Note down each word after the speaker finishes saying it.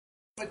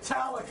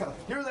Metallica,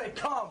 here they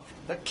come,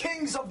 the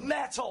kings of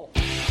metal.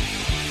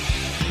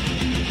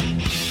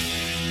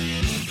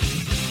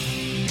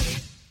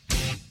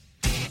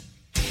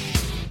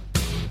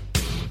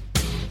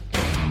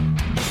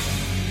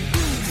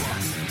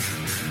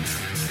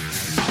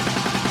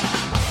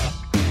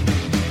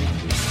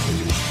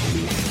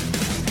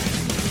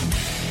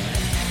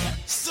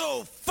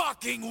 So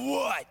fucking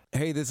what?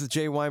 Hey, this is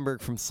Jay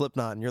Weinberg from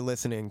Slipknot, and you're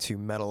listening to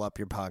Metal Up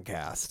Your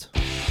Podcast.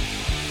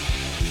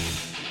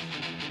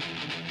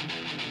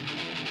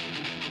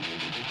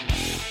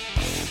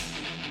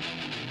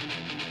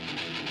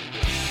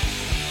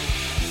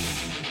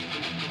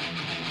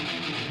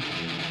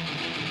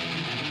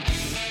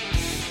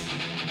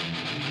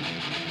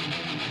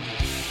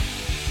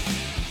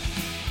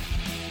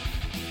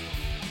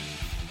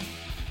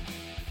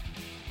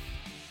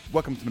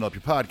 Welcome to Metal Up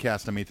Your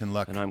Podcast. I'm Ethan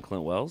Luck. And I'm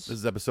Clint Wells. This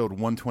is episode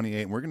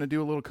 128, and we're going to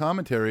do a little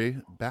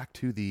commentary back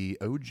to the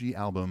OG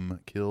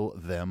album, Kill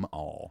Them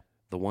All.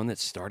 The one that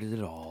started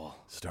it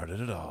all. Started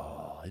it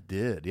all. It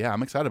did. Yeah,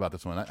 I'm excited about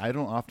this one. I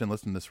don't often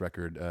listen to this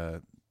record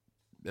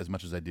as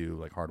much as I do,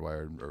 like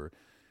Hardwired or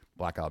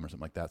Black Album or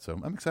something like that, so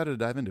I'm excited to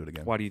dive into it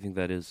again. Why do you think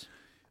that is?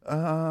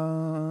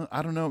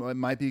 I don't know. It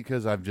might be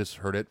because I've just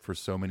heard it for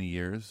so many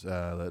years.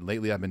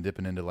 Lately, I've been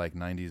dipping into like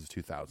 90s,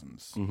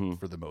 2000s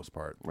for the most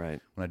part. Right.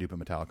 When I do put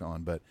Metallica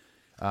on, but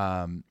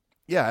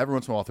yeah, every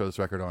once in a while I'll throw this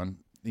record on.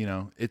 You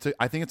know,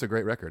 I think it's a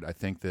great record. I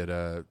think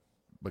that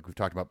like we've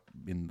talked about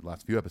in the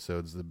last few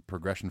episodes, the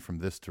progression from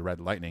this to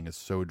Red Lightning is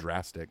so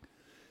drastic.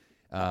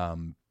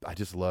 I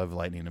just love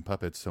Lightning and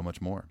Puppets so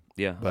much more.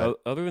 Yeah. But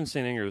Other than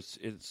St. Anger,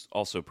 it's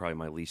also probably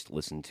my least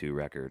listened to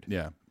record.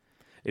 yeah.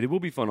 It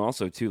will be fun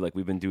also, too. Like,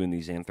 we've been doing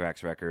these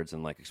Anthrax records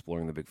and, like,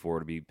 exploring the Big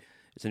Four.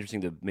 It's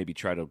interesting to maybe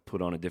try to put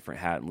on a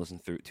different hat and listen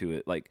through to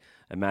it. Like,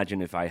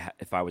 imagine if I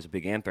was a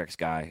big Anthrax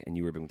guy and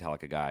you were a big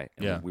Metallica guy,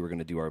 and we were going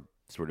to do our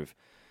sort of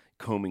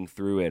combing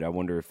through it. I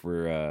wonder if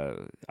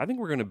I think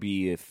we're going to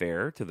be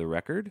fair to the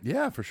record.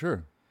 Yeah, for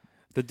sure.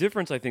 The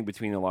difference, I think,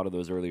 between a lot of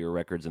those earlier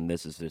records and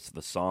this is just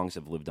the songs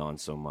have lived on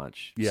so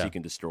much. Yeah. Seek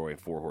and Destroy,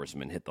 Four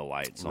Horsemen, Hit the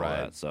Lights, all Right.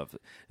 that stuff.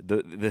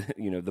 The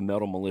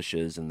Metal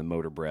Militias and the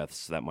Motor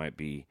Breaths, that might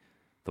be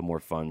the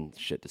more fun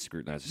shit to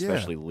scrutinize,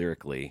 especially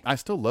lyrically. I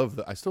still love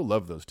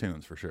those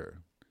tunes for sure,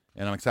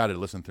 and I'm excited to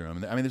listen through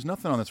them. I mean, there's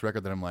nothing on this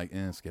record that I'm like,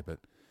 skip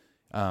it.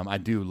 I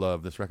do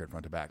love this record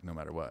front to back, no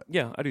matter what.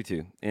 Yeah, I do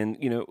too. And,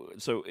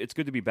 so it's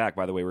good to be back,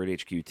 by the way. We're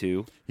at HQ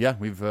too. Yeah,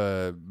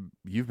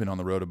 you've been on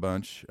the road a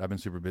bunch. I've been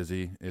super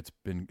busy.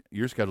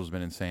 Your schedule's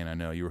been insane. I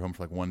know you were home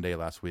for like one day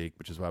last week,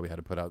 which is why we had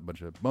to put out a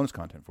bunch of bonus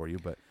content for you.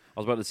 But I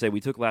was about to say,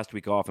 we took last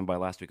week off, and by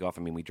last week off,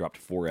 I mean we dropped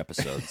 4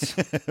 episodes.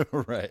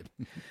 right,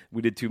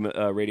 we did 2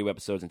 radio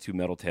episodes and 2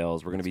 Metal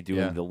Tales. We're going to be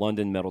doing the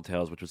London Metal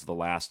Tales, which was the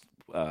last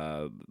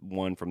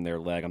one from their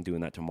leg. I'm doing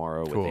that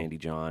tomorrow with Andy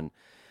John.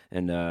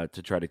 And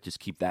to try to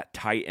just keep that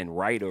tight and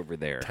right over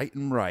there. Tight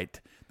and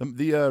right.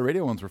 The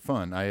radio ones were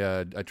fun.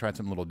 I tried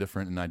something a little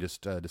different, and I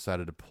just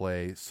decided to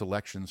play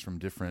selections from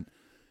different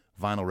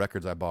vinyl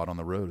records I bought on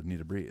the road with Need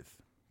to Breathe.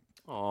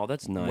 Oh,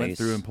 that's nice. Went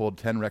through and pulled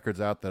 10 records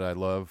out that I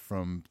love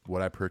from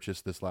what I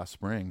purchased this last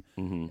spring.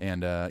 Mm-hmm.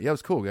 And it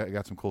was cool. I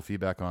got some cool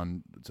feedback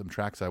on some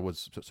tracks I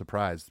was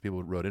surprised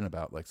people wrote in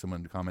about. Like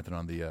someone commented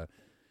on the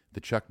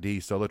Chuck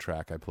D solo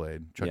track I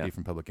played, Chuck D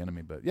from Public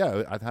Enemy. But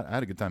yeah, I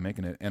had a good time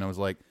making it, and I was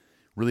like,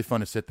 really fun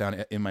to sit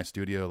down in my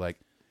studio. Like,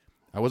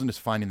 I wasn't just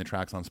finding the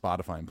tracks on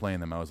Spotify and playing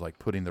them. I was like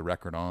putting the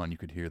record on. You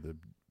could hear the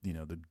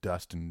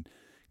dust and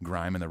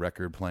grime in the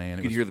record playing.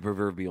 You could hear the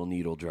proverbial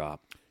needle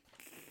drop.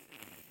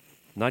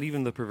 Not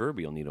even the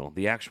proverbial needle,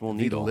 the actual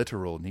needle. The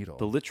literal needle.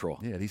 The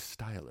literal. Yeah, these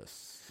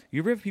stylists.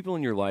 You ever have people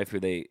in your life who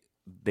they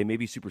may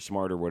be super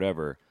smart or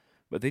whatever,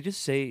 but they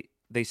say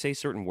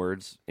certain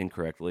words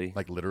incorrectly.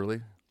 Like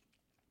literally?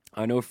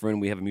 I know a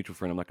friend, we have a mutual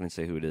friend, I'm not going to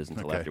say who it is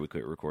until after we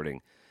quit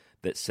recording,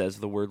 that says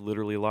the word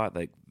literally a lot.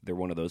 Like, they're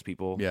one of those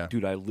people. Yeah.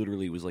 Dude, I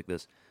literally was like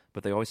this.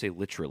 But they always say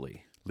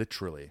literally.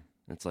 Literally.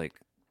 And it's like,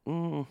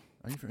 Are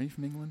you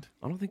from England?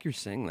 I don't think you're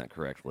saying that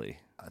correctly.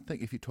 I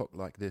think if you talk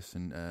like this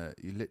and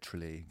you're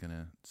literally going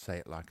to say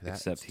it like that.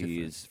 Except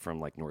he's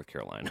from, like, North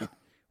Carolina.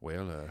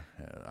 Well,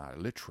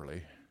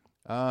 literally.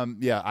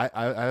 Yeah,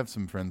 I have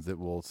some friends that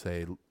will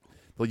say,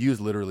 they'll use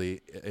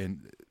literally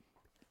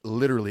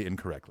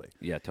incorrectly.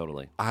 Yeah,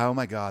 totally. Oh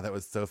my God, that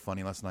was so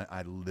funny last night.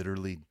 I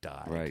literally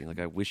died. Right, like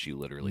I wish you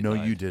literally No,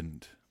 died. you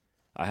didn't.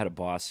 I had a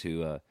boss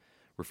who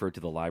referred to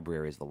the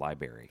library as the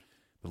library.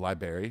 The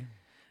library?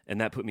 And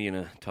that put me in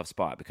a tough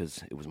spot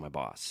because it was my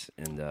boss.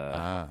 And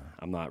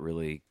I'm not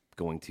really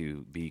going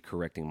to be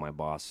correcting my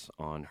boss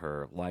on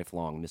her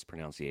lifelong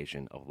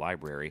mispronunciation of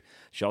library.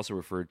 She also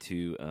referred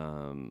to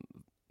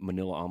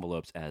manila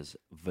envelopes as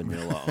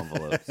vanilla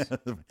envelopes.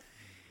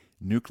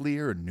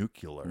 Nuclear or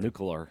nuclear?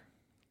 Nuclear.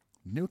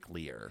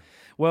 Nuclear.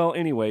 Well,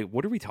 anyway,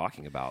 what are we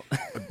talking about?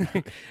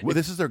 Well,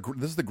 this is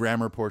the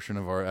grammar portion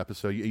of our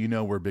episode. You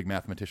know, we're big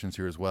mathematicians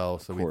here as well,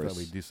 so we thought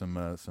we'd do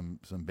some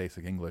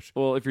basic English.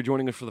 Well, if you're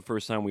joining us for the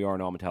first time, we are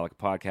an All Metallica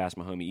podcast.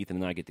 My homie Ethan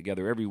and I get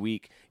together every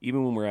week,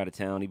 even when we're out of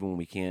town, even when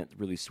we can't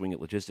really swing it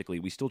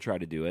logistically. We still try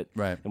to do it,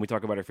 Right. And we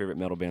talk about our favorite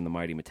metal band, the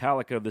mighty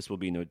Metallica. This will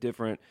be no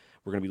different.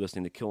 We're going to be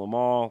listening to Kill 'Em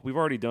All. We've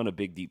already done a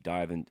big deep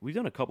dive, and we've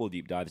done a couple of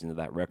deep dives into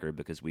that record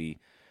because we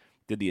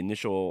did the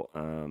initial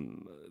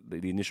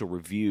the initial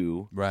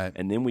review, Right.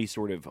 And then we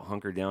sort of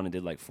hunkered down and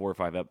did like 4 or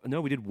 5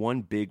 No, we did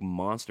one big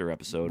monster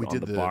episode on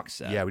the box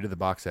set. Yeah, we did the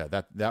box set.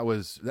 That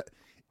was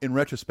in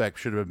retrospect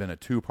should have been a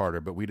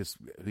 2-parter, but we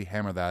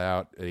hammered that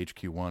out at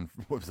HQ1.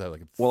 What was that,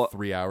 like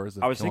 3 hours?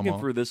 I was thinking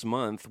for this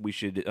month we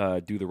should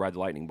do the Ride the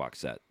Lightning box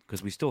set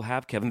because we still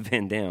have Kevin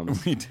Van Dam.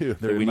 We do.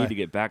 So we need to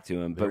get back to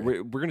him. But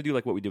we're going to do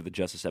like what we did with the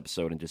Justice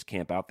episode and just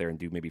camp out there and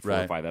do maybe 4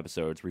 or 5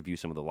 episodes, review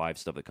some of the live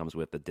stuff that comes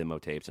with the demo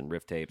tapes and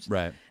riff tapes.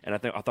 Right. And I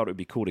thought it would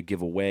be cool to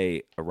give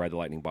away a Ride the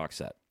Lightning box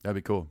set That'd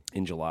be cool.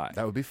 in July.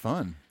 That would be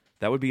fun.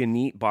 That would be a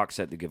neat box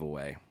set to give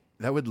away.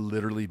 That would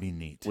literally be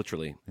neat.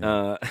 Literally.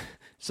 Yeah.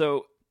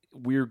 So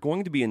we're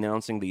going to be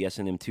announcing the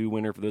SNM2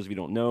 winner. For those of you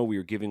who don't know, we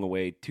are giving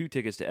away 2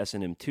 tickets to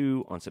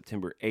SNM2 on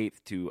September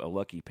 8th to a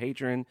lucky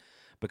patron.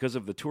 Because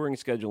of the touring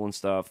schedule and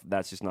stuff,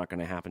 that's just not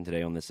going to happen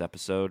today on this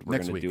episode. We're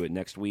going to do it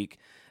next week.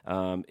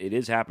 It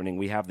is happening.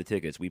 We have the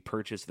tickets. We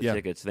purchased the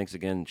tickets. Thanks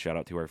again. Shout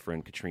out to our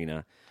friend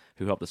Katrina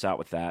who helped us out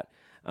with that.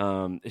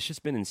 It's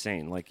just been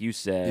insane. Like you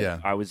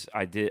said, I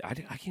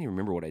can't even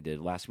remember what I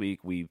did. Last week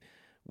we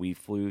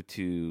flew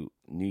to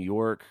New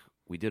York.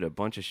 We did a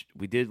bunch of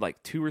we did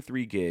like 2 or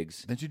 3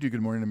 gigs. Didn't you do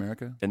Good Morning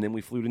America? And then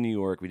we flew to New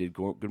York. We did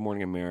Good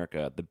Morning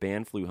America. The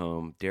band flew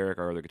home. Derek,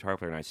 our other guitar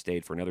player, and I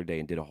stayed for another day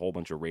and did a whole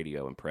bunch of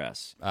radio and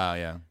press.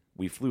 Yeah.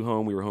 We flew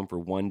home. We were home for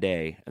 1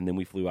 day, and then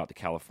we flew out to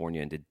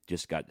California and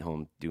just got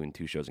home doing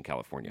 2 shows in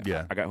California.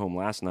 Yeah. I got home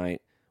last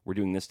night. We're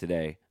doing this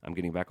today. I'm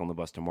getting back on the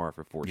bus tomorrow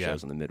for 4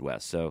 shows in the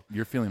Midwest. So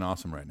you're feeling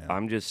awesome right now.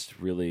 I'm just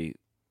really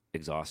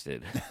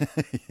exhausted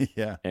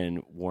yeah,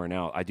 and worn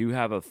out. I do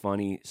have a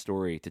funny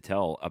story to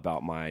tell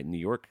about my New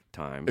York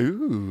time.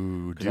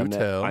 Ooh, do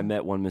tell. I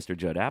met one Mr.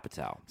 Judd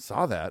Apatow.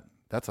 Saw that.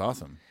 That's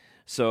awesome.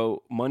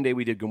 So Monday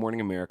we did Good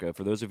Morning America.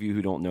 For those of you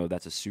who don't know,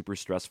 that's a super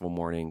stressful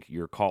morning.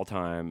 Your call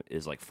time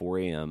is like 4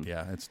 a.m.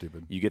 Yeah, it's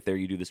stupid. You get there,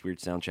 you do this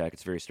weird sound check.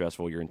 It's very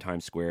stressful. You're in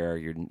Times Square.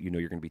 You're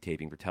going to be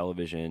taping for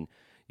television.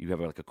 You have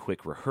like a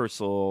quick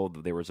rehearsal.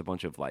 There was a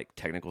bunch of like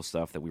technical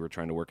stuff that we were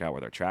trying to work out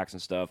with our tracks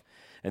and stuff.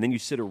 And then you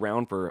sit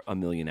around for a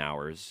million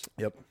hours.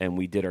 Yep. And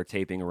we did our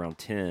taping around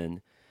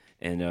 10.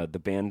 And the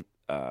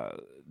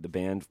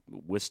band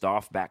whisked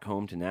off back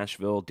home to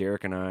Nashville.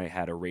 Derek and I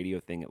had a radio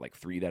thing at like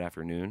 3 that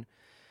afternoon.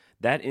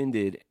 That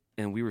ended,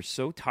 and we were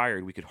so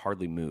tired we could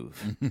hardly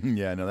move.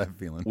 Yeah, I know that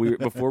feeling.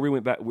 Before we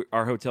went back,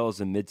 our hotel is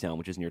in Midtown,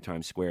 which is near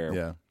Times Square.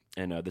 Yeah.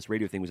 And this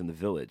radio thing was in the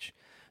Village.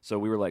 So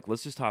we were like,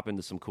 let's just hop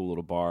into some cool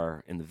little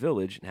bar in the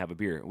Village and have a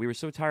beer. We were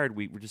so tired,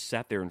 we just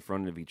sat there in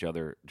front of each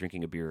other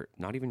drinking a beer,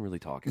 not even really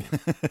talking.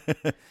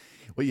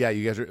 Well, yeah,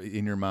 you guys are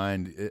in your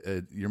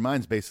mind. Your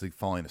mind's basically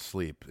falling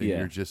asleep. Yeah.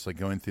 You're just like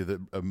going through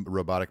the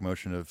robotic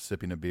motion of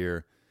sipping a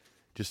beer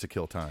just to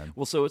kill time.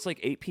 Well, so it's like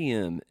 8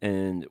 p.m.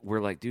 and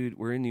we're like, dude,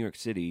 we're in New York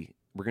City.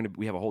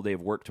 We have a whole day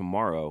of work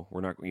tomorrow.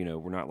 We're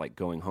not like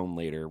going home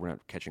later. We're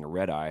not catching a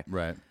red eye.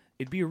 Right.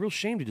 It'd be a real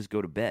shame to just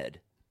go to bed.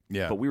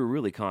 Yeah. But we were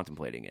really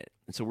contemplating it.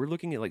 And so we're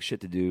looking at like shit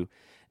to do.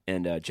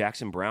 And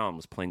Jackson Browne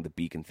was playing the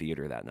Beacon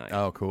Theater that night.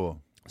 Oh, cool.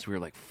 So we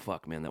were like,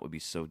 fuck, man, that would be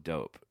so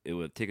dope.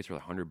 Tickets were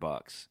like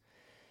 $100.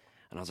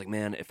 And I was like,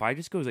 man, if I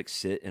just go like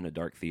sit in a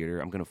dark theater,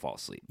 I'm going to fall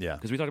asleep. Yeah.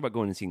 Because we talked about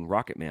going and seeing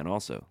Rocket Man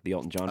also, the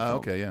Elton John film. Oh,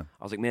 okay, yeah.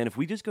 I was like, man, if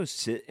we just go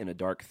sit in a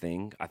dark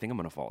thing, I think I'm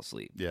going to fall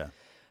asleep. Yeah.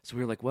 So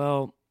we were like,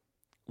 well,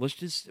 let's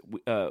just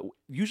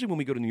usually when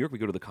we go to New York, we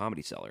go to the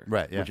Comedy Cellar.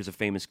 Right, yeah. Which is a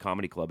famous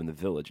comedy club in the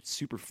Village. It's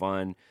super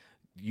fun.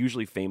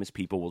 Usually famous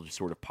people will just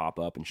sort of pop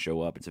up and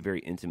show up. It's a very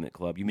intimate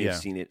club. You may have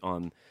seen it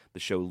on the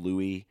show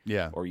Louie.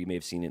 Yeah. Or you may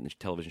have seen it in the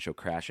television show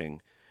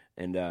Crashing.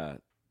 And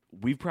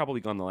we've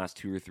probably gone the last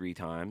 2 or 3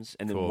 times.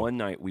 And then one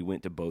night we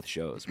went to both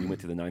shows. We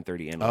went to the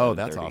 9:30 and 11:30. Oh,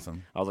 that's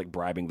awesome. I was like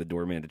bribing the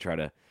doorman to try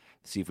to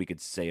see if we could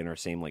stay in our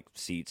same like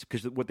seats.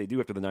 Because what they do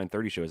after the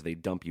 9:30 show is they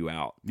dump you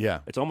out.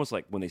 Yeah. It's almost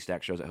like when they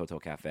stack shows at Hotel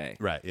Cafe.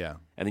 Right, yeah.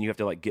 And then you have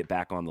to like get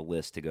back on the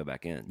list to go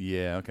back in.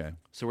 Yeah, okay.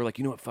 So we're like,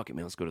 you know what? Fuck it,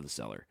 man. Let's go to the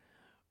Cellar.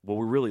 Well,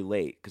 we're really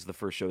late because the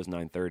first show is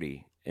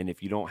 9:30. And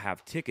if you don't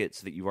have tickets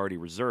that you've already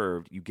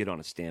reserved, you get on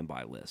a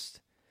standby list.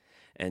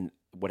 And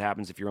what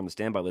happens if you're on the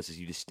standby list is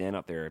you just stand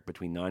out there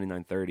between 9 and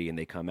 9:30 and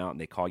they come out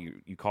and they call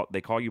you. They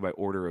call you by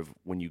order of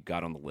when you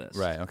got on the list.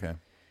 Right, okay.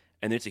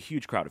 And it's a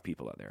huge crowd of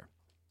people out there.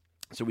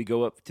 So we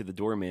go up to the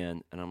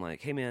doorman and I'm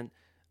like, hey, man,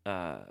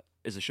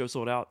 is the show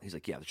sold out? He's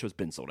like, yeah, the show's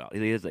been sold out.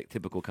 He has like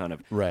typical kind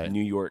of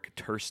New York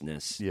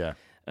terseness. Yeah.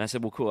 And I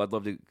said, well, cool. I'd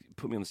love to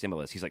put me on the standby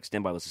list. He's like,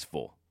 standby list is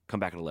full. Come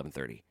back at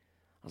 11:30. I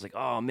was like,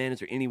 oh, man, is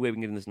there any way we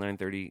can get in this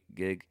 9:30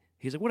 gig?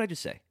 He's like, what'd I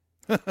just say?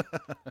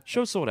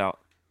 Show's sold out.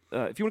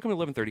 If you want to come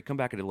at 11:30, come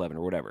back at 11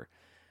 or whatever.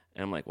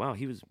 And I'm like, wow,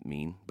 he was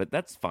mean, but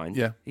that's fine.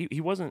 Yeah. He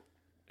wasn't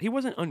He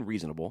wasn't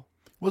unreasonable.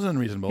 Wasn't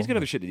unreasonable. He's got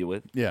other shit to deal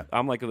with. Yeah.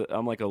 I'm like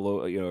a low,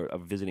 a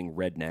visiting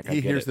redneck. I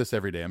He get hears it. this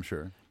every day, I'm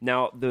sure.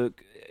 Now, I'm going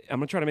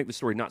to try to make the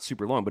story not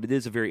super long, but it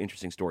is a very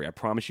interesting story. I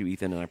promise you,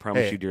 Ethan, and I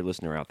promise Hey, you, dear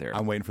listener out there.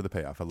 I'm waiting for the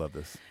payoff. I love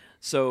this.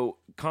 So,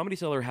 Comedy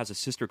Cellar has a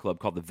sister club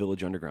called the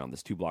Village Underground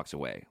that's 2 blocks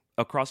away,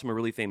 across from a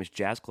really famous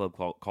jazz club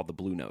called the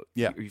Blue Note.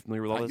 Yeah. Are you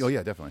familiar with all this? Oh,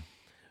 yeah, definitely.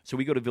 So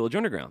we go to Village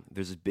Underground.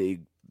 There's this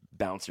big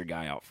bouncer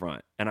guy out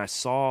front, and I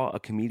saw a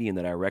comedian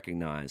that I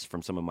recognized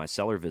from some of my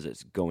cellar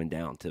visits going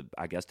down to,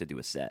 I guess, to do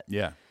a set.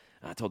 Yeah.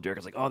 And I told Derek, I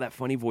was like, oh, that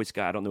funny voice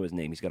guy, I don't know his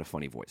name. He's got a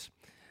funny voice.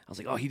 I was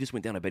like, oh, he just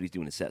went down. I bet he's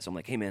doing a set. So I'm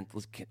like, hey, man,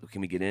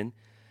 can we get in?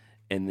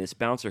 And this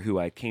bouncer who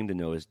I came to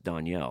know as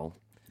Danielle,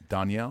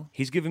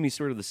 he's giving me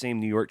sort of the same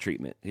New York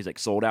treatment. He's like,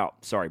 sold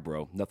out. Sorry,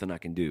 bro. Nothing I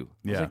can do.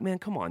 I was Yeah. like, man,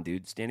 come on,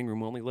 dude. Standing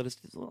room only. Let's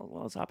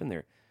hop in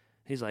there.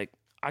 He's like,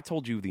 I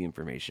told you the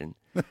information.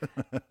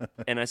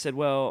 And I said,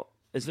 well,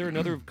 is there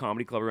another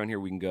comedy club around here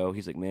we can go?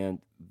 He's like, man,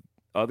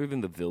 other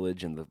than the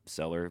Village and the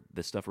Cellar,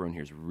 the stuff around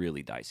here is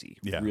really dicey,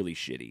 really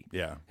shitty.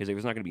 Yeah. He's like,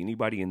 there's not going to be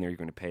anybody in there. You're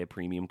going to pay a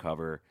premium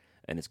cover,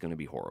 and it's going to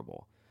be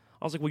horrible.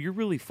 I was like, well, you're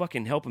really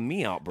fucking helping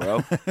me out,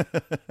 bro.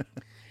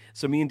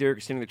 So me and Derek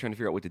are standing there trying to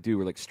figure out what to do.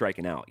 We're like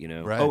striking out, you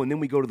know? Right. Oh, and then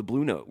we go to the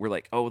Blue Note. We're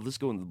like, oh, let's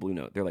go into the Blue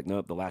Note. They're like,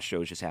 nope, the last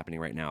show is just happening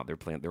right now. They're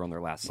on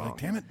their last song. Like,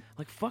 damn it.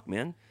 Like, fuck,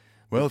 man.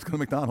 Well, let's go to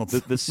McDonald's.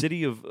 The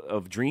city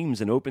of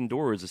dreams and open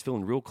doors is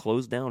feeling real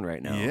closed down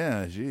right now.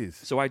 Yeah, jeez.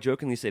 So I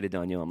jokingly say to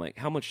Danielle, I'm like,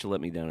 how much to let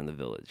me down in the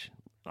Village?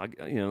 I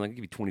give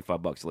you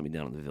 $25 to let me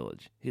down in the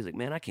Village. He's like,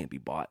 man, I can't be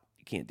bought.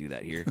 You can't do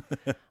that here.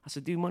 I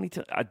said, dude,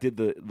 I did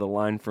the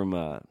line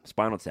from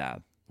Spinal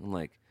Tap. I'm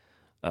like,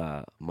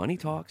 money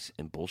talks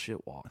and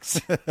bullshit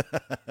walks.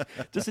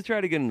 Just to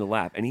try to get him to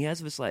laugh. And he has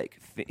this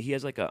he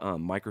has a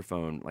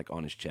microphone like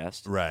on his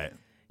chest. Right.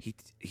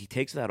 He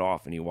takes that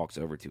off and he walks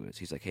over to us.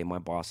 He's like, hey, my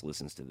boss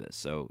listens to this.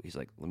 So he's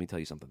like, let me tell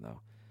you something,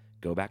 though.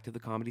 Go back to the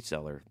Comedy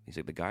Cellar. He's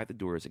like, the guy at the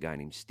door is a guy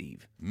named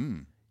Steve.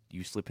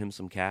 You slip him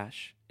some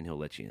cash and he'll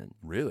let you in.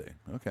 Really?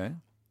 Okay.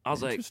 I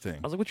was Interesting.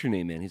 like, what's your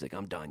name, man? He's like,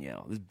 I'm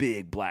Danielle. This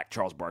big, black,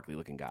 Charles Barkley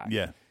looking guy.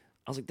 Yeah.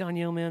 I was like,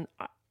 Danielle, man,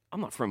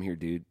 I'm not from here,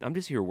 dude. I'm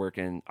just here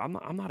working. I'm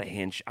not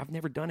I've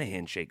never done a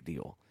handshake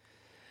deal.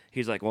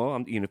 He's like,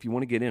 well, if you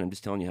want to get in, I'm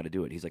just telling you how to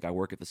do it. He's like, I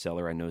work at the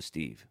Cellar. I know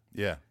Steve.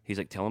 Yeah. He's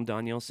like, tell him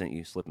Danielle sent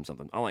you. Slip him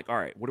something. I'm like, all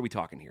right, what are we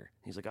talking here?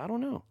 He's like, I don't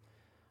know.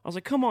 I was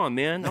like, come on,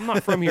 man. I'm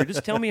not from here.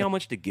 Just tell me how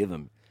much to give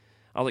him.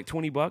 I was like,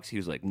 $20? He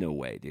was like, no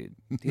way, dude.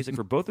 He's like,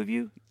 for both of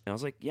you? And I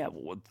was like, yeah,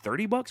 well,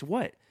 $30?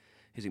 What?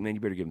 He's like, man, you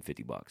better give him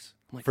 $50. I'm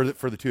like,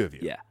 For the two of you.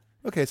 yeah.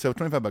 Okay, so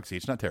 $25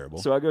 each, not terrible.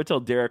 So I go tell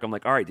Derek, I'm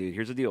like, all right, dude,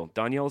 here's the deal.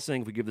 Danielle is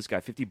saying if we give this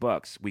guy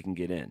 $50, we can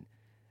get in.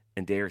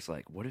 And Derek's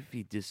like, what if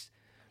he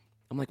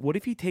I'm like, what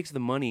if he takes the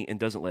money and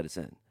doesn't let us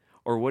in?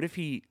 Or what if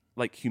he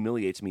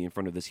humiliates me in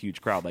front of this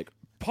huge crowd? Like,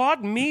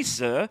 pardon me,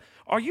 sir,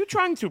 are you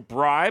trying to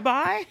bribe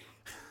I?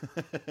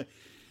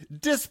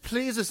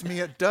 Displeases me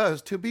it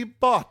does to be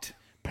bought.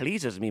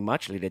 Pleases me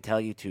muchly to tell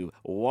you to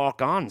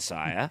walk on,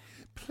 sire.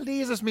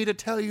 Pleases me to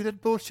tell you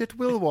that bullshit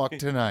will walk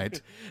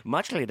tonight.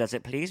 Muchly does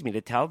it please me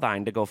to tell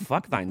thine to go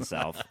fuck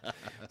thyself.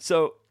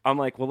 So I'm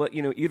like, well,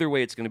 either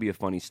way, it's going to be a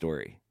funny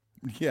story.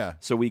 Yeah.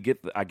 So I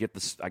get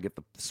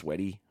the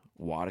sweaty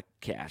wad of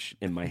cash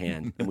in my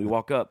hand, and we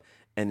walk up,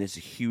 and there's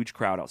a huge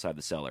crowd outside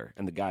the Cellar,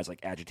 and the guy's like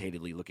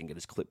agitatedly looking at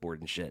his clipboard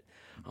and shit.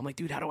 I'm like,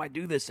 dude, how do I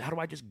do this? How do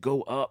I just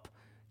go up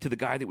to the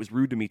guy that was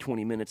rude to me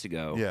 20 minutes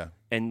ago? Yeah.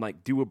 And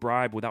do a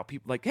bribe without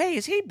people like, hey,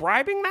 is he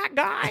bribing that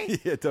guy?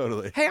 Yeah,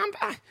 totally. Hey,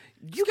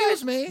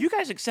 Excuse me. You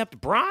guys accept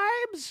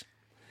bribes?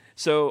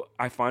 So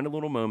I find a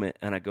little moment,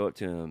 and I go up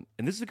to him,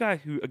 and this is the guy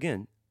who,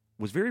 again,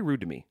 was very rude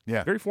to me.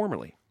 Yeah. Very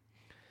formally.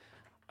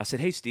 I said,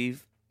 hey,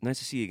 Steve, nice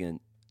to see you again.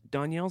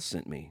 Danielle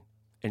sent me.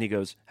 And he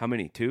goes, how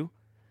many? 2?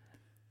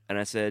 And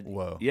I said,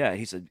 whoa. Yeah.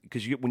 He said,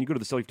 because when you go to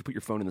the Cellar, you have to put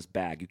your phone in this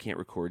bag. You can't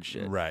record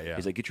shit. Right, yeah.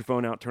 He's like, get your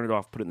phone out, turn it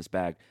off, put it in this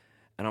bag.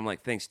 And I'm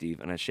like, thanks, Steve.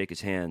 And I shake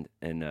his hand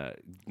and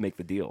make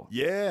the deal.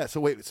 Yeah.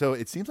 So wait. So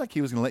it seems like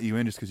he was going to let you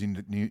in just because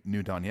you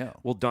knew Danielle.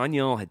 Well,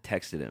 Danielle had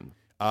texted him.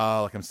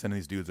 Like I'm sending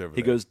these dudes over.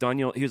 He there. goes,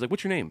 Danielle. He was like,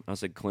 what's your name? I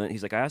was like, Clint.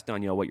 He's like, I asked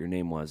Danielle what your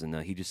name was, and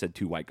he just said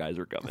 2 white guys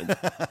are coming.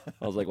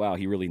 I was like, wow,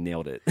 he really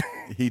nailed it.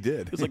 He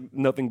did. It was like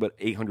nothing but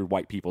 800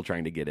 white people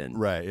trying to get in.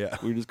 Right. Yeah.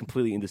 We were just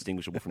completely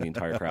indistinguishable from the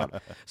entire crowd.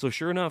 So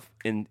sure enough,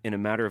 in a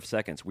matter of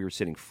seconds, we were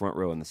sitting front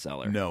row in the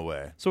Cellar. No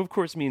way. So of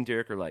course, me and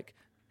Derek are like,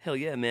 hell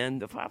yeah,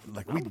 man.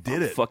 We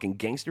did it. Fucking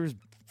gangsters.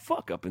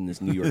 Fuck up in this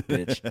New York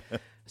bitch.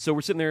 So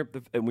we're sitting there,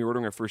 and we're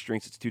ordering our first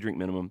drinks. It's 2 drink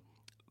minimum.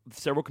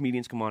 Several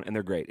comedians come on, and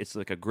they're great. It's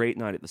like a great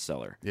night at the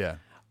Cellar. Yeah.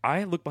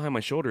 I look behind my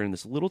shoulder, and in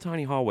this little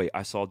tiny hallway,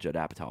 I saw Judd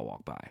Apatow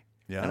walk by.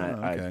 Yeah,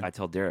 And okay. I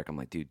tell Derek, I'm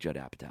like, dude, Judd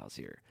Apatow's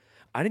here.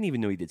 I didn't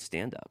even know he did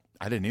stand-up.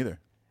 I didn't either.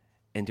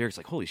 And Derek's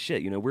like, holy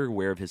shit, we're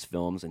aware of his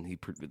films and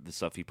the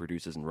stuff he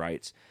produces and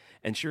writes.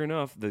 And sure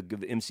enough, the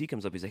MC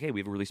comes up. He's like, hey, we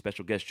have a really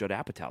special guest, Judd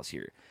Apatow's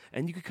here.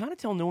 And you could kind of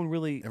tell no one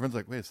really... Everyone's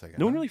like, wait a second.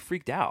 No one really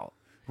freaked out.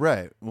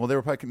 Right. Well, they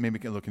were probably maybe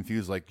a little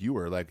confused like you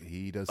were. Like,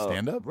 he does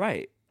stand-up?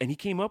 Right. And he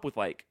came up with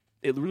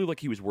it really like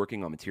he was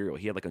working on material.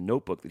 He had like a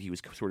notebook that he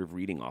was sort of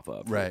reading off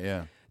of. Right,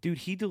 yeah. Dude,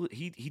 he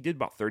did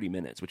about 30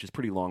 minutes, which is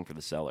pretty long for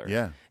the Cellar.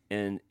 Yeah.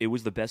 And it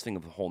was the best thing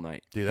of the whole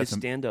night. Dude, his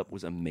stand-up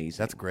was amazing.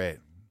 That's great.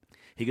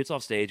 He gets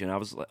off stage, and I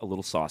was a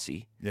little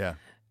saucy. Yeah.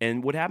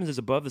 And what happens is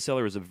above the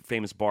Cellar is a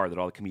famous bar that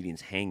all the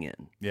comedians hang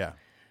in. Yeah.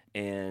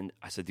 And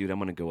I said, dude, I'm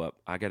going to go up.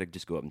 I got to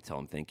just go up and tell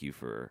him thank you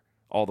for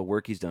all the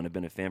work he's done. I've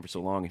been a fan for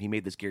so long. And he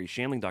made this Gary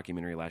Shandling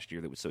documentary last year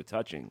that was so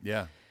touching.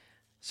 Yeah.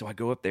 So I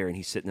go up there, and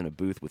he's sitting in a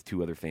booth with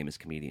 2 other famous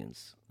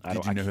comedians.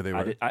 Did you know who they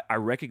were? I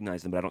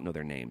recognize them, but I don't know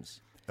their names.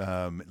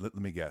 Let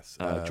me guess.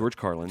 George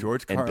Carlin,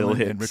 and Bill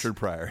Hicks. and Richard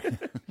Pryor.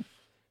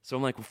 So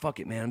I'm like, well, fuck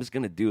it, man. I'm just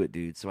going to do it,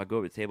 dude. So I go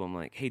over to the table. I'm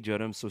like, hey,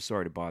 Judd, I'm so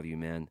sorry to bother you,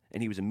 man.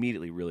 And he was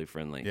immediately really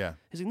friendly. Yeah.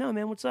 He's like, no,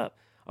 man, what's up?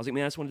 I was like,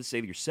 man, I just wanted to say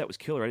that your set was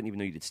killer. I didn't even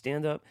know you did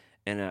stand-up.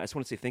 And I just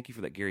want to say thank you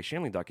for that Gary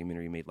Shandling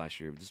documentary you made last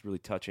year. It was just really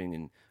touching,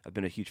 and I've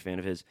been a huge fan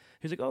of his.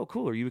 He was like, oh,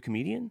 cool. Are you a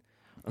comedian?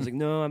 I was like,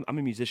 no, I'm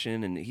a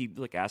musician. And he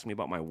asked me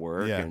about my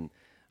work, Yeah. and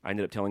I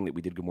ended up telling him that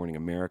we did Good Morning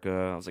America.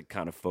 I was like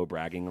kind of faux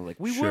bragging. I'm like,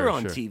 we Sure, were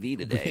on sure. TV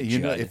today, You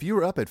know, Judd. if you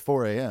were up at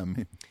 4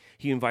 a.m.,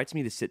 He invites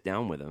me to sit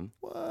down with him.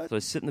 What? So I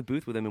sit in the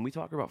booth with him, and we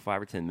talk for about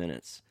 5 or 10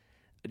 minutes,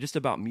 just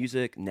about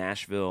music,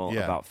 Nashville,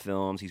 Yeah. about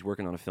films. He's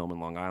working on a film in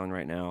Long Island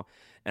right now,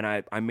 and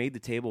I made the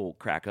table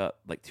crack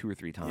up like 2 or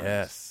 3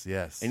 times.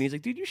 yes. And he's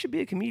like, dude, you should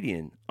be a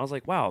comedian. I was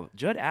like, wow,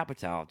 Judd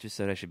Apatow just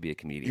said I should be a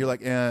comedian. You're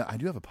like, I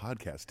do have a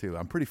podcast too.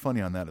 I'm pretty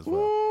funny on that as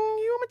well.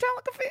 you a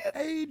Metallica fan?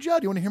 Hey,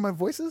 Judd, you want to hear my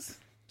voices?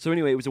 So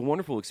anyway, it was a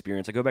wonderful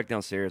experience. I go back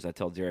downstairs. I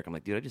tell Derek, I'm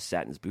like, dude, I just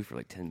sat in his booth for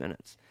like 10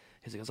 minutes.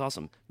 He's like, that's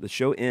awesome. The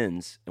show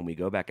ends, and we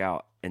go back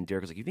out, and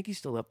Derek was like, you think he's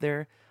still up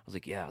there? I was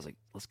like, yeah. I was like,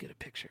 let's get a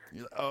picture.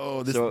 You're like,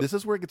 oh, this So- this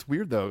is where it gets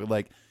weird though.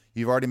 Like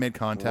you've already made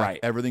contact. Right.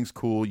 Everything's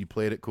cool. You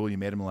played it cool. You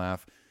made him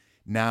laugh.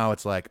 Now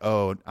it's like,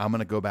 oh, I'm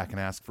gonna go back and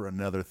ask for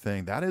another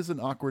thing. That is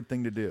an awkward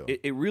thing to do.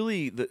 It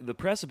really, the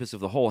precipice of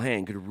the whole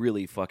hang could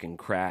really fucking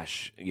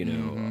crash, you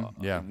know.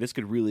 Yeah. This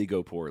could really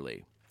go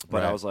poorly.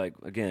 But Right. I was like,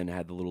 again, I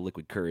had the little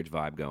Liquid Courage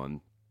vibe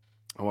going.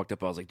 I walked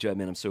up, I was like, Judd,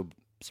 man, I'm so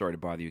sorry to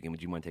bother you again.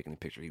 Would you mind taking a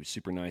picture? He was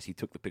super nice. He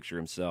took the picture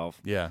himself.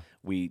 Yeah.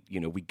 We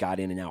got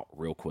in and out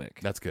real quick.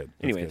 That's good.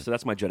 That's Anyway, good. so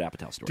that's my Judd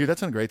Apatow story. Dude,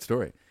 that's a great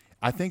story.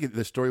 I think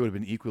the story would have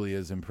been equally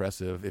as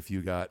impressive if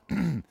you got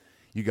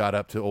you got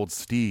up to old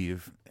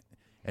Steve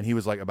and he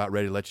was like about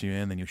ready to let you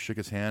in, then you shook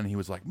his hand and he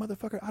was like,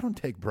 motherfucker, I don't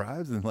take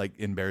bribes, and like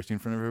embarrassed you in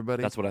front of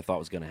everybody. That's what I thought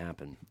was going to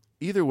happen.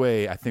 Either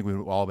way, I think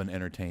we've all been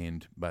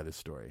entertained by this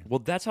story. Well,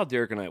 that's how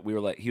Derek and I, we were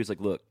like, he was like,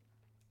 look,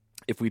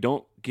 if we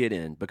don't get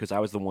in, because I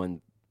was the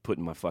one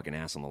putting my fucking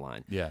ass on the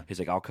line. Yeah. He's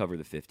like, I'll cover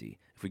the 50.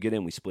 If we get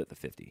in, we split the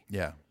 50.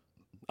 Yeah.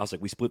 I was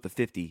like, we split the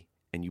 50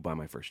 and you buy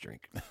my first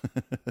drink.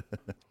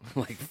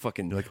 Like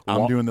fucking. You're like,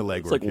 I'm doing the legwork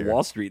It's like here.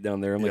 Wall Street down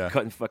there. I'm Yeah. like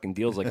cutting fucking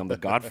deals like I'm the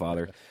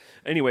Godfather.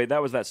 Anyway,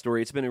 that was that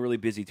story. It's been a really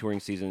busy touring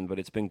season, but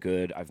it's been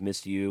good. I've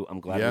missed you. I'm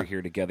glad Yeah. we're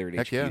here together at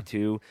Heck HQ yeah.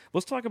 too.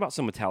 Let's talk about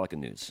some Metallica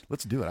news.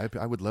 Let's do it.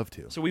 I would love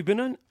to. So we've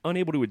been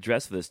unable to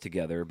address this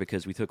together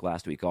because we took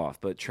last week off.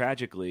 But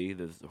tragically,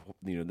 the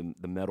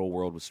metal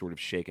world was sort of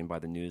shaken by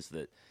the news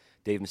that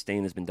Dave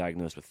Mustaine has been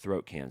diagnosed with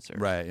throat cancer.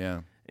 Right,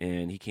 yeah.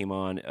 And he came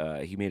on.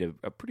 He made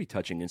a pretty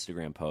touching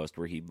Instagram post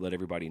where he let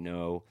everybody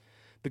know.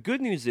 The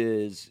good news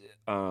is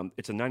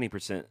it's a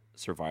 90%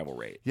 survival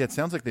rate. Yeah, it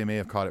sounds like they may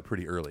have caught it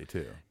pretty early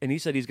too. And he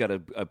said he's got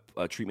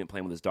a treatment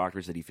plan with his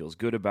doctors that he feels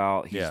good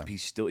about. Yeah.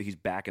 He's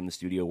back in the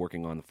studio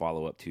working on the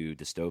follow up to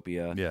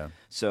Dystopia. Yeah.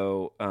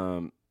 So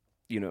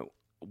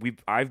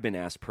I've been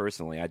asked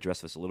personally. I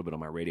addressed this a little bit on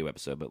my radio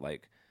episode, but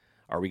like,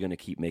 are we going to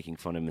keep making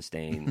fun of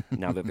Mustaine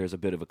now that there's a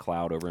bit of a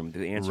cloud over him?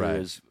 The answer Right.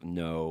 is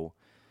no.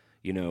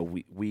 You know,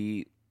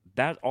 we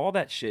that all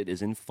that shit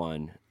is in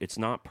fun. It's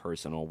not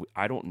personal.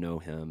 I don't know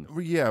him.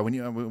 Well, yeah,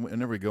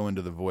 whenever we go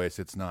into The Voice,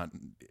 it's not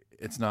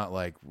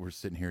like we're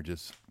sitting here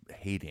just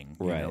hating.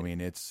 You Right. know? I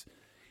mean,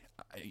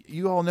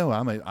 you all know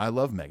I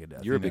love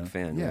Megadeth. You're a you big know?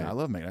 fan, Yeah, right? I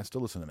love Megadeth. I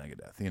still listen to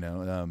Megadeth. You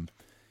know,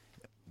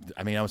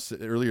 I mean, I was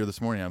earlier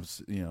this morning. I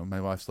was, my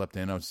wife slept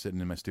in. I was sitting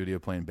in my studio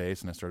playing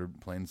bass, and I started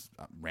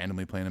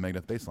randomly playing a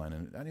Megadeth bass line,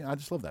 and I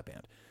just love that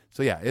band.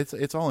 So yeah,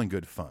 it's all in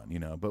good fun,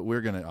 But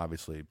we're gonna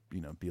obviously,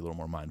 be a little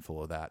more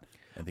mindful of that.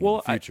 I think in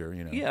the future,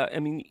 Yeah, I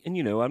mean, and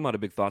I'm not a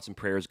big thoughts and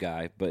prayers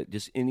guy, but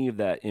just any of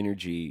that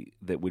energy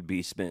that would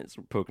be spent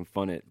poking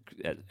fun at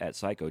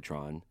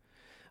Psychotron,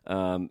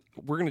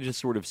 we're going to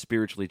just sort of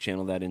spiritually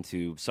channel that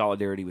into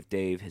solidarity with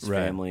Dave, his Right.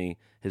 family,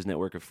 his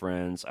network of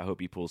friends. I hope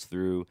he pulls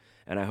through,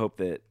 and I hope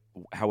that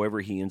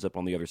however he ends up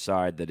on the other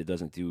side, that it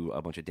doesn't do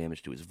a bunch of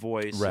damage to his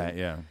voice. Right? And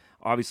Yeah.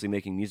 obviously,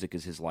 making music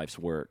is his life's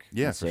work.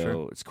 Yeah, And for so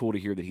sure. it's cool to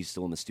hear that he's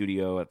still in the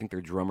studio. I think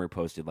their drummer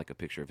posted like a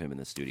picture of him in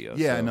the studio.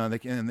 Yeah, so. no, they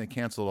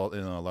canceled a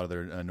lot of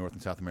their North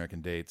and South American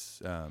dates.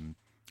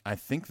 I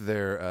think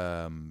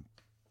their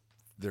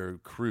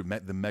crew,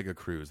 the Mega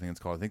Cruise, I think it's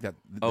called. I think that.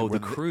 Oh, where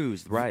the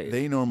cruise, right?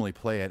 They normally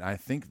play it. I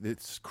think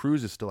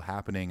Cruise is still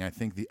happening. I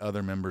think the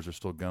other members are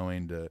still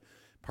going to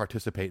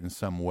participate in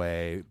some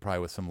way, probably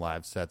with some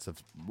live sets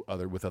of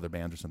other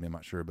bands or something. I'm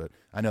not sure, but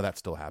I know that's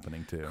still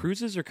happening too.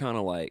 Cruises are kind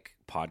of like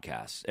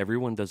podcasts.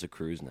 Everyone does a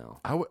cruise now.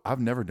 I've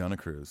never done a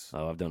cruise.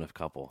 Oh, I've done a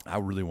couple. I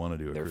really want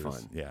to do a They're cruise.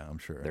 fun. Yeah, I'm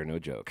sure. They're no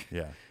joke.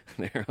 Yeah.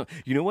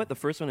 You know what? The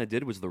first one I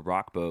did was the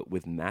Rock Boat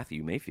with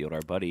Matthew Mayfield,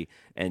 our buddy,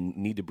 and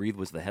Need to Breathe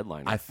was the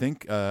headliner. I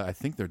think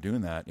they're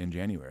doing that in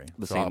January.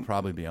 I'll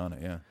probably be on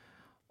it. Yeah.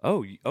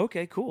 Oh,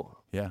 okay, cool.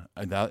 Yeah.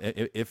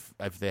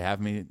 If they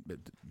have me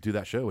do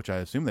that show, which I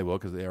assume they will,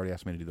 because they already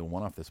asked me to do the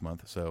one-off this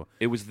month. So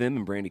it was them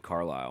and Brandy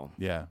Carlisle.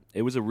 Yeah.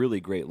 It was a really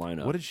great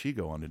lineup. What did she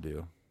go on to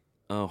do?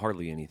 Oh,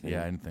 hardly anything.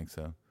 Yeah, I didn't think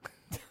so.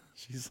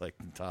 She's like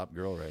the top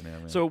girl right now,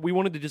 man. So we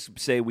wanted to just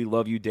say we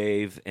love you,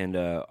 Dave, and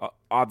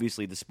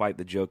obviously, despite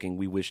the joking,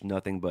 we wish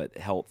nothing but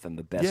health and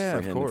the best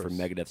for him and for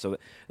Megadeth. So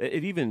we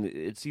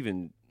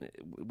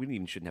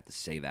shouldn't have to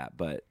say that,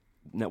 but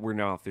we're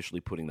now officially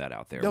putting that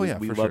out there. Oh,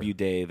 we love you,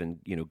 Dave, and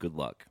good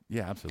luck.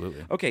 Yeah,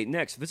 absolutely. Okay,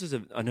 next, this is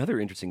another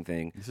interesting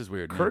thing. This is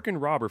weird. Kirk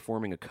and Rob are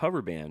forming a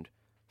cover band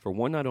for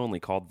one night only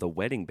called The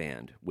Wedding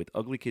Band with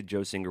Ugly Kid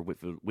Joe singer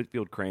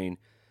Whitfield Crane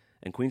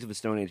and Queens of the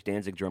Stone Age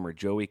Danzig drummer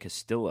Joey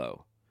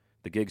Castillo.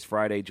 The gig's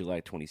Friday,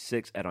 July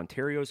 26th at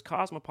Ontario's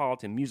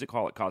Cosmopolitan Music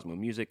Hall at Cosmo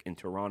Music in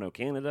Toronto,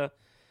 Canada.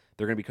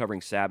 They're going to be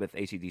covering Sabbath,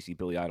 AC/DC,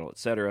 Billy Idol,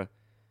 etc.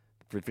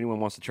 If anyone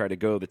wants to try to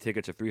go, the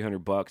tickets are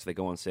 $300. They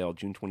go on sale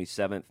June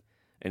 27th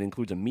and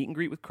includes a meet and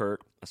greet with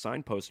Kirk, a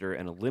signed poster,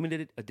 and a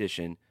limited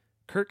edition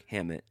Kirk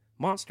Hammett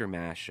Monster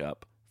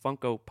Mashup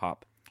Funko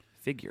Pop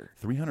figure.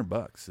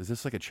 $300. Is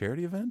this like a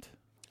charity event?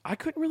 I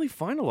couldn't really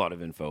find a lot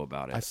of info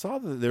about it. I saw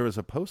that there was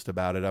a post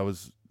about it. I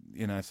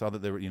saw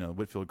that there were,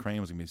 Whitfield Crane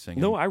was going to be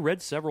singing. No, I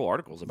read several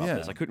articles about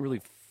this. I couldn't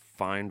really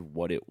find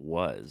what it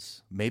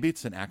was. Maybe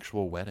it's an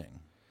actual wedding.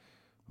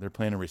 They're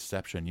playing a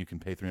reception. You can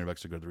pay $300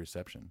 to go to the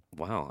reception.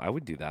 Wow, I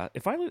would do that.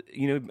 If I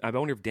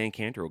wonder if Dan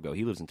Cantor will go.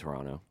 He lives in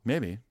Toronto.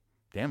 Maybe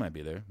Dan might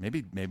be there.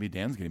 Maybe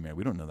Dan's getting married.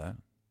 We don't know that.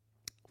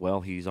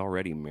 Well, he's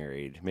already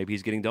married. Maybe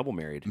he's getting double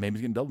married. Maybe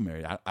he's getting double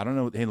married. I don't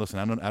know. Hey, listen,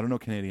 I don't know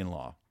Canadian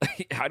law.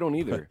 I don't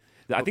either.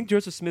 I think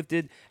Joseph Smith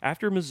did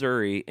after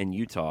Missouri and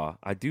Utah.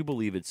 I do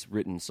believe it's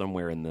written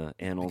somewhere in the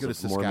annals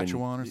of Mormon.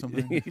 Saskatchewan or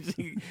something.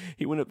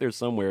 he went up there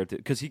somewhere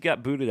because he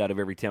got booted out of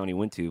every town he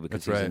went to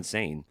because he's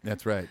insane.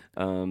 That's right.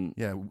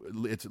 Yeah,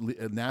 it's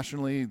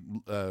nationally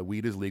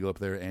weed is legal up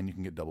there, and you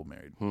can get double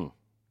married.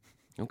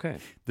 Okay.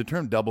 The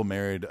term double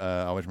married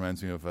always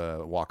reminds me of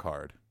Walk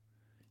Hard.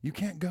 You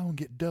can't go and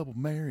get double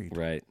married.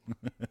 Right.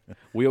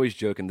 We always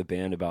joke in the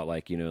band about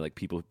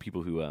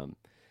people who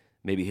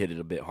maybe hit it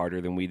a bit harder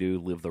than we do,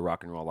 live the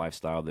rock and roll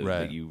lifestyle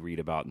that you read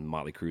about in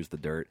Motley Crue's The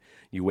Dirt.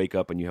 You wake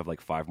up and you have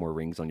like 5 more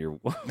rings on your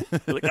You're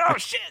like, oh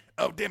shit!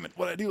 Oh damn it!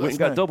 What did I do Went last and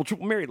got night? double,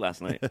 triple married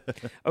last night.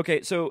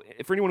 Okay, so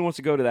for anyone who wants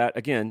to go to that,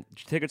 again,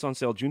 tickets on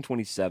sale June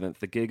 27th.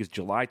 The gig is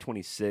July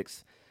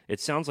 26th. It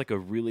sounds like a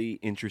really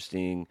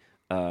interesting,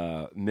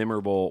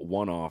 memorable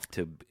one-off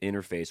to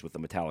interface with the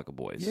Metallica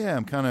boys. Yeah,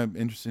 I'm kind of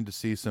interested to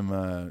see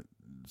some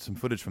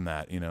footage from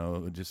that.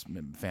 Just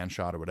fan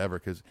shot or whatever,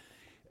 because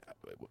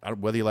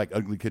whether you like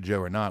Ugly Kid Joe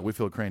or not,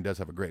 Whitfield Crane does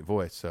have a great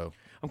voice. So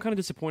I'm kind of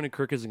disappointed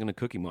Kirk isn't going to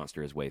Cookie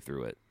Monster his way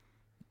through it.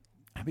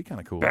 That'd be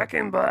kind of cool. Back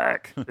in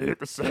black, hit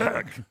the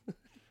sack.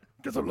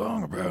 Get so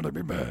long about to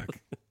be back.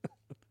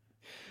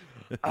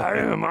 I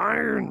am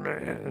Iron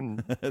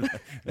Man.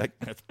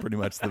 That's pretty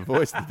much the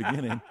voice at the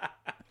beginning.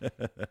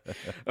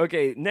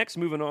 Okay, next,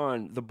 moving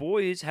on. The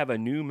boys have a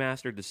new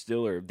master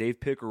distiller,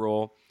 Dave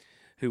Pickerel,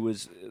 who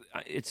was.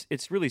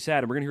 It's really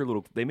sad, and we're gonna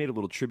hear They made a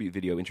little tribute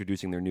video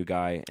introducing their new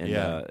guy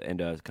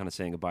and kind of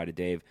saying goodbye to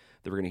Dave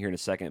that we're gonna hear in a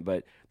second.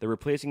 But they're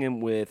replacing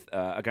him with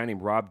a guy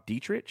named Rob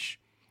Dietrich,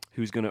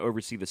 who's going to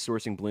oversee the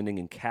sourcing, blending,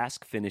 and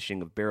cask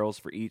finishing of barrels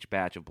for each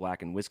batch of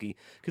black and whiskey.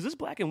 Because this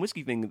black and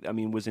whiskey thing,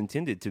 was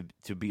intended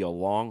to be a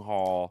long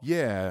haul.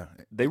 Yeah,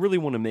 they really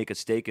want to make a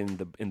stake in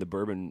the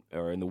bourbon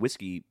or in the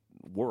whiskey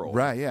world.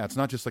 Right? Yeah, it's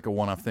not just like a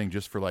one-off thing,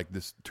 just for like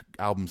this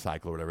album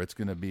cycle or whatever. It's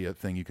going to be a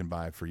thing you can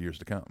buy for years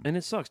to come. And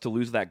it sucks to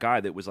lose that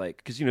guy that was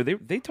like, because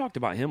they talked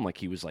about him like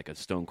he was like a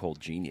stone cold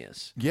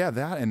genius. Yeah,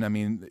 that,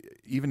 and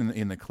even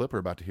in the clip we're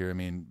about to hear,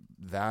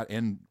 that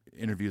and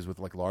interviews with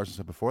like Lars and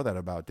stuff before that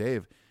about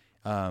Dave.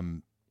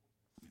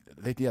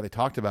 They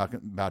talked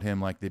about him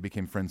like they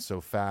became friends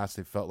so fast.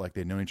 They felt like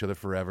they'd known each other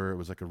forever. It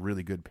was like a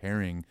really good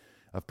pairing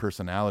of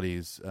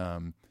personalities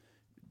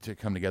to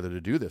come together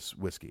to do this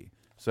whiskey.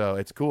 So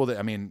it's cool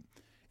that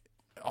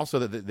also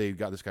that they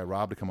got this guy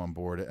Rob to come on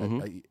board.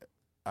 Mm-hmm.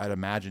 I'd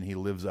imagine he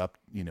lives up.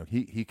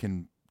 He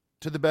can,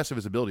 to the best of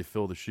his ability,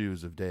 fill the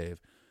shoes of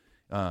Dave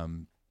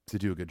to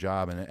do a good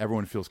job, and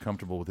everyone feels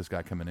comfortable with this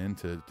guy coming in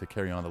to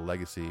carry on the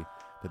legacy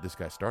that this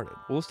guy started.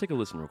 Well, let's take a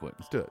listen real quick.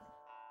 Let's do it.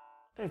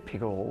 Dave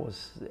Pickerel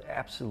was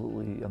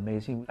absolutely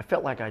amazing. I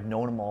felt like I'd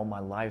known him all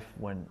my life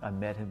when I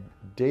met him.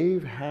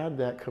 Dave had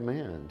that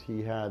command.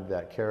 He had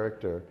that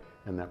character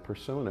and that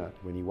persona.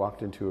 When he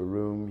walked into a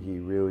room, he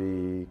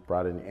really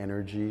brought an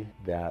energy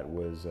that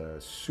was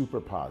super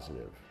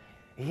positive.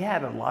 He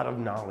had a lot of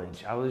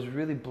knowledge. I was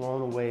really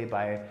blown away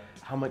by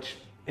how much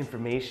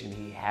information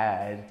he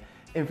had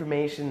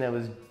information that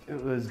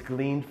was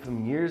gleaned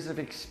from years of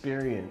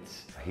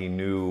experience. He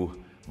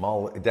knew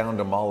down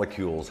to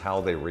molecules how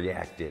they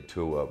reacted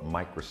to a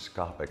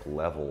microscopic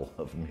level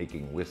of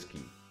making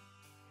whiskey.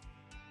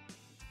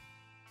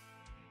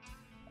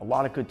 A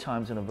lot of good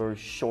times in a very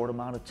short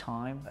amount of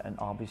time, and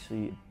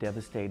obviously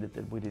devastated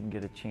that we didn't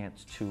get a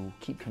chance to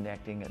keep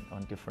connecting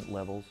on different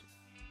levels.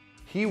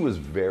 He was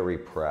very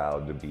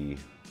proud to be,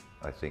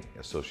 I think,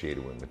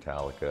 associated with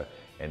Metallica,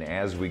 and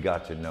as we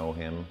got to know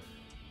him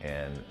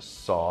and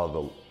saw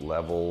the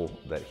level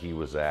that he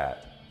was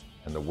at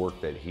and the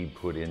work that he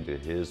put into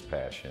his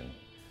passion,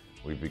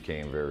 we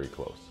became very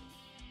close.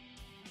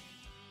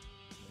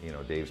 You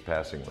know, Dave's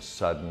passing was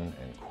sudden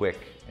and quick,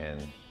 and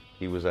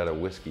he was at a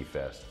whiskey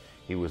fest.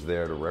 He was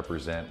there to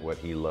represent what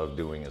he loved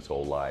doing his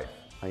whole life.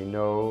 I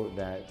know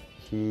that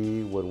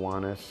he would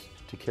want us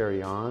to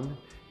carry on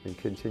and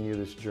continue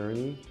this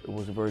journey. It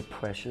was a very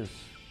precious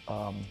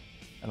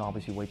and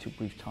obviously way too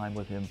brief time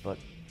with him, but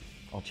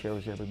I'll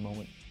cherish every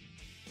moment.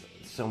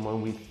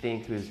 Someone we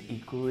think who is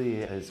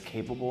equally as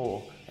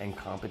capable and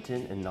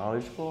competent and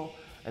knowledgeable,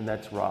 and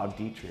that's Rob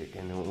Dietrich.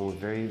 And we're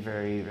very,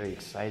 very, very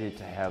excited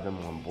to have him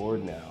on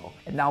board now.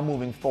 And now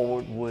moving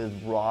forward with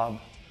Rob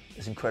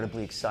is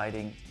incredibly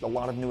exciting. A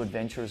lot of new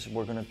adventures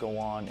we're going to go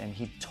on, and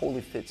he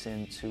totally fits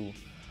into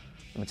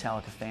the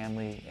Metallica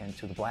family and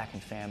to the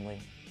Blacken family.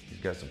 He's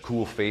got some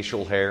cool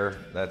facial hair.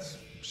 That's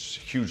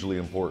hugely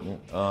important.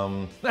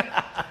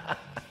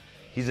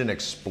 He's an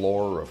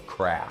explorer of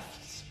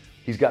crafts.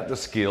 He's got the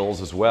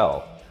skills as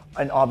well.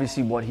 And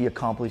obviously what he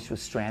accomplished with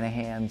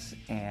Stranahan's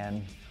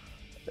and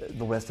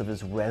the rest of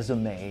his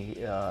resume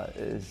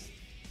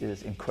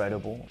is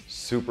incredible.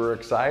 Super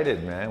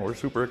excited, man. We're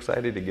super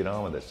excited to get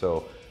on with it.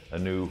 So, a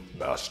new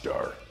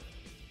master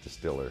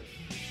distiller.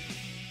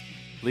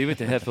 Leave it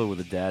to Hetfield with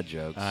the dad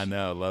jokes. I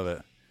know, love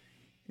it.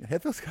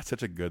 Hetfield's got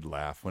such a good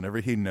laugh.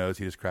 Whenever he knows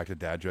he just cracked a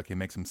dad joke, he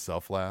makes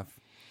himself laugh.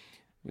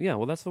 Yeah,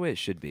 well, that's the way it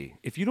should be.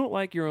 If you don't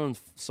like your own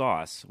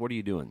sauce, what are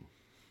you doing?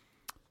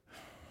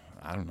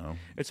 I don't know.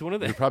 It's one of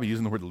the. You're probably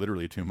using the word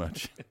literally too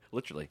much.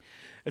 Literally,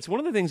 it's one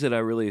of the things that I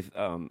really,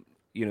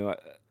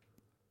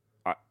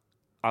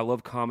 I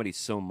love comedy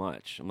so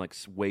much. I'm like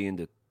way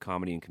into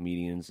comedy and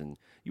comedians, and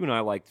you and I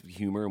like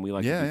humor, and we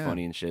like to be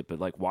funny and shit. But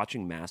like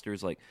watching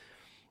masters, like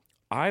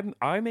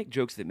I make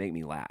jokes that make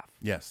me laugh.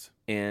 Yes,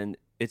 and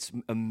it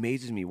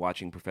amazes me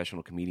watching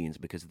professional comedians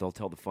because they'll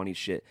tell the funny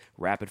shit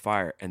rapid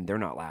fire, and they're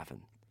not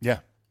laughing.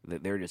 Yeah,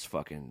 they're just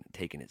fucking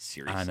taking it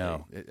seriously. I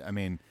know. I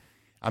mean,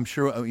 I'm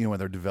sure when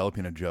they're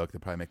developing a joke, they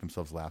probably make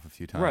themselves laugh a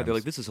few times. Right? They're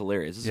like, "This is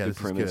hilarious. This is a good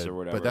premise or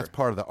whatever." But that's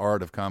part of the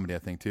art of comedy, I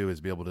think, too,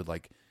 is be able to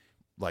like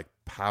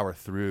power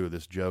through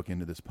this joke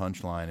into this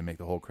punchline and make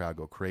the whole crowd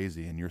go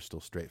crazy, and you're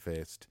still straight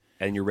faced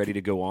and you're ready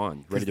to go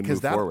on, ready to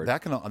move forward.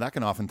 That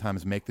can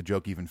oftentimes make the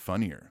joke even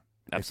funnier.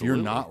 Absolutely. If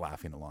you're not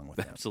laughing along with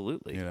it.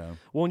 Absolutely.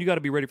 Well, and you got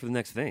to be ready for the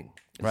next thing.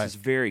 It's right. just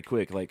very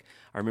quick. Like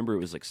I remember it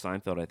was like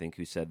Seinfeld, I think,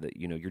 who said that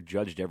you're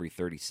judged every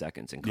 30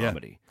 seconds in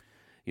comedy.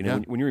 Yeah.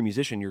 When you're a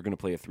musician, you're going to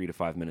play a 3 to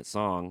 5 minute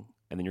song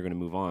and then you're going to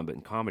move on. But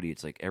in comedy,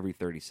 it's like every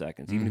 30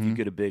 seconds. Even if you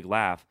get a big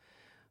laugh,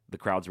 the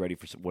crowd's ready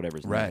for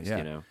whatever's next.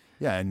 Yeah.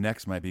 Yeah, and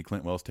next might be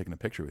Clint Wells taking a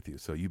picture with you,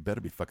 so you better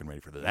be fucking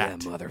ready for that. Yeah,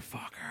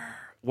 motherfucker.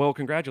 Well,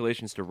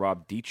 congratulations to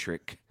Rob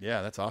Dietrich.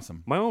 Yeah, that's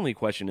awesome. My only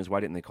question is, why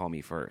didn't they call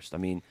me first? I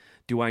mean,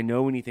 do I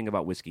know anything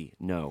about whiskey?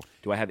 No.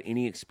 Do I have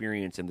any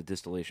experience in the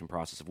distillation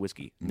process of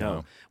whiskey?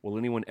 No. Will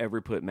anyone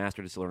ever put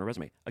master distiller on a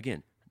resume?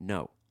 Again,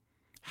 no.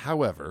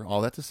 However,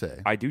 all that to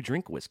say, I do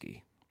drink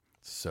whiskey.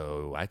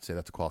 So I'd say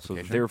that's a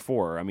qualification. So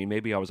therefore, I mean,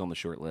 maybe I was on the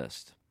short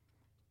list.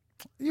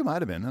 You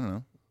might have been. I don't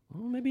know.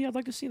 Well, maybe I'd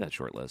like to see that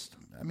short list.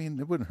 I mean,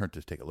 it wouldn't hurt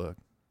to take a look.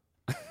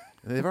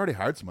 They've already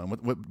hired someone.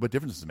 What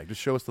difference does it make? Just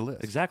show us the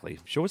list. Exactly.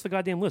 Show us the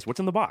goddamn list. What's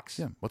in the box?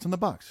 Yeah, what's in the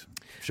box?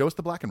 Show us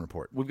the Blacken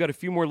report. We've got a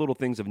few more little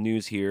things of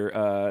news here.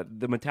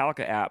 The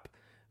Metallica app.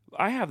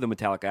 I have the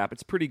Metallica app.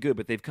 It's pretty good,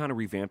 but they've kind of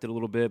revamped it a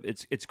little bit.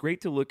 It's great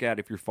to look at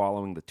if you're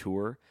following the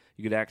tour.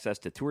 You get access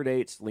to tour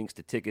dates, links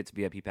to tickets,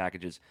 VIP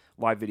packages,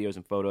 live videos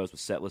and photos with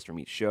set lists from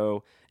each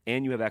show,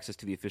 and you have access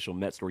to the official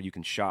Met store. You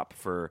can shop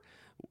for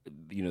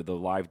the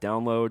live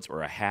downloads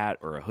or a hat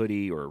or a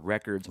hoodie or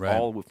records,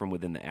 all from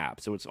within the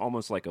app. So it's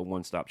almost like a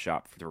one-stop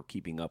shop for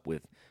keeping up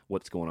with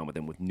what's going on with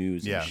them with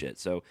news and shit.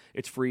 So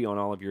it's free on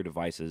all of your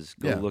devices.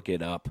 Go look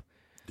it up.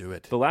 Do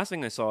it. The last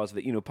thing I saw is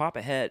that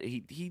Papa Het,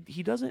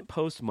 he doesn't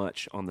post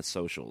much on the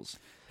socials.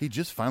 He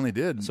just finally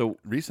did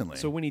recently.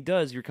 So when he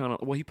does, you're kind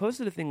of he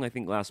posted a thing I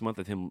think last month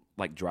of him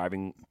like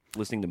driving,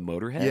 listening to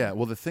Motorhead. Yeah,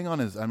 well the thing on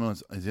his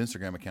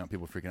Instagram account,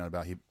 people were freaking out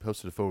about. He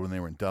posted a photo when they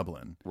were in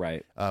Dublin,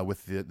 right?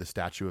 With the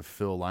statue of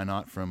Phil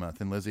Lynott from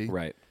Thin Lizzy,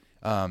 right?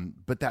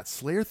 But that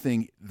Slayer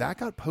thing that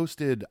got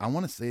posted, I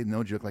want to say,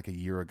 no joke, like a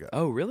year ago.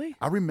 Oh, really?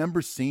 I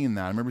remember seeing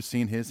that. I rember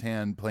seeing his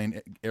hand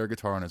playing air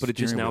guitar on his. But it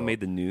just now wheel. made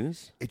the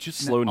news. It just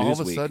slow all news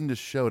of a week. sudden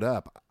just showed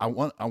up. I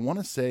want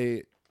to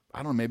say,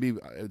 I don't know, maybe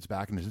it's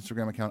back in his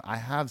Instagram account. I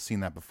have seen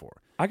that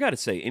before. I got to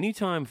say,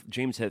 anytime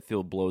James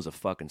Hetfield blows a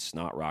fucking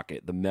snot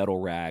rocket, the metal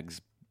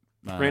rags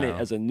print it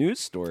as a news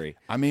story.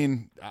 I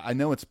mean, I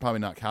know it's probably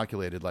not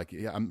calculated. Like,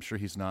 yeah, I'm sure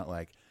he's not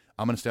like,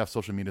 I'm going to stay off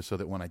social media so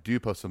that when I do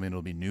post something,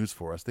 it'll be news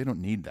for us. They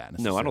don't need that.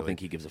 No, I don't think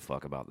he gives a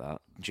fuck about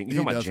that. You talking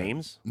about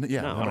James?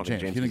 Yeah, no, I don't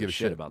think James he didn't gives a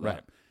shit about that.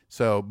 Right.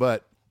 So,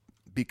 but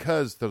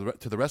because to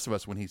the rest of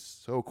us, when he's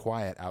so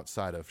quiet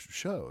outside of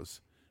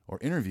shows or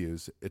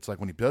interviews, it's like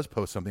when he does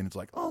post something, it's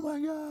like, oh my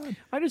God.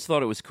 I just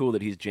thought it was cool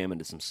that he's jamming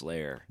to some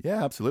Slayer.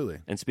 Yeah, absolutely.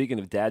 And speaking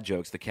of dad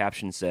jokes, the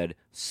caption said,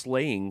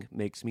 "Slaying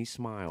makes me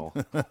smile."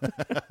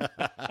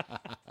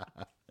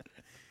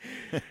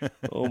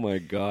 Oh my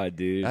God,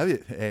 dude.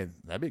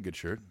 That'd be a good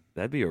shirt.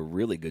 That'd be a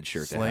really good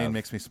shirt to Slaying have.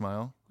 makes me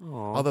smile.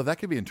 Aw. Although that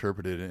could be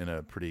interpreted in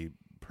a pretty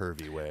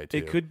pervy way, too.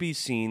 It could be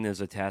seen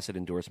as a tacit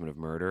endorsement of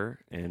murder.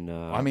 And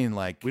I mean,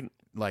 like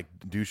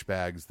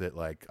douchebags that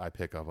like I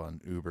pick up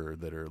on Uber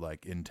that are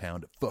like in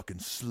town to fucking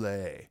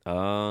slay.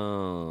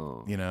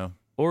 Oh. You know?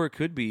 Or it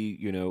could be,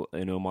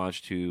 an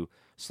homage to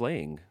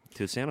slaying,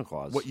 to Santa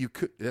Claus.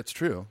 That's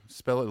true.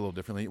 Spell it a little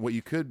differently.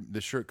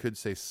 The shirt could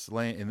say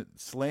slaying, and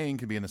slaying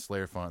could be in the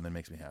Slayer font, and that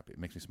makes me happy. It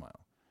makes me smile.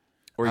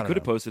 Or he could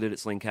have posted it at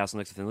Slane Castle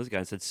next to Thin Lizzy Guy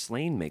and said,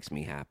 "Slain makes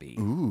me happy."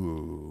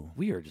 Ooh.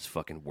 We are just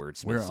fucking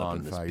wordsmiths We're up on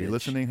in this fire. bitch. You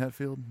listening,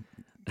 Hetfield?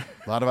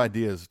 A lot of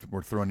ideas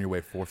we're throwing your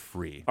way for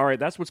free. All right,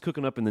 that's what's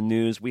cooking up in the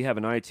news. We have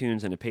an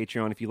iTunes and a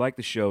Patreon. If you like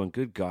the show, and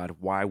good God,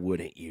 why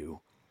wouldn't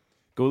you?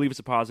 Go leave us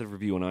a positive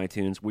review on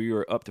iTunes. We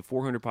are up to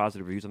 400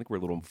 positive reviews. I think we're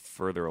a little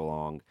further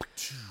along.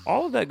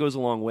 All of that goes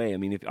a long way. I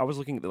mean, if I was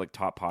looking at the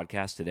top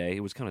podcasts today, it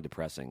was kind of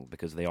depressing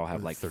because they all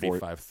have like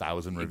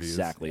 35,000 reviews.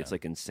 Exactly. Yeah. It's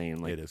like insane.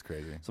 Like, it is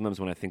crazy. Sometimes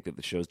when I think that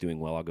the show's doing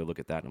well, I'll go look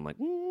at that and I'm like,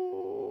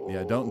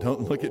 yeah,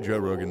 don't look at Joe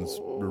Rogan's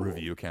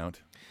review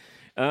count.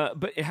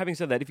 But having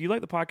said that, if you like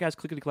the podcast,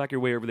 clickety-clack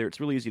your way over there. It's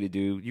really easy to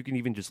do. You can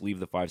even just leave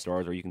the 5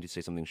 stars, or you can just say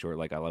something short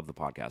like, "I love the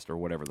podcast," or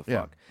whatever the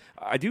fuck.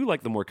 I do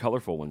like the more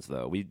colorful ones,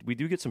 though. We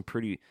do get some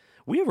pretty...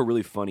 We have a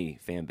really funny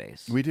fan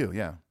base. We do,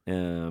 yeah.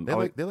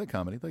 They like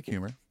comedy, they like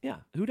humor. Yeah,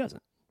 who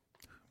doesn't?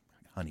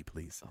 Honey,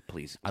 please. Oh,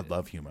 please. I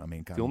love humor. I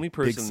mean, the only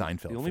person, big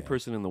Seinfeld the only fan.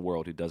 person in the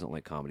world who doesn't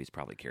like comedy is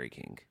probably Kerry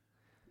King.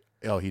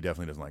 Oh, he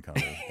definitely doesn't like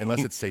comedy.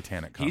 Unless it's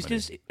satanic comedy. He's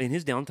just... In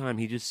his downtime,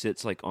 he just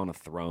sits like on a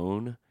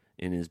throne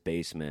in his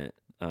basement...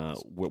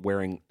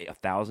 wearing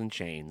 1,000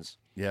 chains.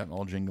 Yeah,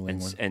 all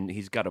jingling. And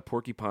he's got a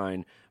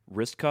porcupine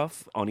wrist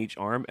cuff on each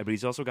arm, but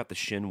he's also got the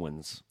shin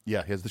ones.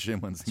 Yeah, he has the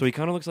shin ones. So he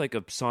kind of looks like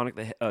a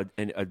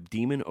a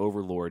demon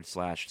overlord /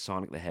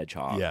 Sonic the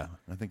Hedgehog. Yeah,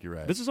 I think you're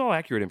right. This is all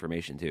accurate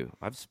information too.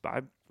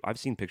 I've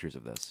seen pictures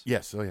of this.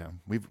 Yes, oh yeah,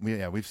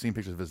 we've seen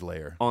pictures of his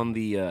lair on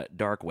the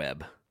dark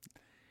web.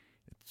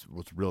 It's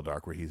real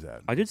dark where he's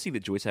at. I did see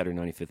that Joyce had her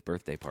 95th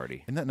birthday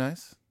party. Isn't that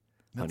nice?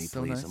 Honey,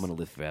 so please, nice. I'm gonna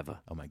live forever.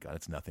 Oh my God,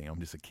 it's nothing. I'm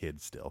just a kid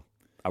still.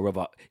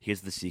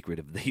 Here's the secret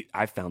of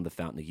I found the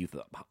fountain of youth,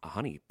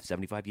 honey,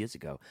 75 years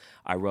ago.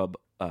 I rub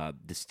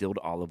distilled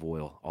olive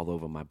oil all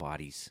over my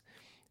bodies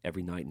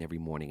every night and every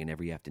morning and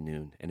every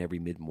afternoon and every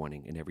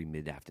mid-morning and every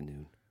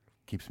mid-afternoon.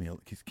 Keeps me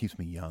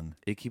young.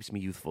 It keeps me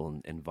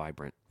youthful and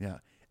vibrant. Yeah.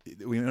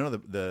 We know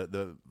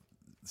the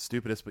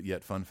stupidest but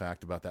yet fun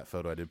fact about that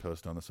photo I did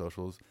post on the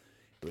socials.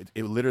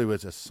 It literally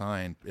was a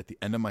sign at the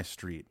end of my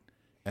street,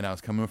 and I was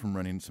coming from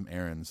running some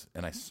errands,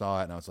 and I saw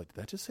it, and I was like,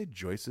 did that just say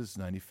Joyce's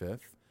 95th?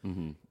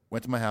 Mm-hmm.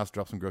 Went to my house,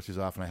 dropped some groceries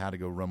off, and I had to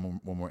go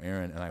run one more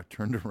errand. And I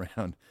turned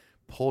around,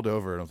 pulled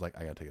over, and I was like,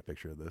 I got to take a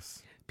picture of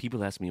this.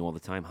 People ask me all the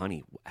time,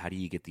 honey, how do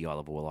you get the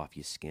olive oil off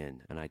your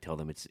skin? And I tell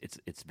them it's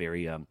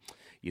very,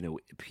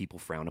 people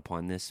frown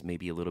upon this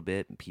maybe a little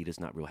bit. Peter's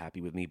not real happy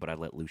with me, but I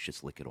let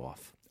Lucius lick it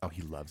off. Oh,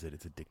 he loves it.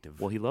 It's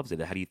addictive. Well, he loves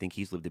it. How do you think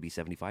he's lived to be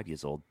 75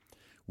 years old?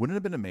 Wouldn't it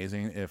have been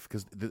amazing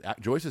because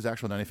Joyce's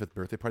actual 95th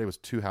birthday party was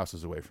 2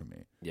 houses away from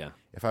me? Yeah.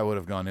 If I would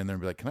have gone in there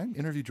and be like, can I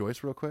interview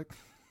Joyce real quick?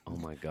 Oh,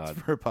 my God.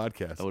 For a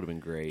podcast. That would have been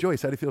great.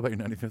 Joyce, how do you feel about your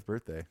 95th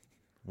birthday?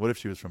 What if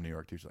she was from New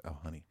York, too? She's like, oh,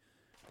 honey.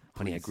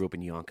 Honey, I grew up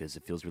in Yonkers.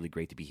 It feels really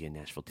great to be here in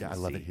Nashville, Tennessee. Yeah,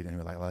 I love it here.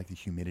 Anyway, I like the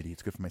humidity.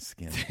 It's good for my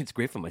skin. It's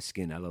great for my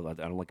skin. I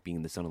don't like being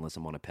in the sun unless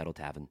I'm on a pedal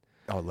tavern.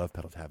 Oh, I love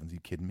pedal taverns. Are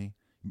you kidding me?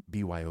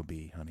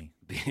 BYOB, honey.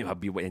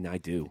 And I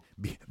do.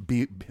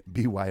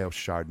 BYO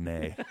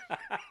Chardonnay.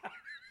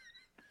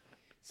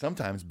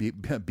 Sometimes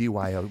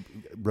BYO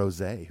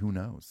Rosé. Who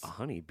knows?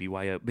 Honey,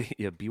 BYO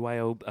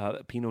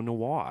Pinot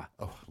Noir.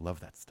 Oh,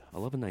 love that stuff. I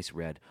love a nice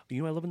red. I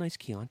love a nice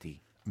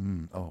Chianti.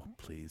 Oh,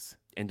 please.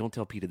 And don't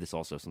tell Peter this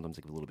also. Sometimes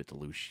I get a little bit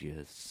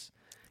delicious.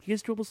 He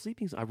has trouble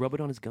sleeping. I rub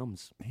it on his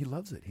gums. He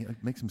loves it. He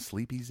makes him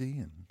sleep easy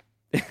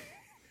and...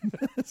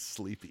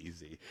 Sleep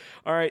easy.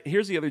 All right,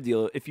 here's the other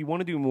deal. If you want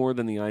to do more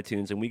than the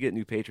iTunes, and we get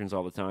new patrons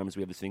all the time, is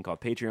we have this thing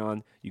called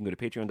Patreon. You can go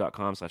to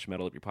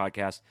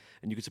patreon.com/metalupyourpodcast,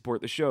 and you can support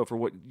the show for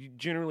what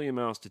generally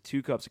amounts to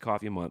 2 cups of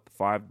coffee a month,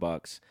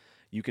 $5.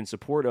 You can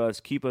support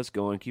us, keep us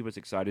going, keep us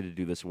excited to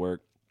do this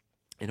work,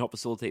 and help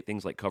facilitate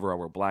things like cover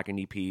our Blackened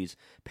EPs,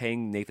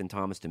 paying Nathan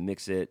Thomas to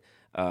mix it.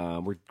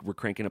 We're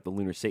cranking up the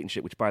Lunar Satan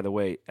shit, which, by the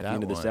way, at the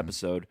end of this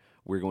episode,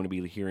 we're going to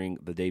be hearing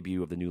the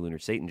debut of the new Lunar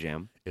Satan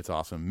Jam. It's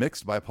awesome.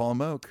 Mixed by Paul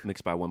Moak.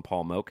 Mixed by one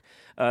Paul Moak.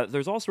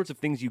 There's all sorts of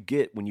things you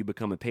get when you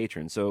become a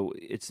patron, so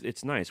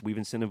it's nice. We've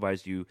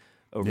incentivized you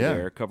over Yeah.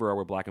 there. Cover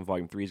Our Black and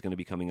Volume 3 is going to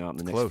be coming out in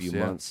the next Close, few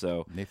yeah. months.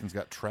 So Nathan's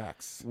got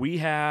tracks. we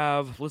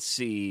have, let's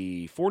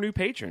see, 4 new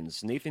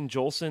patrons. Nathan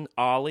Jolson,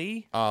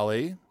 Ollie.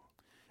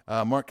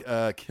 Mark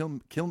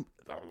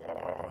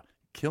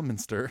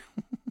Kilminster,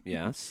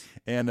 Yes.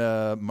 and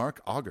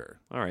Mark Auger.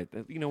 All right.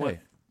 You know what?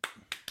 Hey.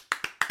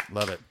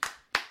 Love it.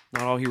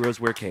 Not all heroes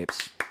wear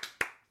capes.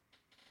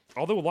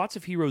 Although lots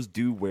of heroes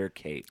do wear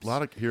capes. A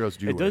lot of heroes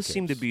do. It wear does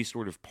seem to capes. be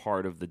sort of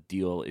part of the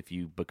deal if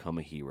you become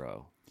a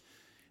hero.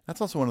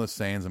 That's also one of those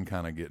sayings I'm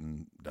kind of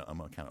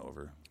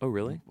over. Oh,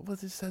 really? Well,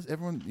 it says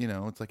everyone,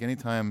 it's like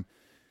anytime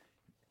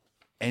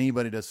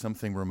anybody does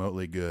something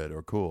remotely good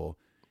or cool,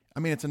 I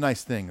mean, it's a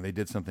nice thing. They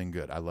did something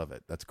good. I love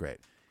it. That's great.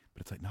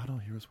 But it's like, not all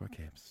heroes wear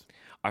capes.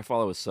 I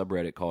follow a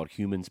subreddit called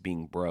Humans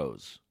Being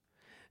Bros.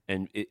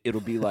 And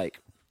it'll be like,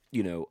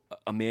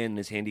 a man and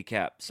his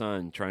handicapped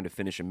son trying to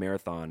finish a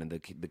marathon, and the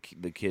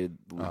kid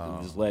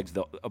with his legs,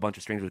 a bunch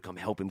of strangers would come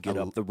help him get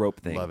up the rope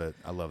thing. Love it.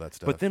 I love that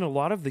stuff. But then a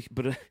lot of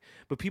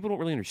but people don't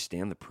really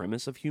understand the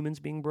premise of Humans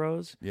Being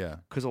Bros. Yeah.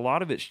 Because a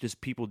lot of it's just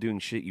people doing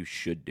shit you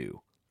should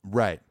do.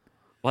 Right.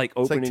 Like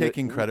It's opening like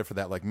taking credit for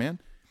that. Like, man,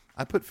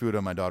 I put food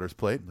on my daughter's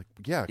plate. Like,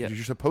 yeah, because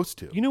you're supposed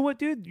to. You know what,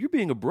 dude? You're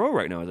being a bro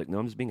right now. I was like, no,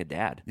 I'm just being a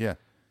dad. Yeah.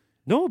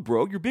 No,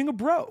 bro, you're being a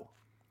bro.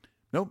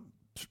 Nope.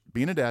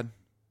 Being a dad.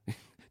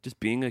 Just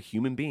being a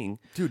human being.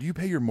 Dude, you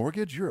pay your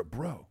mortgage? You're a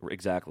bro.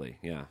 Exactly,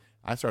 yeah.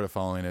 I started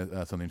following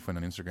something fun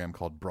on Instagram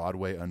called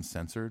Broadway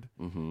Uncensored.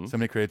 Mm-hmm.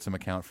 Somebody created some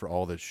account for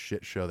all the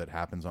shit show that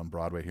happens on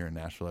Broadway here in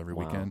Nashville every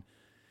Wow. weekend.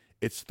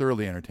 It's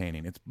thoroughly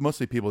entertaining. It's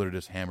mostly people that are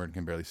just hammered and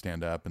can barely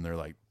stand up, and they're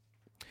like,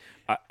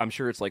 I'm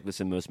sure it's like this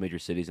in most major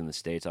cities in the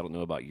States. I don't know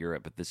about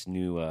Europe, but this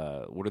new,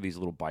 what are these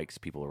little bikes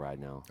people ride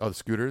now? oh, the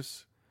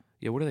scooters?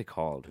 Yeah, what are they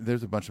called?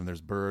 There's a bunch of them.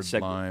 There's Bird,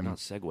 Lime. Not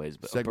Segways,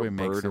 but Segway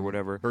makes Bird or them.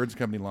 whatever. Bird's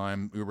company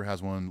Lime. Uber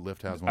has one.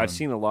 Lyft has one. I've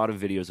seen a lot of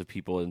videos of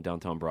people in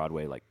downtown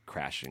Broadway like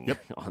crashing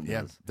on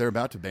Yeah, those. they're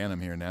about to ban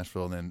them here in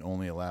Nashville and then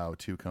only allow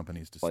 2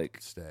 companies to Like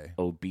stay.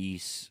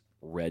 obese,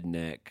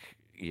 redneck,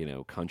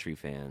 country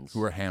fans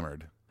Who are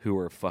hammered. who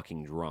are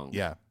fucking drunk.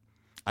 Yeah.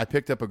 I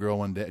picked up a girl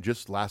one day,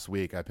 just last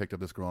week. I picked up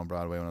this girl on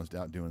Broadway when I was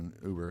out doing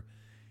Uber.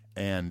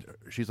 And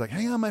she's like,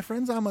 hang on, my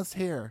friend's almost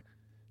here.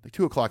 Like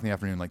 2 o'clock in the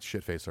afternoon, like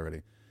shit face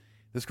already.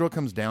 This girl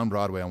comes down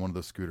Broadway on one of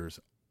those scooters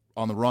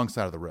on the wrong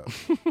side of the road.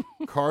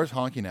 Cars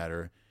honking at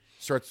her,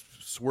 starts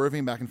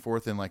swerving back and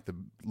forth in like the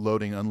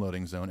loading,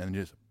 unloading zone, and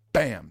just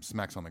bam,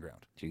 smacks on the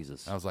ground.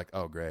 Jesus. I was like,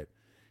 oh, great.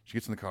 She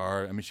gets in the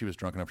car. I mean, she was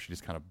drunk enough. She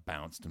just kind of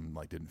bounced and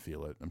like didn't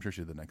feel it. I'm sure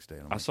she did the next day.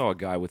 And I'm I saw a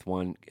guy with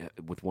one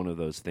of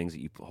those things that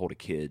you hold a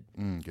kid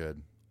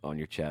good. on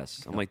your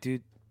chest. I'm like,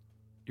 dude,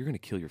 you're gonna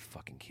kill your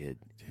fucking kid,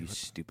 you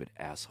stupid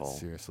asshole.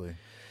 Seriously.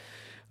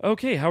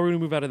 Okay, how are we gonna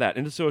move out of that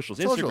into socials?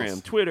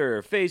 Instagram,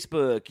 Twitter,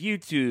 Facebook,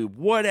 YouTube,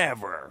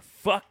 whatever.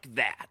 Fuck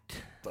that.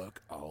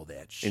 Fuck all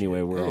that shit.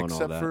 Anyway, we're on all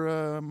except that.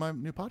 for my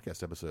new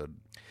podcast episode.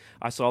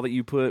 I saw that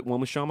you put one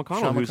with Sean McConnell,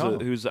 Sean who's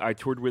McConnell. who's I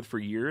toured with for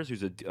years,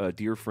 who's a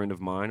dear friend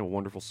of mine, a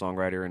wonderful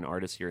songwriter and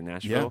artist here in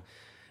Nashville.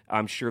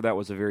 I'm sure that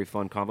was a very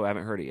fun convo. I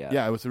haven't heard it yet.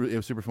 Yeah, it was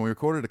super fun. We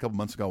recorded it a couple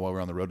months ago while we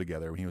were on the road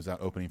together when he was out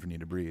opening for Need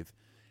to Breathe.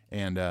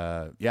 And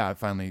I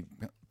finally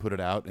put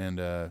it out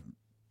and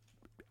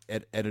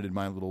edited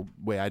my little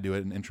way I do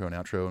it, an intro and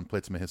outro, and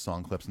played some of his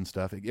song clips and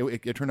stuff.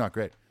 It turned out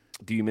great.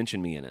 Do you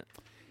mention me in it?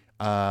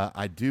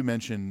 I do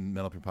mention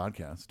Metal Up Your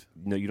Podcast.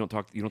 No, you don't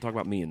talk. You don't talk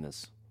about me in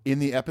this. In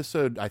the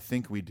episode, I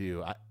think we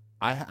do. I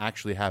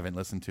actually haven't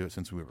listened to it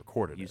since we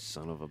recorded You it.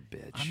 son of a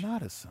bitch. I'm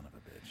not a son of a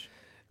bitch.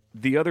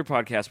 The other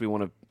podcast we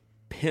want to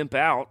pimp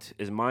out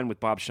is mine with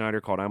Bob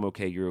Schneider called I'm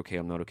Okay, You're Okay,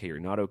 I'm Not Okay, You're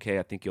Not Okay.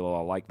 I think you'll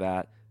all like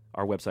that.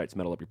 Our website's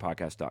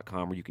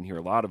metalupyourpodcast.com, where you can hear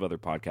a lot of other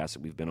podcasts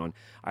that we've been on.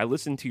 I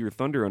listened to your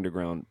Thunder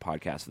Underground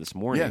podcast this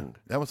morning. Yeah,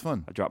 that was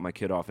fun. I dropped my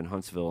kid off in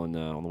Huntsville, and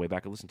on the way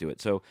back I listened to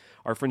it. So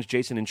our friends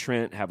Jason and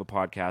Trent have a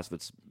podcast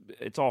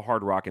it's all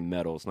hard rock and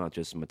metal. It's not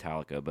just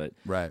Metallica, but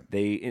Right.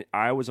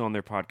 I was on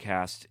their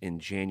podcast in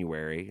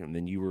January, and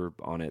then you were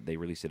on it. They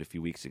released it a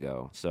few weeks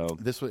ago. So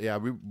This was I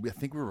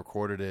think we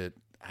recorded it.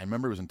 I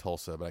remember it was in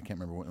Tulsa, but I can't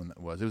remember when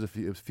that was. It was a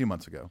few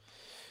months ago.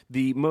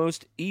 the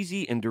most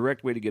easy and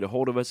direct way to get a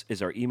hold of us is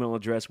our email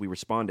address. We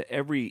respond to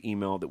every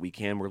email that we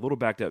can. We're a little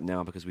backed up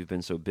now because we've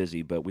been so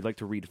busy, but we'd like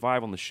to read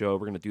 5 on the show.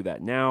 We're going to do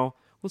that now.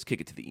 Let's kick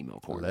it to the email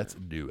corner. Let's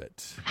do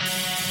it.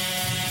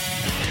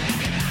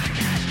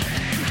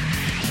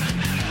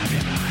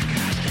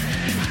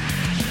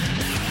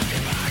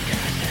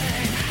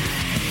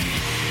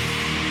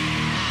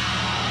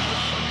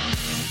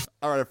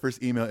 All right, our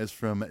first email is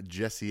from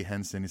Jesse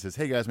Henson. He says,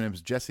 hey guys, my name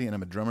is Jesse and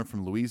I'm a drummer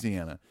from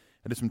Louisiana.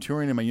 I did some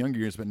touring in my younger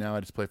years, but now I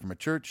just play for my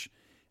church.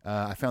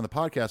 I found the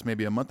podcast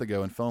maybe a month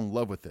ago and fell in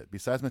love with it.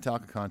 Besides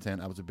Metallica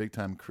content, I was a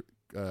big-time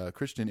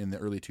Christian in the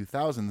early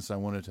 2000s, so I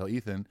wanted to tell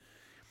Ethan,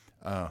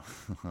 I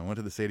went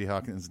to the Sadie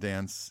Hawkins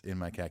dance in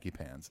my khaki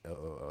pants.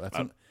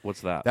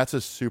 What's that? That's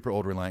a super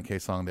old Relient K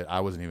song that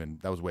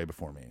that was way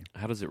before me.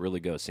 How does it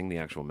really go? Sing the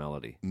actual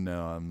melody.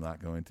 No, I'm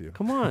not going to.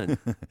 Come on.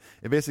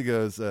 It basically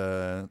goes,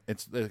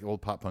 it's the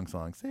old pop punk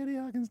song. Sadie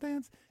Hawkins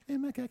dance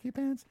in my khaki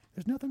pants.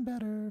 There's nothing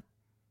better.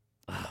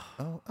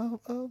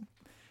 Oh.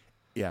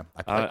 Yeah,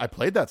 I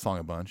played that song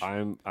a bunch.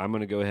 I'm going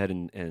to go ahead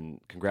and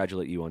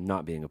congratulate you on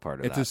not being a part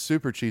of It's that. a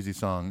super cheesy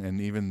song,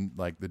 and even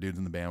like the dudes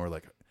in the band were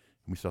like,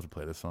 "We still have to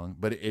play this song,"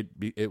 but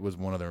it was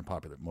one of their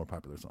more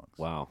popular songs.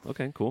 Wow.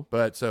 Okay. Cool.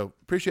 But so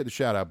appreciate the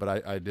shout out,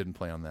 but I didn't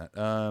play on that.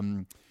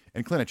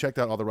 And Clint, I checked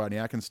out all the Rodney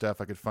Atkins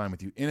stuff I could find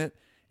with you in it,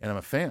 and I'm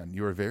a fan.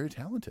 You are very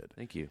talented.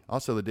 Thank you.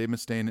 Also, the Dave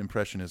Mustaine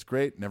impression is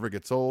great. Never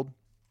gets old.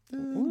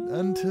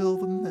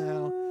 Until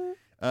now.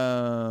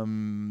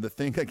 The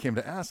thing I came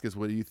to ask is,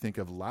 what do you think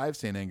of live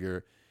Saint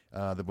Anger?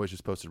 The boys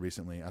just posted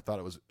recently. I thought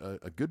it was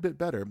a good bit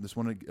better. Just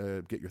want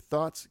to get your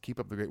thoughts. Keep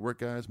up the great work,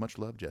 guys. Much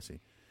love,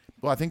 Jesse.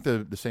 Well, I think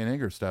the Saint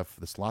Anger stuff,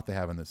 the slot they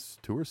have in this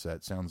tour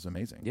set, sounds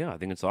amazing. Yeah, I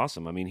think it's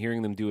awesome. I mean,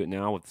 hearing them do it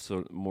now with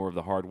more of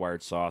the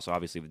hardwired sauce,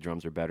 obviously the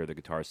drums are better, the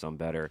guitars sound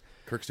better.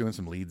 Kirk's doing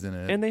some leads in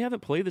it. And they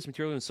haven't played this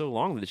material in so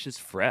long that it's just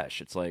fresh.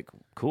 It's like,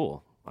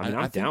 cool. I mean,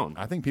 I'm down.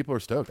 I think people are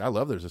stoked. I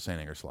love there's a Saint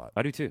Anger slot.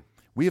 I do too.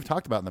 We have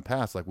talked about in the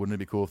past, like, wouldn't it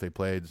be cool if they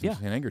played some Yeah.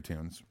 Saint Anger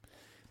tunes?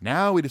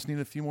 Now we just need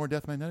a few more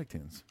Death Magnetic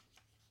tunes.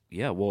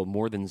 Yeah, well,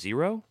 more than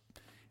zero?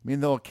 I mean,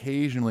 they'll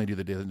occasionally do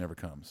The Day That Never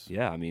Comes.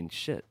 Yeah, I mean,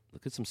 shit.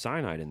 Look at some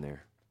Cyanide in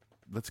there.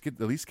 Let's at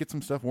least get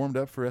some stuff warmed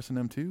up for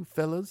S&M 2,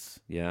 fellas.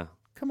 Yeah.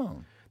 Come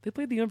on. They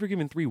played The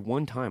Unforgiven 3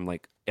 one time,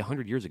 like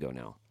 100 years ago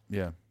now.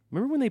 Yeah.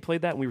 Remember when they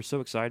played that and we were so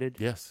excited?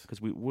 Yes.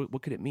 Because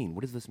what could it mean?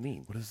 What does this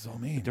mean? What does this all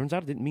mean? It turns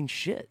out it didn't mean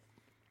shit.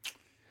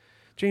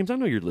 James, I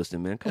know you're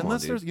listening, man. Come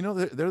Unless on, there's, dude. you know,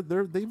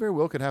 they very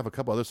well could have a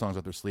couple other songs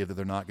up their sleeve that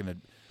they're not going to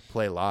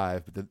play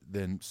live, but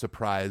then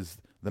surprise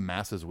the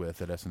masses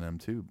with at S&M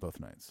 2 both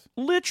nights.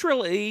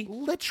 Literally.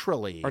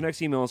 Our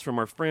next email is from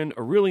our friend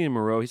Aurelian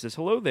Moreau. He says,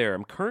 "Hello there.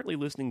 I'm currently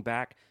listening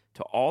back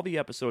to all the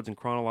episodes in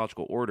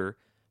chronological order,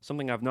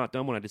 something I've not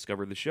done when I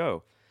discovered the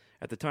show.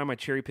 At the time, I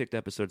cherry-picked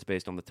episodes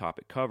based on the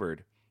topic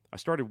covered. I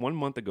started 1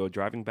 month ago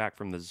driving back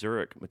from the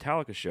Zurich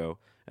Metallica show,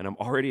 and I'm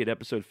already at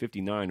episode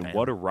 59. Damn.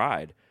 What a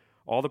ride.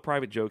 All the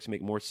private jokes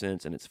make more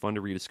sense, and it's fun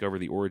to rediscover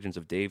the origins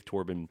of Dave,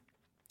 Torben,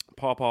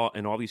 Paw Paw,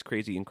 and all these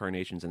crazy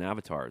incarnations and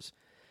avatars.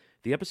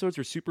 The episodes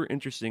are super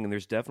interesting, and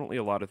there's definitely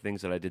a lot of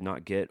things that I did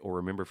not get or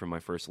remember from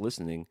my first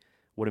listening.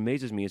 What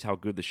amazes me is how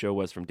good the show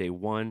was from day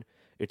one.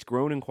 It's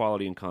grown in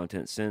quality and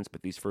content since,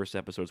 but these first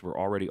episodes were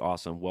already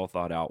awesome, well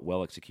thought out,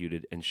 well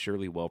executed, and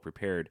surely well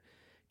prepared.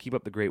 Keep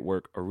up the great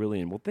work,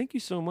 Aurelian." Well, thank you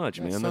so much,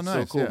 man. That's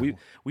nice, so cool. yeah.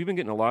 We've been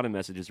getting a lot of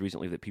messages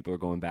recently that people are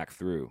going back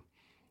through.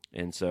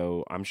 And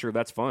so I'm sure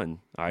that's fun.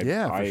 For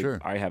sure.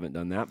 I haven't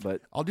done that,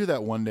 but I'll do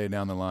that one day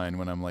down the line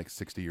when I'm like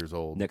 60 years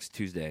old. next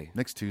Tuesday.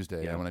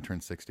 Yeah, when I turn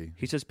 60.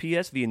 He says,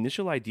 "P.S. The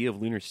initial idea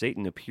of Lunar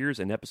Satan appears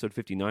in episode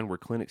 59, where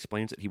Clint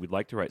explains that he would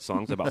like to write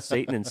songs about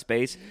Satan and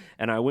space.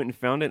 And I went and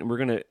found it, and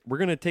we're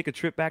gonna take a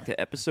trip back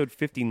to episode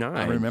 59.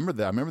 I remember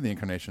that. I remember the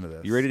incarnation of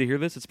this. You ready to hear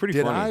this? It's pretty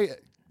Did funny. I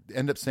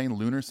end up saying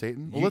Lunar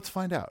Satan? Well, let's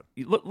find out.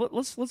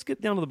 Let's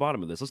get down to the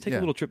bottom of this. Let's take a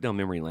little trip down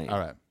memory lane. All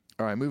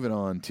All right, moving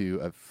on to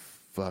a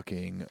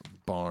fucking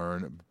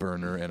barn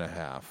burner and a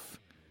half.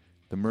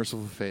 The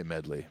Merciful Fate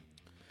medley,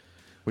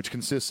 which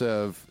consists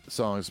of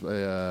songs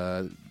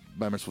by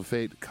Merciful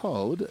Fate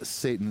called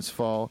Satan's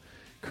Fall,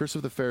 Curse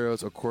of the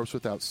Pharaohs, A Corpse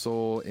Without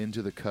Soul,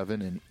 Into the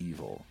Coven, and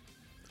Evil.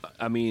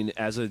 I mean,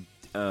 as a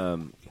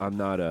I'm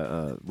not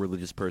a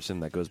religious person.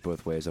 That goes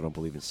both ways. I don't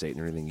believe in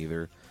Satan or anything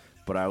either.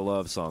 But I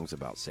love songs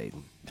about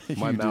Satan.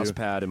 My mouse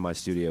pad in my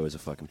studio is a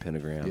fucking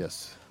pentagram.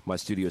 Yes. My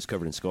studio is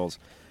covered in skulls.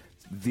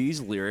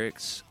 These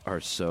lyrics are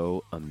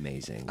so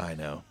amazing. I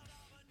know.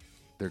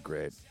 They're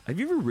great. Have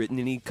you ever written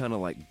any kind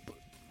of like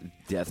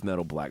death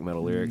metal, black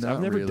metal lyrics? Not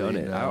I've never really, done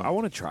it. no. I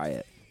want to try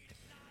it.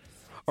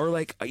 Or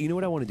like, you know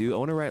what I want to do? I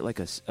want to write like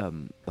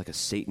a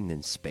Satan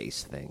in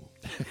space thing.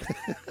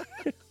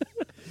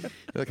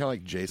 They're kind of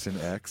like Jason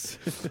X.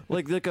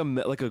 like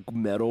a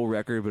metal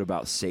record, but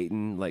about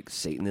Satan, like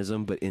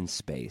Satanism, but in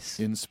space.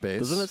 In space.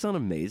 Doesn't that sound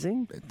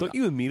amazing? Don't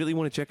you immediately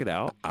want to check it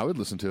out? I would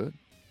listen to it.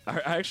 I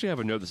actually have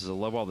a note that says, "I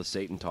love all the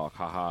Satan talk.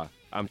 Haha.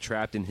 I'm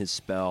trapped in his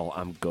spell.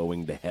 I'm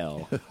going to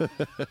hell." Is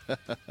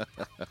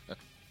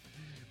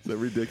that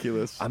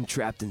ridiculous? I'm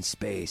trapped in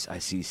space. I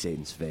see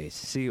Satan's face.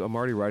 See, I'm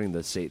already writing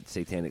the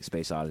Satanic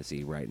Space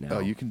Odyssey right now. Oh,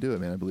 you can do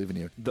it, man. I believe in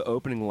you. The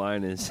opening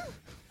line is,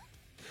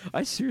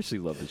 I seriously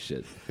love this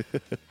shit.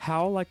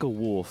 "Howl like a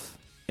wolf,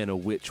 and a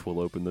witch will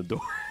open the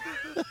door."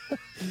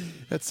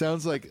 That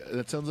sounds like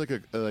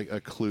a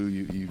clue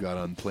you got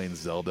on playing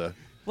Zelda.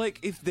 Like,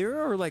 if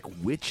there are, like,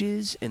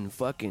 witches and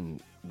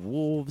fucking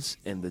wolves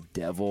and the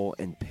devil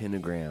and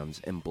pentagrams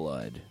and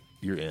blood,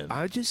 You're in.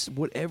 I just,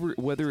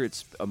 whether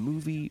it's a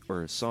movie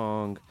or a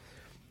song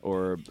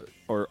or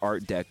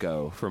Art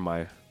Deco for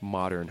my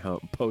modern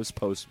home,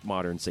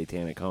 post-modern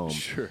satanic home,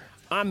 Sure.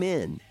 I'm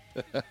in.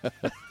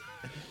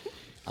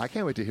 I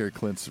can't wait to hear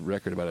Clint's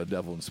record about a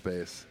devil in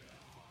space.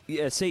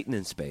 Yeah, Satan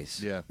in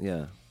space. Yeah.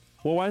 Yeah.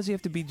 Well, why does he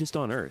have to be just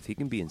on Earth? He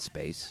can be in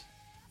space.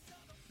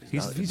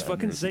 He's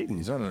fucking Satan.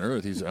 He's not on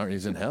Earth. He's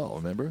in hell,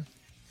 remember?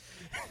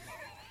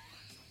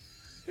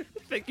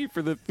 Thank you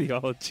for the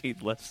theology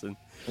lesson.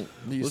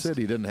 You said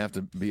he didn't have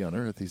to be on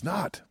Earth. He's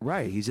not.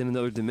 Right, he's in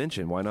another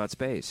dimension. Why not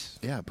space?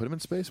 Yeah, put him in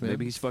space, man.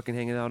 Maybe he's fucking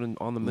hanging out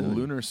on the moon.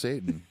 Lunar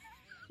Satan.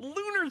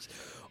 Lunars.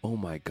 Oh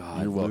my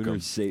God, You're welcome. Lunar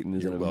Satan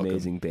is You're an welcome.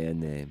 amazing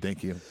band name.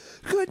 Thank you.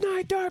 Good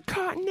night, Dark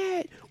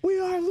Continent. We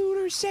are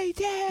Lunar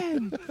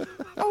Satan.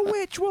 A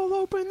witch will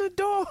open the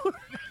door.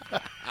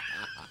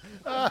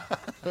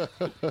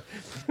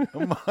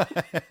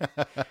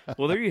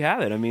 Well, there you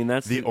have it. I mean,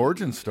 that's The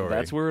origin story.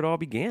 That's where it all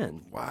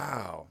began.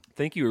 Wow.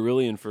 Thank you,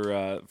 Aurelian,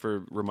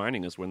 for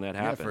reminding us when that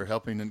Yeah, happened. for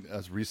helping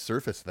us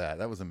resurface that.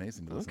 That was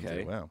amazing to listen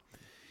Okay. to.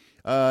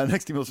 Wow.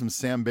 Next email is from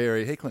Sam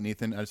Barry. Hey, Clint and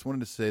Ethan. I just wanted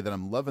to say that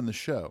I'm loving the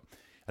show.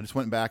 I just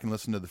went back and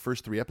listened to the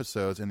first 3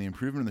 episodes, and the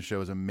improvement in the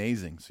show is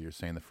amazing. So you're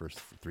saying the first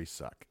 3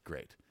 suck.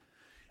 Great.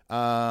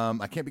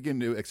 I can't begin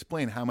to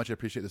explain how much I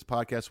appreciate this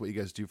podcast, what you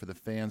guys do for the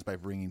fans by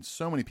bringing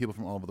so many people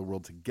from all over the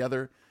world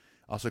together.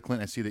 Also,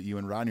 Clint, I see that you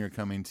and Rodney are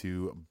coming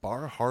to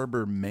Bar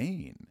Harbor,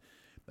 Maine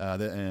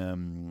this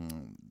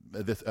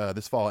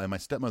fall, and my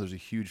stepmother's a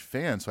huge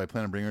fan, so I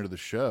plan on bringing her to the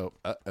show.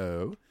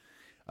 Uh-oh.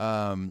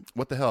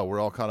 What the hell? We're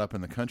all caught up in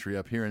the country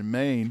up here in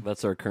Maine.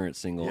 That's our current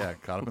single. Yeah,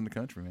 caught up in the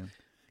country, man.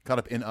 Caught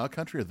up in a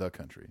country or the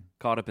country?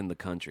 Caught up in the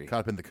country.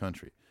 Caught up in the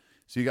country.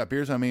 So you got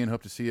Beers on Me and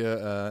hope to see you.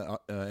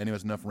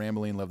 Anyways, enough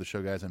rambling. Love the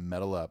show, guys, and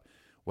metal up.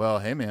 Well,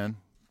 hey, man.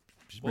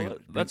 Just Well,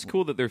 that's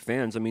cool that they're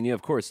fans. I mean, yeah,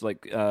 of course.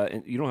 Like,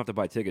 and you don't have to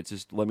buy tickets.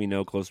 Just let me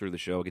know closer to the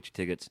show. I'll get you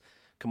tickets.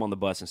 Come on the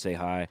bus and say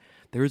hi.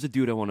 There is a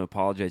dude I want to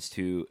apologize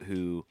to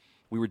who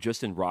we were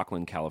just in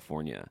Rockland,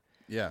 California.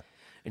 Yeah.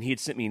 And he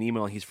had sent me an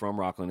email. He's from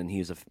Rockland, and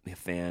he's a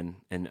fan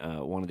and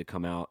wanted to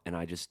come out. And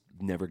I just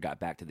never got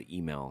back to the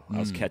email. I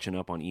was catching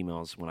up on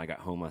emails when I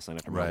got home last night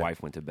after my Right.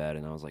 wife went to bed.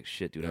 And I was like,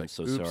 shit, dude, You're I'm like,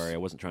 so oops. sorry. I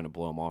wasn't trying to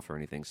blow him off or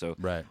anything. So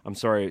Right. I'm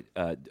sorry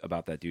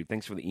about that, dude.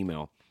 Thanks for the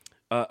email.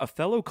 A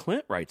fellow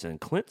Clint writes in,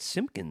 Clint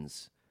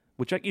Simpkins,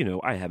 which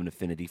I have an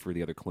affinity for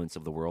the other Clints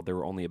of the world. There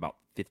were only about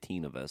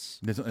 15 of us.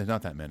 There's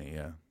not that many,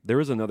 yeah. There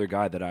is another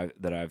guy that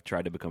I've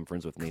tried to become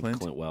friends with named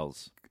Clint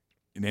Wells.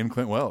 Name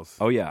Clint Wells.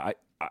 Oh yeah,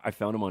 I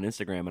found him on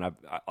Instagram and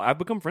I've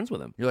become friends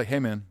with him. You're like, hey,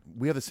 man,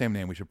 we have the same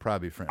name. We should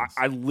probably be friends.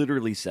 I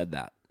literally said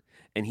that,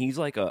 and he's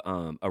like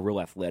a real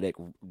athletic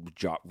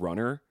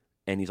runner,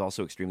 and he's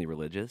also extremely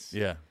religious.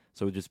 Yeah.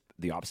 So just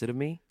the opposite of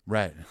me.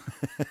 Right.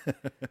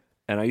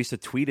 And I used to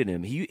tweet at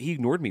him. He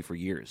ignored me for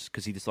years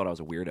because he just thought I was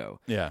a weirdo.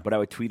 Yeah. But I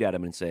would tweet at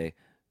him and say,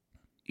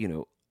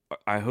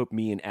 I hope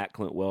me and @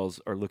 Clint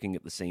Wells are looking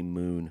at the same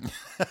moon.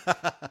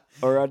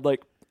 Or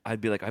I'd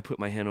be like, I put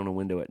my hand on a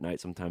window at night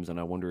sometimes, and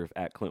I wonder if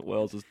 @ Clint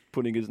Wells is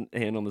putting his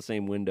hand on the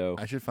same window.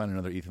 I should find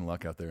another Ethan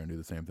Luck out there and do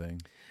the same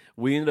thing.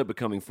 We ended up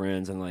becoming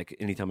friends, and like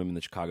anytime I'm in the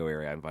Chicago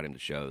area, I invite him to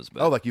shows.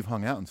 But Oh, like you've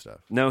hung out and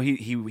stuff. no,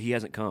 he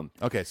hasn't come.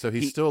 Okay, so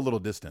he's still a little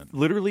distant.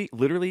 Literally,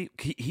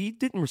 he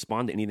didn't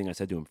respond to anything I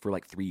said to him for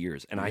like 3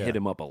 years, and I Yeah. hit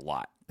him up a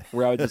lot.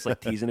 Where I was just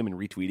like teasing him and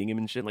retweeting him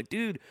and shit. Like,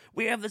 dude,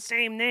 we have the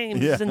same name.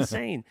 This is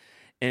insane.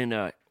 And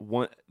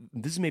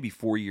this is maybe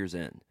 4 years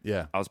in.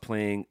 Yeah. I was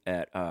playing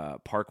at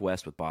Park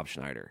West with Bob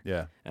Schneider.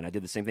 Yeah. And I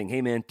did the same thing.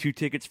 Hey, man, 2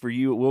 tickets for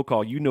you at Will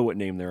Call. You know what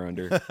name they're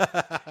under.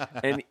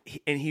 and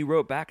he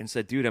wrote back and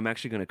said, dude, I'm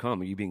actually going to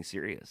come. Are you being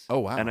serious? Oh,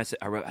 wow. And I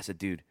said,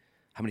 dude,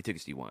 how many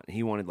tickets do you want? And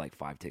he wanted like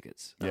 5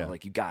 tickets. And I Yeah. was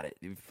like, you got it.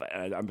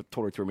 I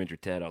told our tour manager,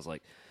 Ted, I was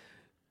like,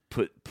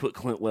 put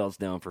Clint Wells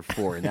down for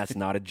 4, and that's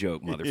not a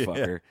joke,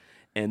 motherfucker.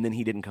 And then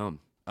he didn't come.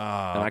 And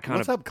I kind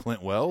What's up,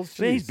 Clint Wells?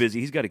 Man, he's Jeez. busy.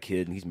 He's got a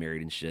kid and he's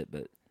married and shit.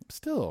 But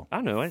Still, I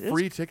don't know. It's-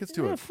 free tickets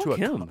to yeah, fuck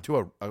him.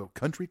 a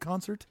country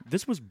concert.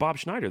 This was Bob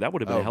Schneider. That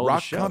would have been A a hell of a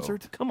rock show.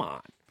 concert? Come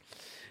on.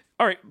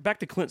 All right, back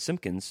to Clint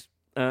Simpkins.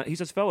 He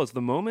says, fellas,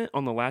 the moment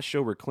on the last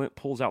show where Clint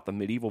pulls out the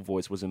medieval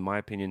voice was, in my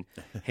opinion,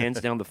 hands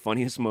down the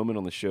funniest moment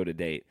on the show to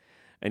date.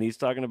 And he's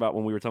talking about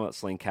when we were talking about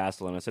Slane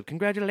Castle, and I said,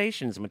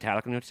 congratulations,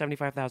 Metallica,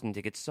 75,000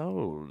 tickets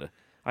sold.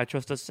 I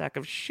trust a sack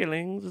of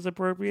shillings is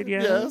appropriate,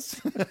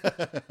 yes?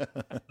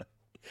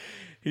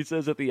 He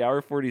says at the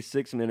hour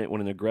 46 minute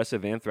when an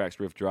aggressive Anthrax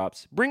riff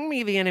drops, bring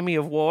me the enemy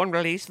of war and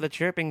release the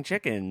chirping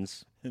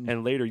chickens.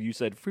 And later you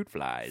said fruit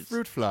flies.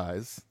 Fruit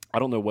flies. I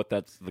don't know what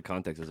that's the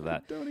context is of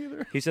that. Don't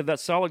either. He said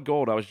that's solid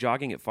gold. I was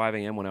jogging at 5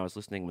 a.m. when I was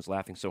listening and was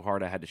laughing so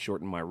hard I had to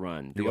shorten my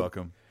run. You're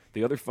welcome.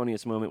 The other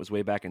funniest moment was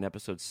way back in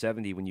episode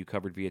 70 when you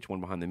covered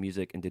VH1 Behind the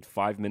Music and did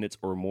 5 minutes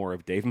or more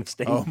of Dave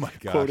Mustaine Oh my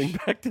gosh. quoting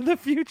Back to the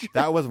Future.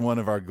 That was one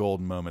of our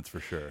golden moments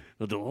for sure.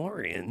 The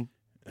DeLorean.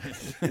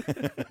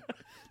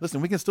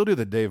 Listen, we can still do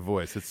the Dave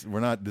voice. This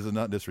is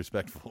not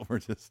disrespectful. We're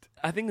just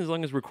I think as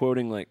long as we're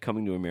quoting like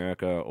Coming to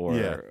America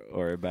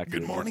or Back to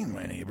good the morning,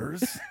 my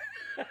neighbors.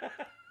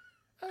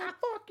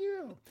 Fuck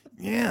you.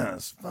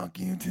 Yes, fuck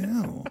you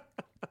too.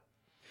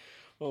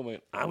 Oh man,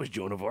 I was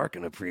Joan of Arc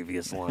in a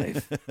previous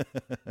life.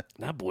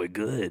 That boy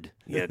good.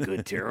 Yeah,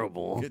 good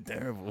terrible. Good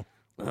terrible.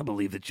 I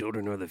believe the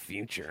children are the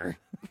future.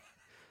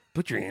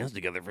 Put your hands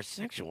together for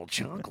sexual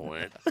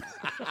chocolate.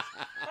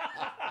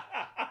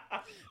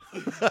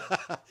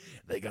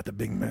 They got the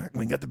Big Mac.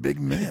 We got the Big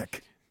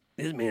Mac.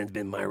 This man's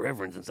been my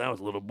reverend since I was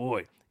a little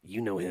boy.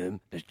 You know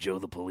him as Joe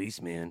the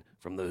Policeman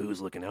from the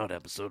Who's Looking Out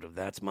episode of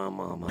That's My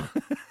Mama.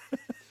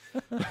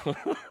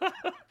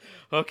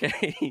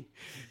 Okay.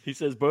 He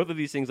says, both of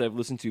these things I've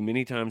listened to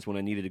many times when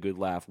I needed a good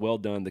laugh. Well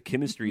done. The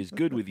chemistry is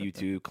good with you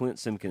two. Clint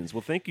Simpkins.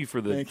 Well, thank you for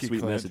the Thank you, sweet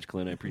Clint. message,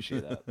 Clint. I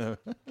appreciate that.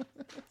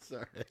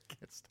 Sorry, I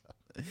can't stop.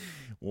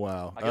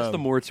 Wow. I guess the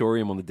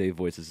moratorium on the Dave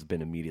voices has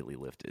been immediately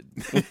lifted.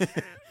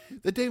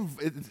 The Dave.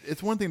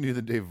 It's one thing to do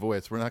the Dave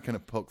voice. We're not going to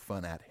poke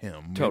fun at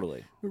him.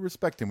 Totally. We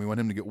respect him. We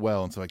want him to get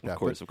well and stuff like that.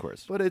 Of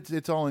course. But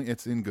it's all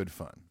it's in good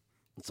fun.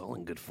 It's all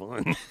in good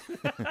fun.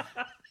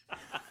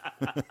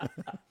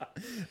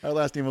 Our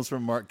last email is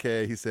from Mark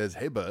K. He says,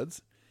 "Hey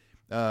buds,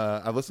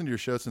 I've listened to your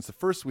show since the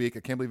first week. I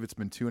can't believe it's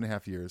been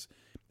 2.5 years,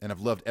 and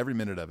I've loved every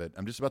minute of it.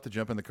 I'm just about to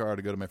jump in the car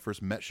to go to my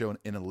first Met show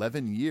in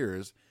 11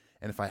 years."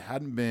 And if I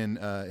hadn't been,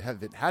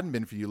 if it hadn't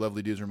been for you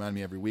lovely dudes remind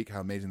me every week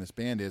how amazing this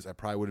band is, I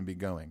probably wouldn't be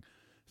going.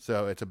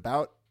 So it's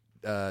about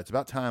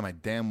time I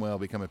damn well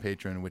become a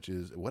patron, which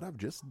is what I've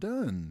just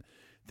done.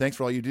 Thanks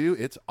for all you do.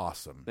 It's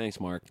awesome. Thanks,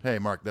 Mark. Hey,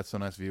 Mark, that's so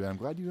nice of you. I'm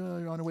glad you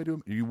were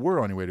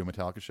on your way to a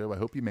Metallica show. I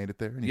hope you made it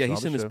there. And Yeah, he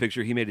sent us a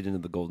picture. He made it into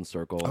the Golden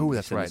Circle. Oh,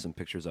 that's He sent right. us some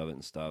pictures of it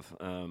and stuff.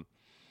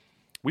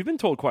 We've been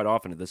told quite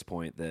often at this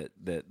point that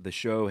the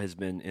show has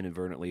been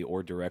inadvertently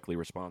or directly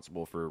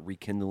responsible for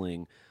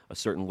rekindling a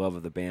certain love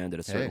of the band at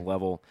a certain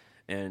level.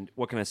 And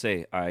what can I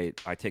say? I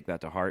take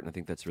that to heart, and I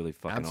think that's really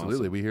fucking Absolutely.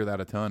 awesome. We hear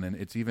that a ton, and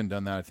it's even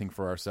done that, I think,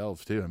 for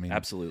ourselves, too. I mean,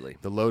 Absolutely.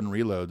 The load and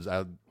reloads,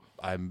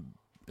 I've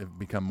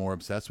become more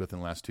obsessed with in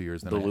the last 2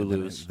 years than The Lulus.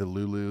 Lulus. The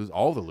Lulus,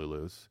 all the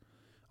Lulus,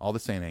 all the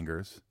St.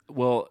 Angers.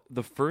 Well,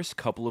 the first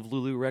couple of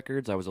Lulu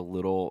records, I was a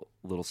little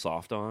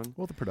soft on.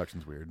 Well, the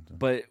production's weird. So.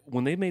 But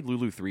when they made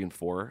Lulu 3 and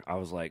 4, I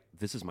was like,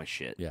 this is my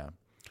shit. Yeah.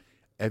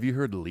 Have you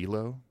heard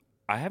Lilo?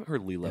 I haven't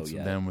heard Lilo It's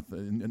yet. them with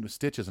and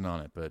Stitch isn't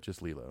on it, but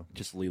just Lilo.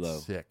 Just Lilo.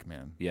 Sick,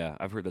 man. Yeah,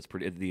 I've heard that's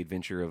pretty. The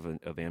adventure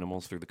of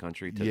animals through the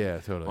country.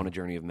 Yeah, totally. On a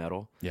journey of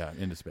metal. Yeah,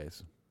 into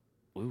space.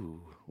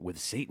 Ooh, with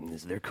Satan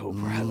as their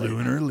co-pilot.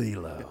 Lunar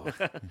Lilo.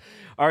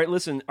 All right,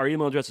 listen, our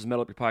email address is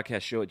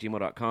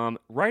metalupyourpodcastshow@gmail.com.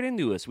 Write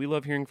into us. We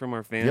love hearing from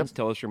our fans. Yep.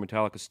 Tell us your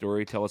Metallica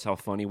story. Tell us how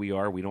funny we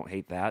are. We don't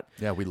hate that.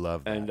 Yeah, we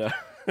love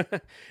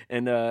that.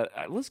 And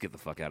let's get the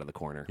fuck out of the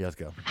corner. Yeah, let's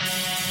go.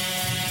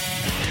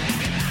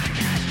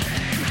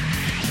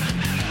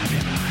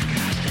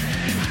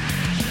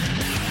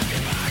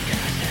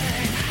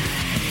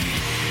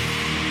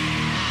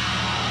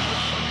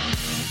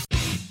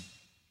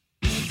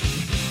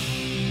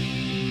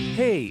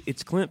 Hey,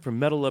 it's Clint from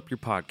Metal Up Your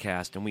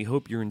Podcast, and we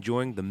hope you're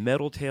enjoying the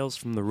Metal Tales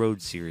from the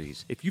Road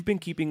series. If you've been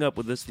keeping up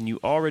with us, then you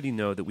already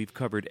know that we've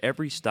covered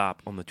every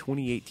stop on the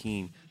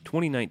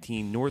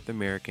 2018-2019 North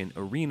American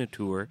Arena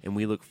Tour, and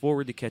we look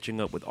forward to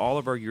catching up with all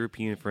of our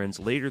European friends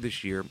later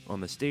this year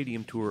on the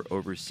Stadium Tour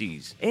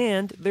overseas.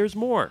 And there's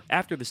more!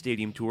 After the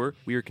Stadium Tour,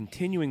 we are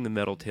continuing the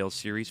Metal Tales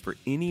series for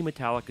any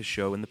Metallica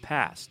show in the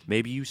past.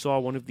 Maybe you saw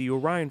one of the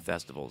Orion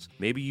festivals.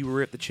 Maybe you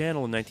were at the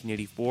Channel in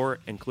 1984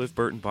 and Cliff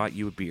Burton bought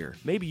you a beer.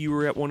 Maybe you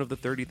were at one of the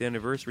 30th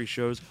anniversary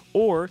shows,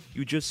 or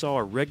you just saw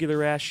a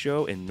regular-ass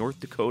show in North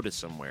Dakota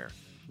somewhere.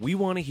 We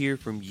want to hear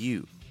from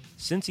you.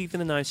 Since Ethan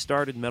and I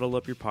started Metal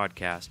Up Your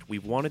Podcast,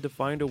 we've wanted to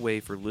find a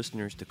way for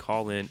listeners to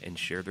call in and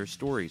share their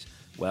stories.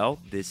 Well,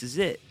 this is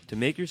it. To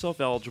make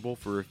yourself eligible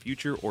for a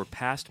future or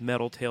past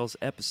Metal Tales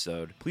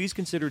episode, please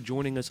consider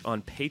joining us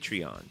on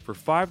Patreon. For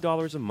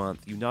 $5 a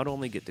month, you not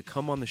only get to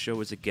come on the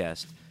show as a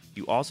guest,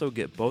 you also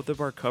get both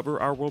of our Cover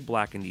Our World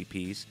Blackened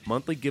EPs,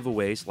 monthly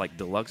giveaways like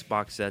deluxe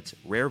box sets,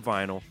 rare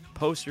vinyl,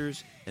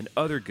 posters, and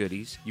other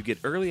goodies. You get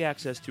early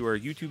access to our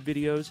YouTube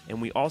videos,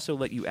 and we also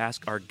let you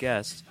ask our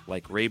guests,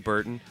 like Ray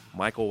Burton,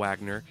 Michael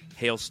Wagner,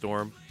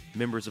 Hailstorm,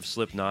 members of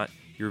Slipknot,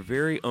 your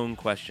very own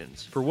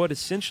questions. For what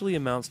essentially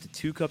amounts to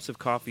 2 cups of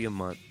coffee a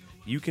month,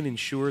 you can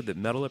ensure that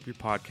Metal Up Your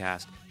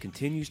Podcast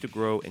continues to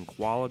grow in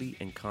quality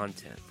and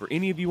content. For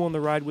any of you on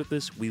the ride with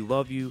us, we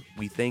love you,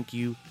 we thank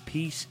you,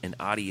 peace and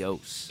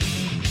adios.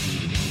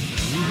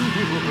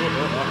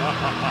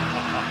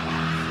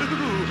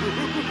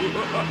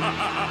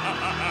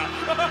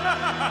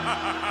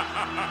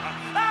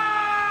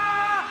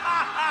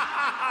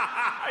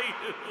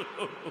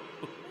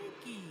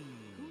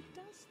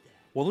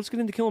 Well, let's get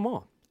into Kill 'Em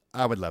All.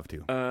 I would love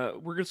to.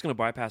 We're just going to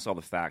bypass all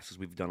the facts because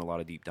we've done a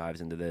lot of deep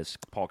dives into this.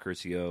 Paul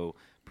Curcio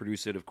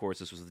produced it. Of course,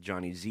 this was the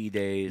Johnny Z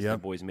days. Yep. The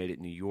boys made it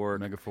in New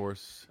York.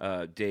 Megaforce.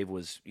 Dave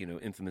was,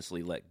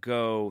 infamously let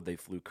go. They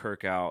flew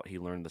Kirk out. He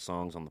learned the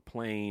songs on the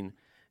plane.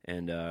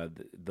 And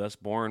thus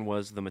born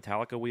was the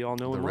Metallica we all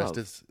know The and rest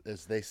love. is,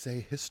 as they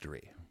say,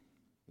 history.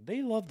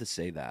 They love to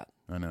say that.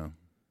 I know.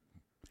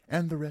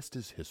 And the rest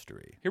is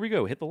history. Here we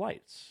go. Hit the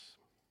lights.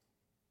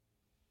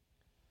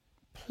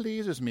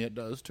 Pleases me it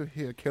does to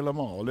hear Kill 'Em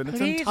All in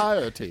its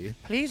entirety.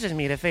 Pleases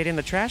me to fade in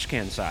the trash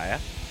can, sire.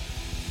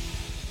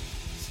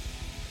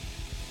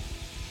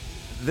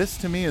 This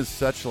to me is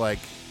such like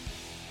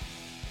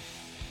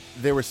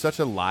they were such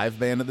a live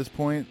band at this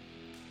point.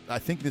 I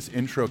think this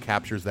intro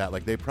captures that.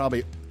 Like they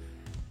probably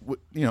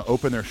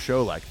open their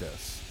show like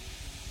this.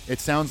 It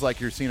sounds like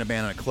you're seeing a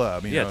band in a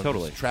club. You know,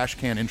 totally. this trash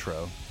can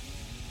intro.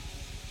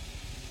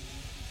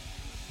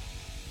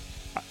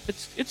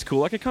 It's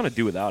cool. I could kind of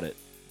do without it.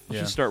 Let's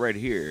Yeah. just start right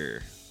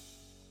here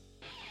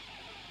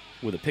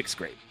with a pick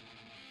scrape.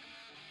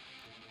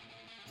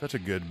 Such a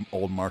good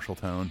old Marshall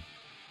tone.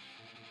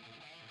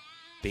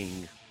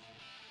 Bing.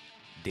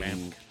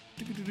 Ding.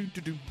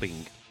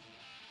 Bing.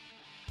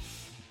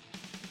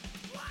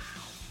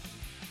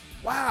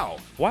 Wow.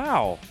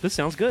 Wow, this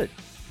sounds good.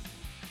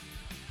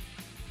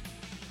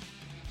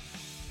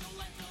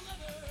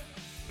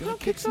 Gonna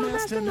kick some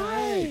ass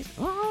tonight.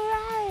 All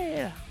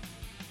right.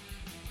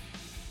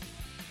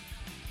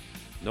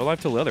 No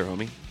Life Till Leather,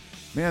 homie.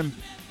 Man,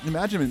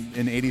 imagine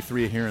in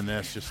 83 hearing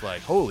this, just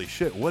like, holy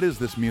shit, what is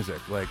this music?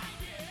 Like,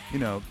 you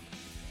know,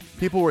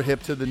 people were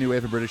hip to the new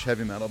wave of British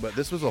heavy metal, but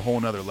this was a whole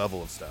nother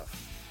level of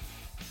stuff.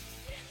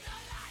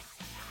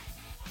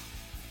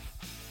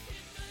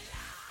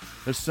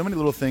 There's so many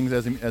little things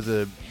as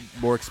a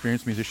more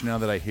experienced musician now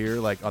that I hear,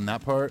 like on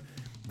that part,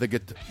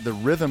 the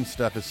rhythm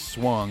stuff is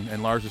swung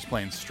and Lars is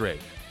playing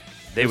straight.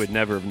 They would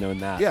never have known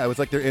that. Yeah, it was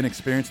like they're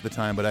inexperienced at the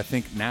time, but I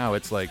think now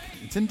it's like,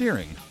 it's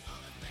endearing.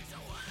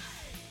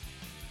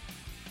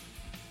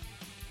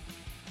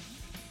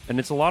 And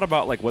it's a lot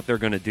about like what they're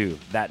going to do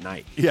that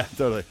night. Yeah,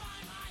 totally.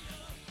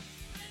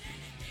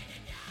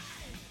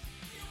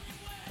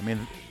 I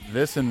mean,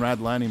 this and Ride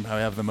Lightning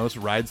probably have the most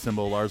ride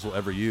cymbal Lars will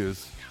ever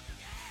use.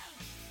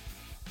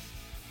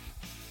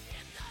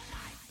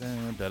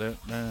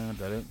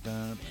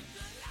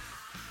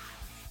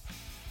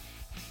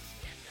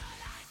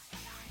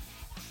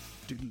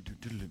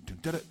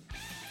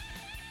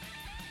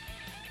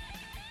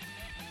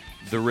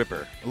 The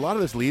Ripper. A lot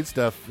of this lead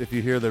stuff, if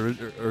you hear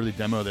the early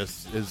demo of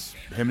this, is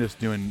him just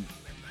doing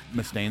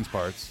Mustaine's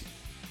parts.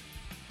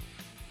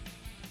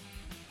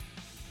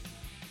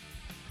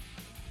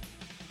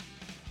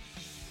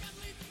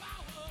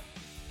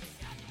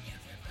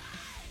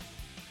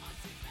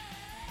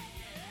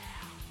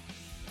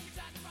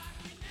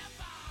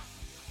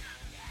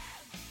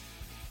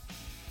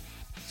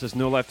 It says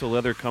No Life Till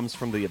Leather comes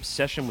from the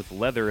obsession with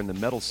leather in the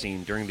metal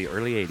scene during the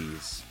early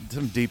 80s.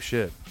 Some deep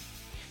shit.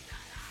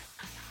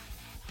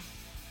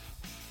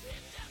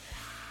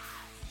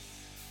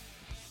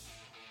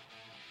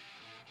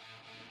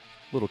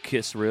 Little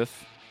Kiss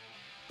riff.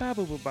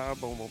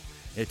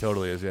 It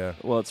totally is, yeah.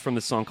 Well, it's from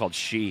the song called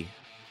She.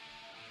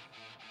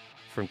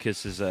 From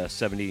Kiss's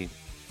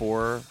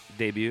 74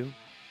 debut.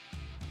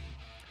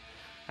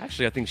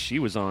 Actually, I think She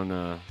was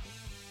on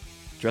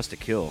Dress to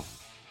Kill.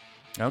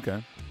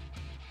 Okay.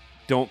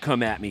 Don't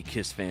come at me,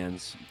 Kiss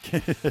fans.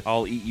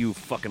 I'll eat you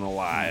fucking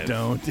alive.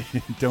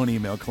 Don't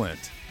email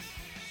Clint.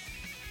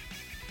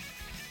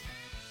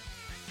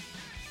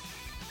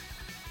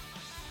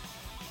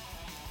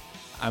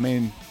 I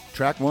mean,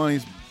 track one,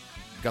 he's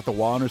got the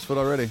wah on his foot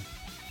already.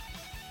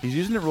 He's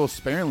using it real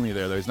sparingly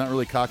there, though. He's not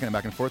really cocking it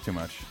back and forth too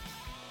much.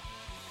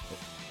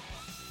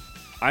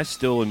 I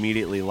still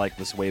immediately like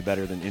this way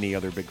better than any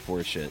other Big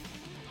Four shit.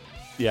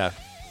 Yeah.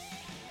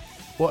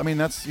 Well, I mean,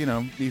 that's, you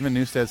know, even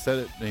Newstead said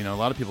it. You know, a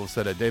lot of people have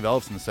said it. Dave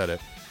Ellefson said it.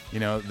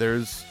 You know,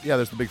 there's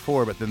the Big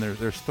Four, but then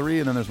there's three,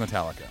 and then there's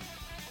Metallica.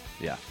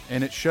 Yeah.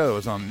 And it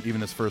shows on even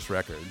this first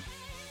record.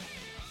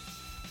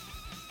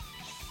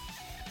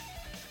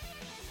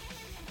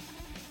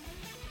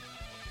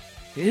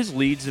 His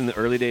leads in the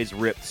early days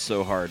ripped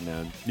so hard,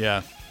 man.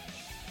 Yeah.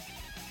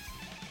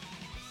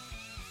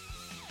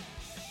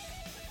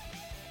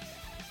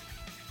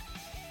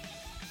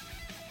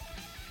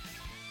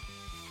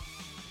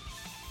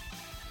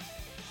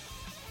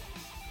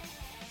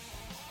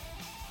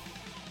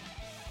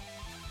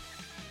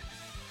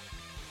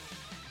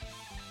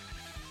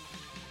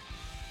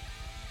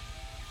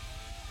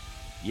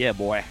 Yeah,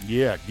 boy.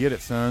 Yeah, get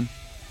it, son.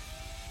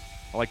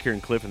 I like hearing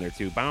Cliff in there,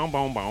 too. Boom,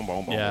 boom, boom,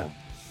 boom, boom. Yeah.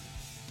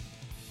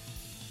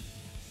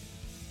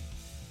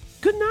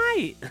 Good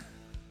night.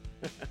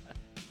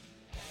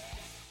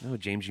 No,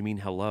 James, you mean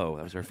hello.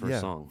 That was our first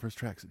song. First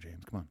tracks,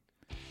 James. Come on.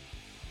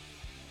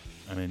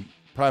 I mean,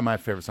 probably my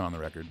favorite song on the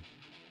record.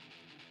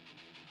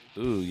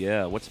 Ooh,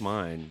 yeah. What's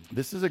mine?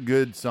 This is a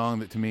good song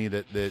that to me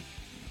that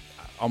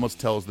almost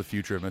tells the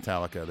future of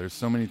Metallica. There's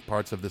so many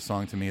parts of this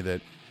song to me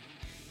that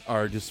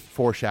are just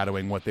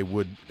foreshadowing what they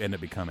would end up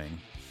becoming.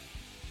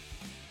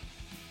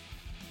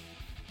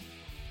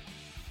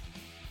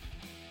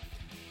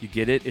 You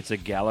get it? It's a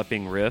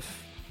galloping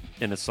riff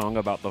in a song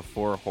about the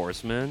Four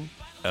Horsemen.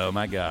 Oh,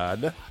 my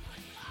God.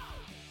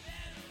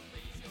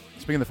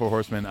 Speaking of the Four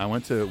Horsemen, I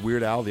went to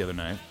Weird Al the other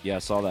night. Yeah, I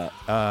saw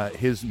that.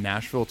 His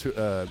Nashville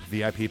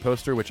VIP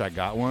poster, which I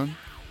got one,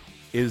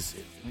 is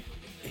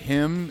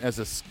him as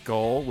a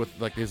skull with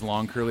like his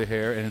long curly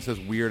hair, and it says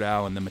Weird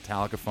Al in the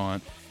Metallica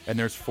font, and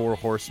there's Four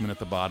Horsemen at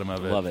the bottom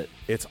of it. Love it.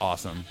 It's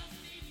awesome.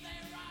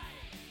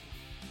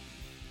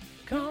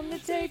 Come to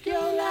take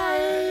your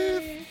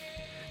life.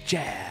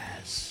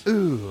 Jazz.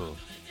 Ooh.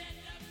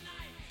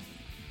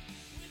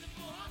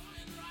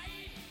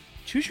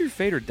 Choose your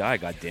fate or die,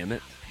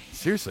 goddammit.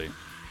 Seriously.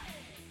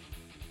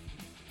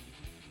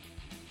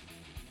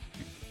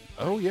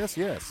 Oh, yes,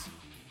 yes.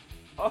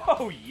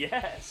 Oh,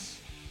 yes.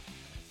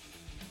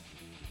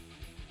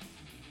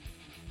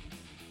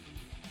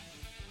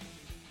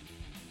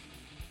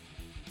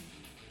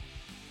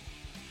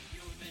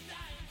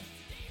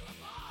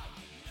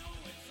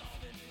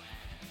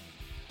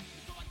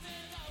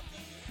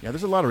 Yeah,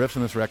 there's a lot of riffs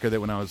on this record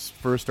that when I was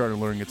first starting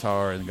to learn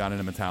guitar and got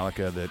into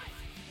Metallica, that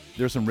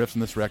there's some riffs on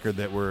this record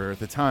that were, at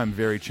the time,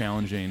 very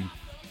challenging.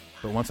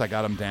 But once I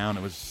got them down,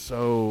 it was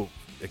so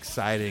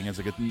exciting as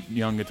a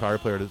young guitar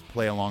player to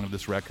play along with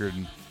this record,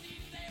 and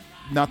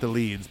not the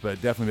leads,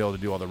 but definitely be able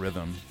to do all the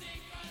rhythm.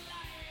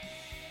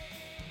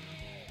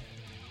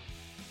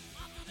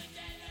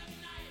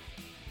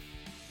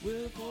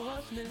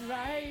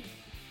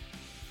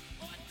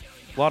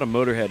 A lot of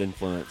Motorhead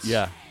influence.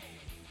 Yeah.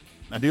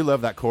 I do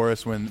love that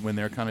chorus when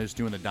they're kind of just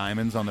doing the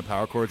diamonds on the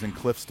power chords and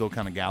Cliff's still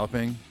kind of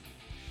galloping.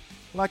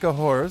 Like a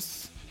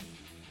horse.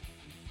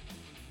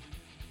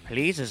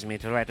 Pleases me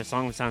to write a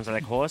song that sounds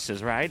like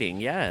horses riding,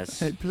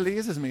 yes. It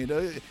pleases me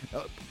to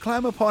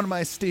climb upon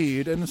my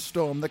steed and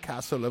storm the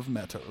castle of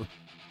metal.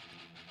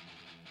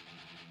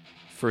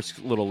 First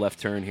little left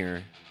turn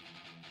here.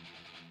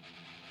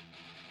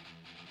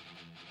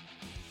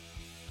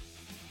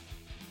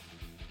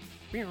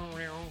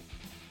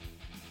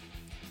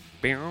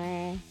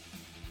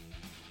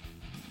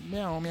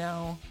 Meow,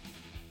 meow.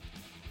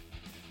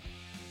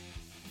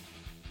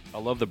 I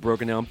love the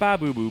broken down ba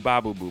boo boo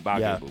ba boo boo ba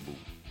Yeah. boo boo.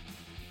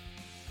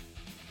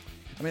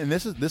 I mean,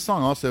 this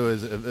song also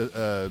is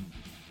a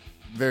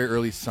very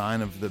early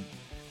sign of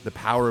the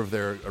power of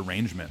their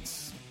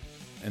arrangements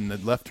and the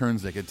left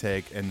turns they could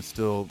take and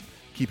still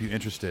keep you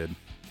interested,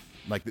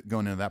 like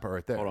going into that part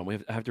right there. Hold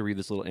on, I have to read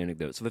this little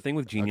anecdote. So the thing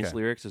with Genius Okay.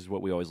 lyrics is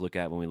what we always look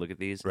at when we look at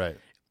these. Right.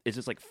 Is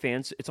it's like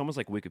fans. It's almost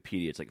like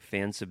Wikipedia. It's like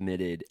fan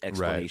submitted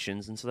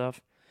explanations and stuff.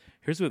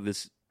 Here's what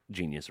this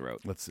genius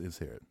wrote. Let's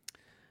hear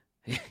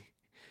it.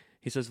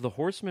 He says, "The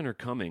horsemen are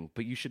coming,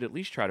 but you should at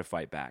least try to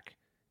fight back.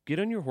 Get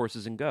on your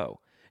horses and go.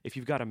 If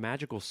you've got a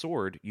magical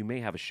sword, you may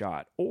have a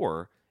shot.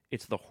 Or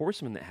it's the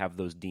horsemen that have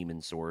those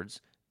demon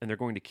swords, and they're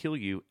going to kill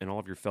you and all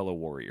of your fellow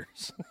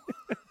warriors."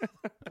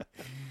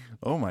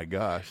 Oh my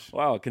gosh.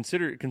 Wow,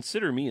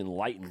 consider me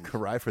enlightened.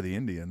 Cry for the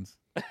Indians.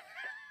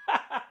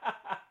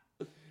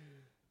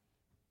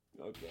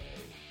 Okay.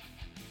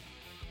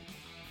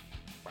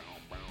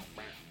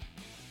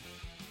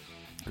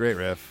 Great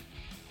riff.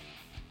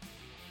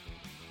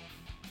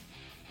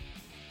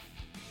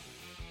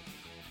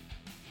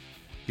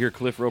 Here,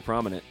 Cliff real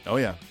prominent. Oh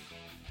yeah.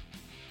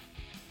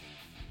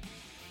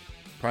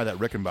 Probably that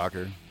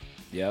Rickenbacker.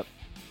 Yep.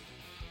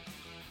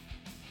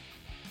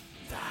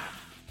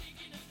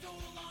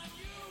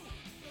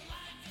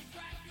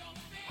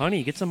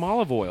 Honey, get some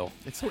olive oil.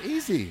 It's so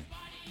easy.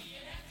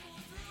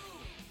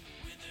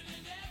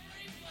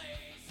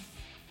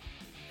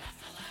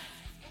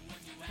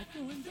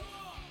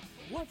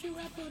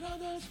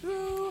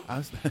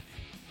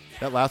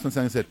 That last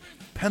one said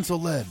pencil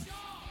lead.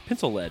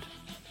 Pencil lead.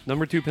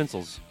 Number 2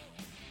 pencils.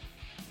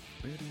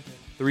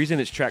 The reason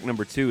it's track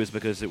number 2 is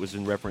because it was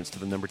in reference to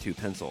the number 2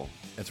 pencil.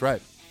 That's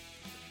right.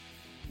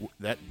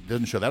 That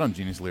doesn't show that on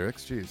Genius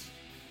Lyrics. Jeez.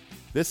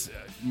 This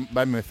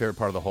might be my favorite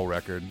part of the whole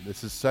record.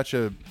 This is such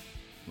a,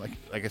 like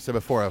I said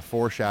before, a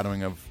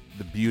foreshadowing of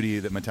the beauty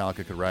that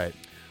Metallica could write.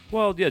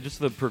 Well, yeah, just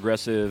the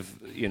progressive,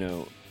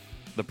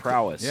 the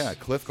prowess. Yeah,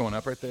 Cliff going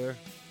up right there.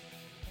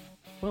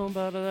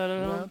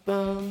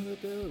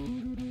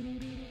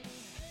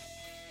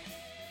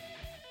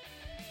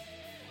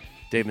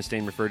 Dave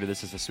Mustaine referred to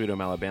this as the Sweet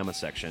Home Alabama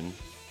section.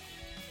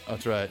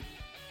 That's right.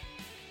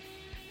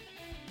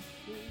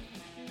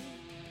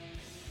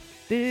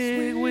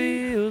 Big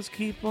wheels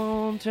keep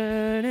on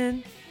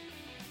turning.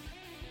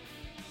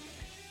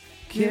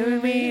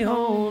 Carry me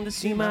home to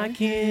see my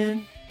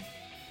kin.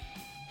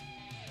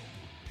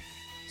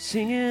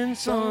 Singing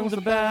songs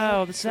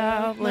about the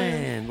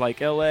Southland,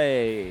 like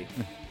L.A.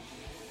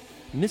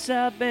 Miss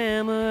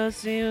Alabama,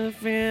 sing a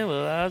friend,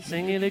 well, I'll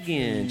sing it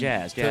again.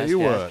 Jazz, Tell jazz, you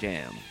jazz, what.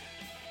 jam.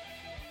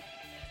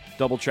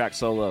 Double track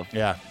solo.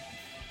 Yeah,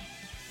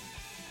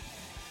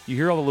 You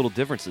hear all the little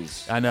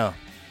differences. I know.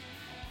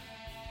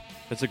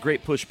 It's a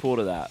great push-pull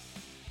to that.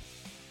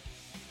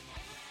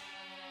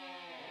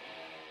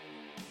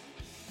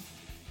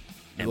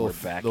 And we're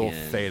back little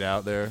in. fade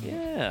out there.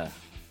 Yeah.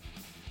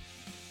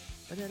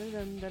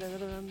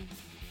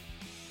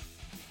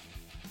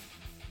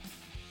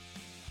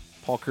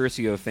 Paul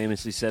Curcio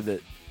famously said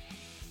that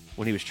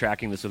when he was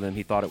tracking this with him,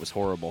 he thought it was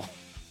horrible.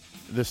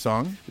 This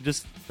song,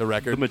 Just the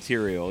record. the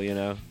material,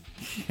 Yeah,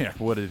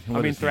 what did?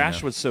 I mean,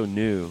 thrash was so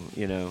new,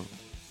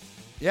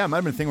 Yeah, it might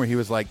have been a thing where he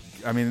was like,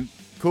 I mean,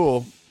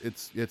 cool,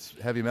 it's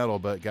heavy metal,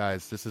 but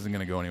guys, this isn't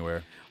going to go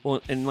anywhere.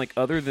 Well, and like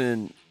other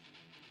than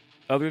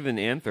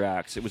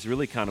Anthrax, it was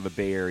really kind of a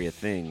Bay Area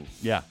thing.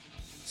 Yeah,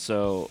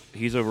 So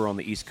he's over on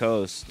the East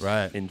Coast,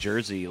 Right. in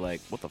Jersey. Like,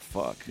 what the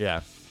fuck?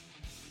 yeah.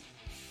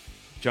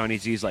 Johnny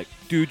Z's like,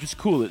 dude, just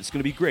cool it. It's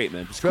gonna be great,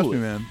 man. Just Trust cool me,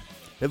 it. man.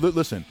 Hey,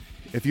 listen,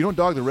 if you don't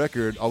dog the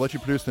record, I'll let you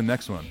produce the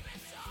next one.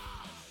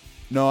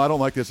 No, I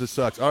don't like this. This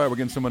sucks. All right, we're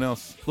getting someone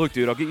else. Look,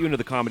 dude, I'll get you into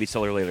the Comedy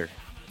Cellar later.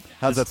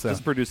 How's that Let's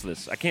sound? produce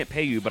this. I can't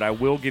pay you, but I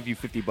will give you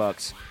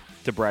 $50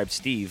 to bribe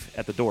Steve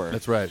at the door.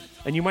 That's right.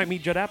 And you might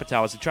meet Judd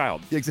Apatow as a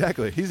child.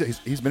 Exactly. He's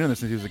been in this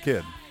since he was a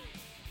kid.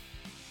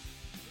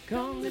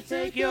 Come to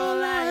take your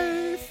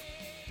life.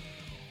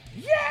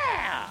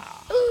 Yeah!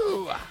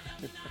 Ooh!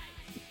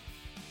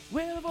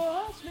 Will the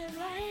horseman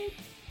ride?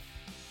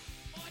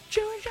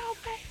 Choose your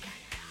fate.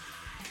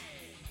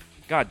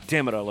 God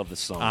damn it, I love this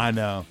song. I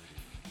know.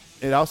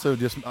 It also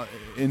just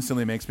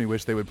instantly makes me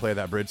wish they would play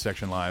that bridge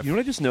section live. You know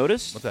what I just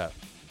noticed? What's that?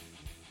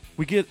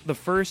 We get the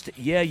first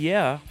 "Yeah,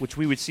 yeah," which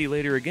we would see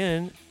later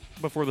again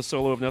before the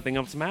solo of "Nothing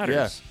Else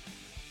Matters."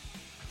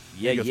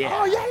 Yeah, He goes, yeah.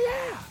 Oh, yeah,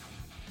 yeah.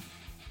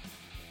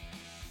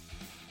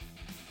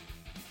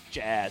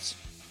 Jazz.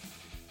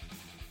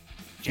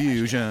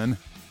 Fusion.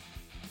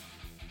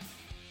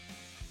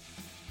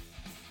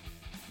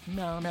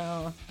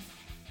 Meow.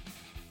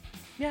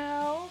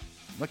 Meow.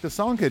 Like the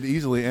song could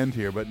easily end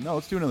here, but no,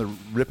 let's do another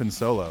ripping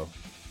solo.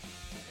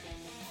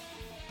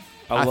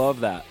 I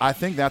love that. I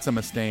think that's a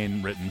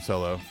Mustaine written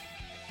solo.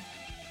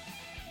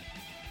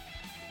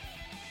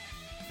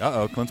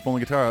 Uh-oh, Clint's pulling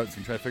the guitar out, so you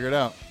can try to figure it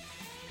out.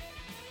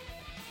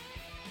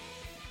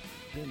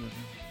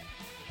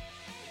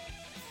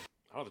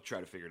 I'll have to try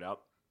to figure it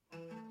out.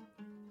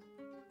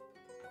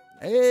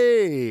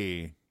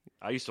 Hey!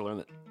 I used to learn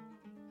that.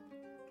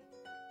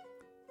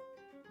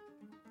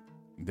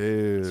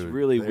 Dude. It's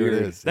really there it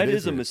weird. is. That It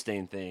is a weird.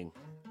 Mustaine thing.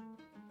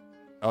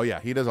 Oh,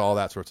 yeah, he does all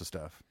that sorts of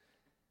stuff.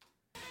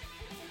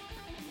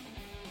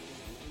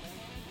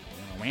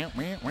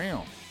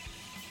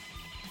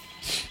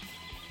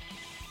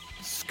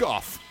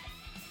 Scoff.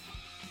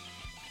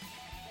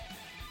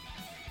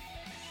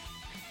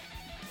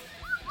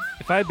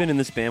 If I had been in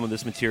this band with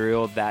this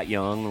material that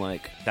young,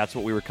 like that's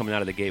what we were coming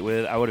out of the gate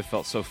with, I would have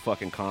felt so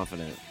fucking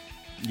confident.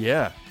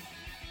 Yeah,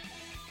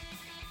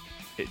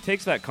 It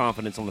takes that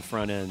confidence on the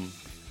front end.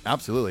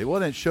 absolutely.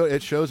 Well, it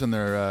shows in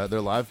their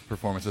live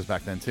performances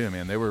back then too,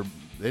 man.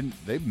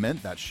 They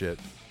meant that shit.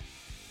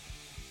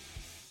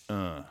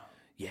 Yeah,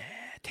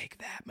 take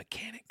that,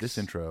 mechanics. This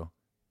intro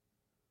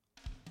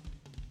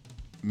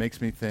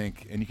makes me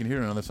think, and you can hear it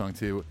in another song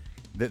too,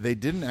 that they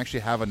didn't actually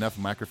have enough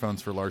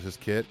microphones for Lars's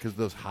kit because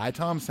those high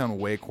toms sound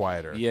way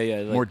quieter. Yeah,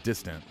 like- more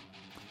distant.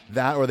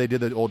 That, or they did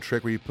the old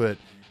trick where you put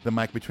the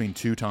mic between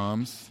two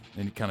toms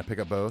and you kind of pick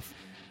up both.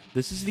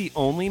 This is the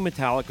only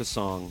Metallica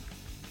song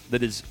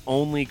that is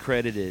only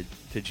credited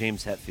to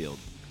James Hetfield.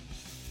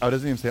 Oh, it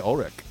doesn't even say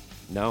Ulrich.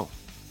 No.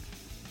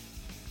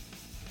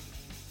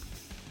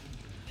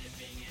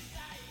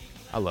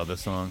 I love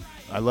this song.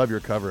 I love your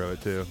cover of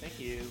it too. Thank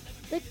you.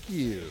 Thank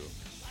you.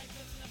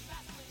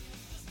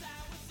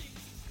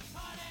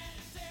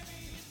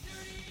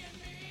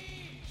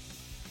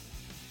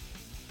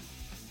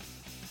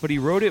 But he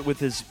wrote it with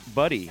his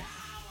buddy.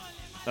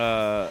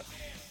 Not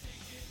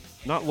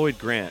Lloyd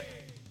Grant.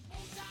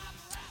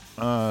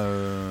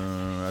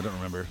 I don't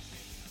remember.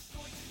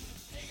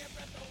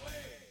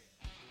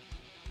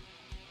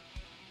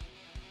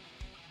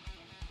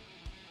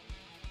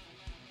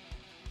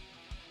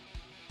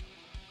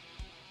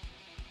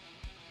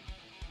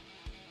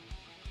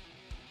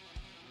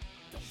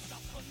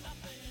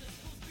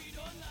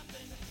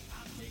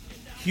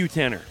 Hugh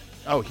Tanner.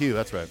 Oh, Hugh,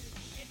 that's right.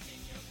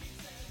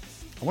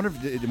 I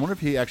wonder if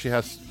he actually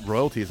has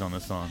royalties on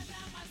this song.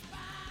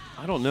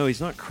 I don't know.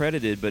 He's not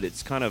credited, but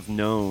it's kind of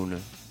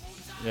known.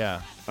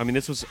 Yeah. I mean,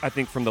 this was, I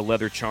think, from the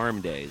Leather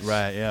Charm days.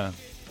 Right, yeah.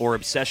 Or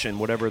Obsession,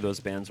 whatever those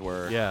bands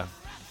were. Yeah.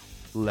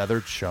 Leather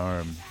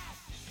Charm.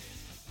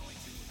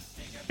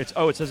 It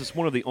says it's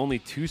one of the only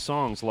 2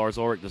 songs Lars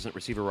Ulrich doesn't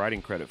receive a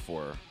writing credit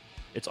for.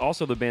 It's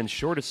also the band's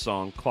shortest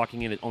song,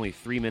 clocking in at only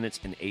 3 minutes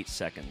and 8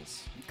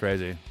 seconds.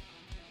 Crazy.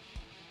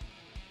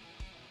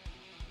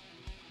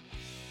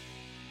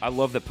 I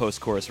love the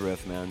post-chorus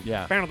riff, man.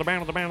 Yeah.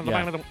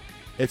 Yeah.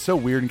 It's so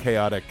weird and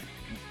chaotic.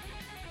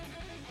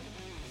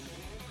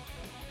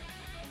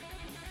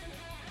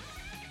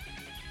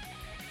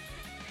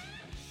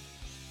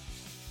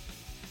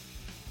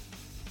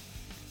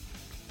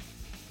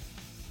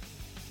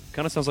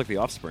 Kind of sounds like The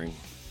Offspring.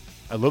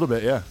 A little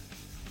bit, yeah.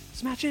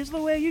 Smash is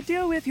the way you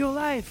deal with your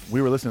life.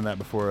 We were listening to that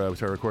before we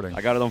started recording.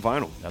 I got it on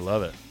vinyl. I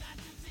love it.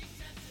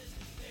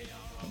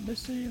 I'm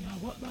missing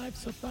what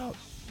life's about.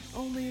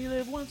 Only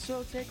live once,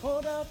 so take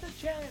hold of the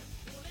chance.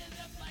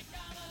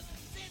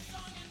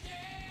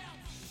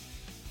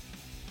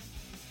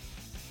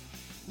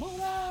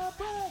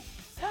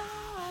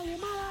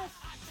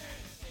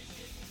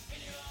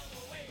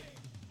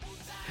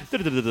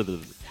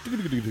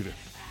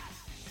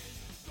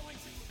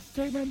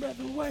 Take my breath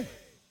away.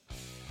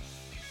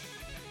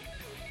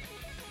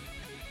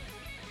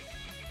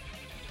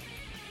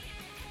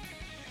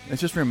 It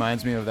just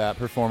reminds me of that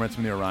performance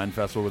from the Orion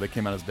Festival where they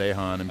came out as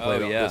Dahan and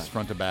played yeah. this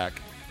front to back.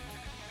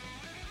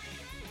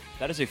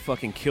 That is a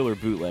fucking killer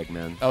bootleg,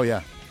 man. Oh,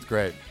 yeah. It's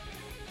great.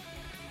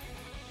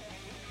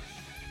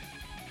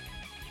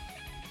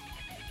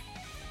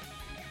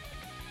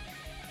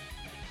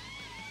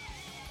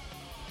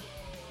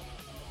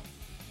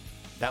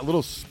 That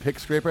little pick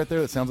scrape right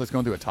there that sounds like it's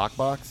going through a talk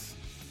box.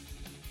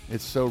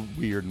 It's so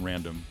weird and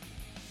random.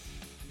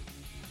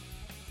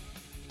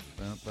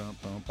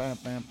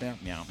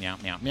 Meow, meow,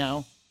 meow,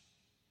 meow.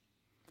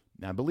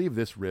 Now, I believe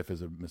this riff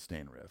is a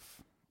Mustaine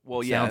riff.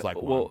 Well, It yeah. sounds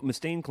like well, one.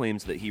 Mustaine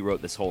claims that he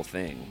wrote this whole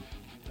thing.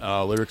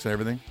 Lyrics and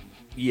everything?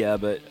 Yeah,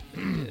 but,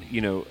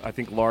 I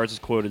think Lars is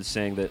quoted as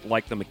saying that,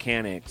 like the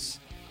Mechanics,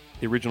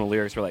 the original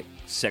lyrics were like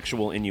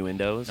sexual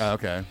innuendos. Oh,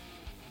 okay.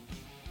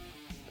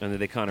 And then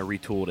they kind of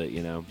retooled it,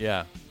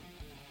 Yeah.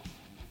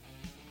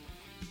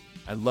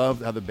 I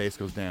love how the bass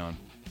goes down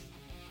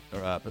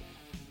or up. It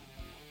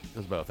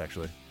goes both,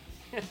 actually.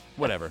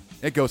 Whatever.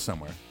 It goes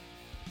somewhere.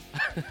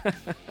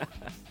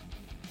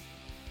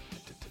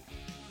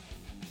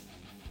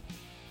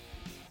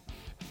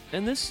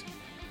 And this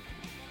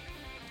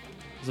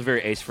is a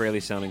very Ace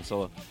Frehley sounding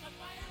solo.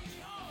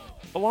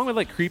 Along with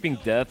like Creeping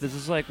Death, this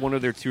is like one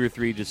of their 2 or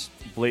 3 just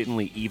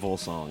blatantly evil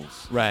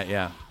songs. Right,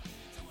 yeah.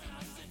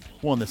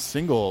 Well, and the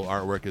single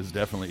artwork is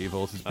definitely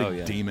evil. It's this big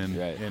yeah. demon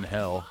Right. in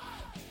hell.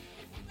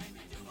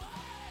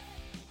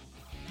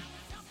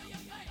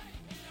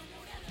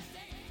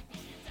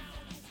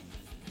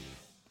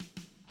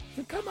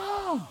 Come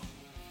on.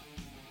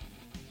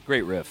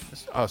 Great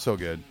riff. Oh, so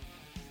good.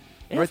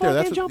 If Right there, I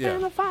that's can jump yeah.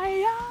 in the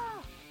fire.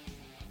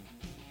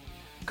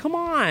 Come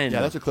on.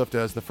 Yeah, that's what Cliff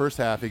does. The first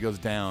half, he goes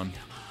down.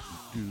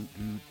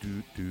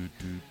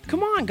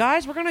 Come on,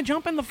 guys. We're going to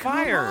jump in the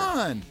fire. Come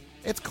on.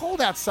 It's cold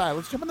outside.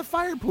 Let's jump in the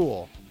fire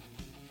pool.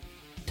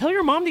 Tell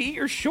your mom to eat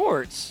your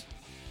shorts.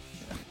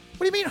 What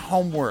do you mean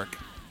homework?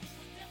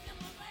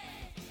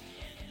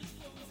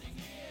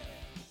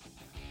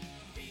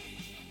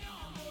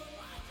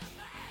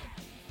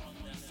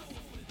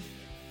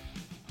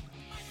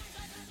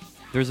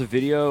 There's a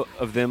video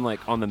of them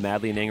like on the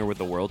Madly in Anger with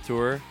the World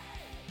tour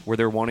where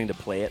they're wanting to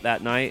play it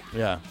that night.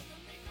 Yeah.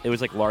 It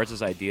was like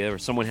Lars's idea or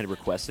someone had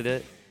requested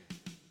it.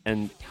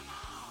 And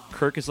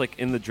Kirk is like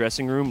in the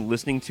dressing room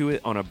listening to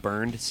it on a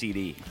burned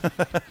CD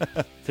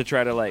to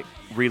try to like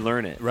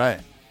relearn it. Right.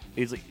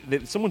 He's like,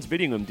 someone's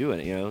videoing him doing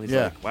it, you know? He's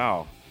Yeah. like,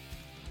 wow.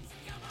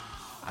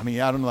 I mean,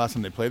 yeah, I don't know the last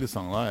time they played this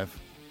song live.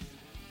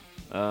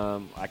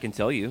 I can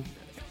tell you.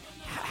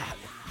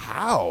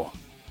 How?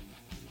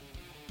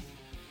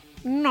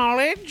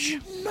 Knowledge.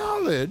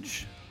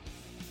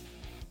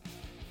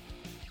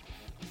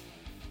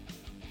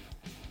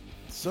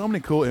 So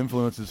many cool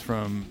influences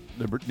from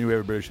the new wave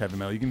of British heavy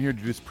metal. You can hear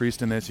Judas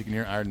Priest in this. You can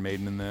hear Iron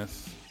Maiden in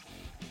this.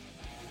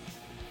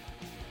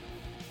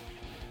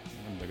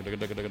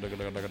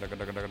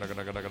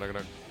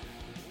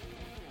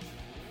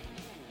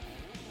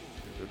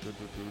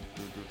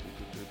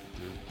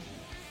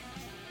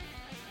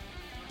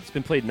 It's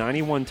been played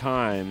 91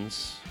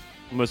 times.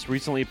 Most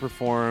recently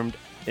performed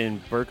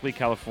in Berkeley,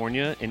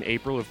 California in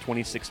April of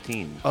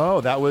 2016. Oh,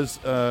 that was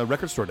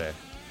Record Store Day.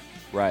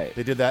 Right.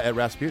 They did that at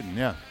Rasputin,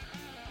 yeah.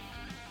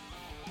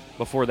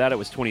 Before that, it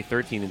was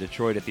 2013 in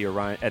Detroit at the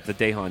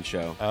Dahan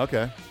show. Oh,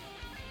 okay.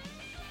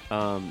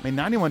 I mean,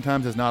 91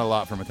 times is not a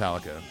lot for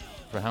Metallica.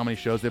 For how many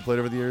shows they played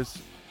over the years?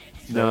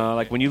 No,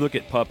 like when you look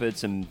at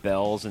Puppets and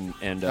Bells and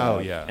Oh,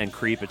 yeah. and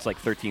Creep, it's like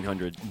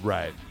 1,300.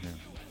 Right. Yeah.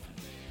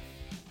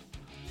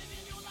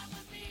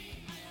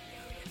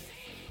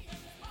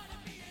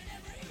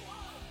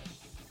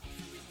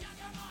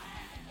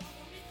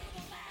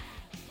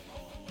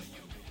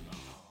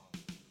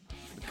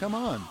 Come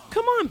on.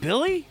 Come on,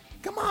 Billy.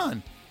 Come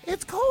on.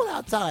 It's cold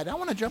outside. I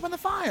want to jump in the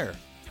fire.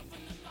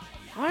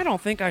 I don't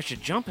think I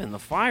should jump in the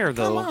fire,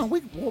 though. Come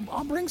on.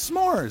 I'll bring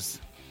s'mores.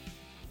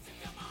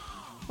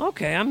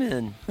 Okay, I'm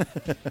in.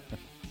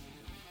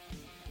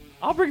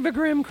 I'll bring the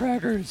graham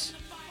crackers.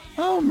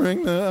 I'll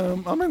bring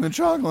the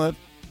chocolate.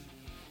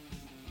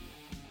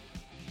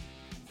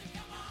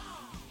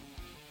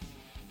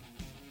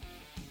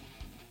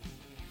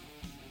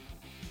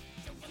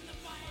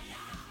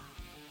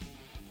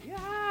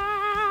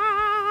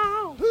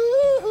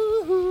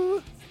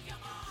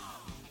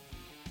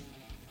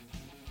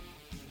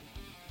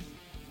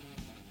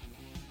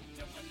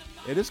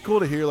 It is cool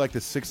to hear like the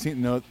 16th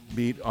note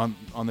beat on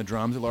the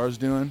drums that Lars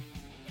doing.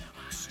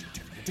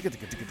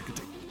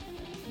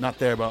 Not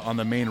there, but on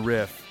the main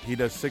riff, he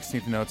does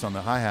 16th notes on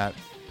the hi-hat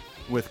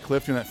with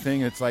Cliff doing that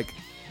thing. It's like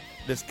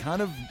this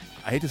kind of,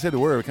 I hate to say the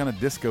word, but kind of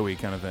disco-y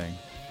kind of thing.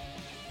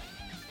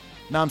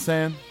 Know what I'm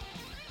saying?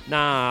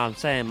 Nah, I'm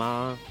saying,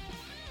 Ma.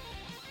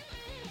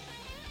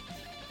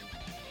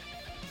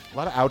 A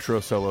lot of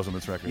outro solos on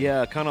this record.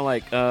 Yeah, kind of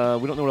like, we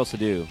don't know what else to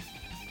do.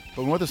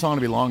 But we want the song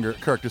to be longer.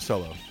 Kirk, just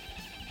solo.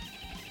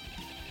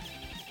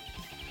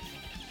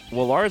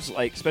 Well, Lars,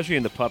 like, especially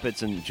in the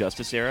Puppets and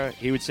Justice era,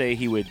 he would say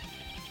he would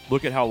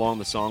look at how long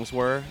the songs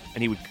were,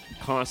 and he would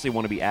constantly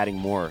want to be adding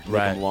more, make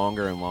Right. them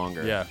longer and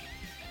longer. Yeah.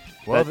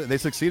 Well, they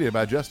succeeded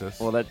about Justice.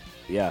 Well, it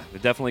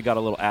definitely got a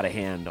little out of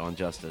hand on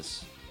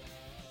Justice.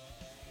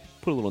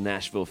 Put a little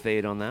Nashville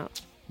fade on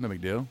that. No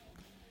big deal.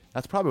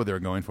 That's probably what they were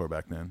going for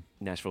back then.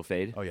 Nashville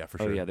fade? Oh, yeah,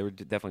 for Oh, sure. yeah, they were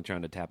definitely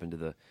trying to tap into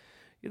the...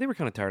 Yeah, they were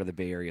kind of tired of the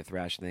Bay Area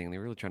thrash thing. They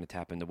were really trying to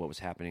tap into what was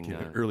happening.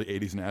 Yeah, early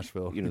 80s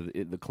Nashville. You know,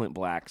 the Clint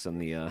Blacks and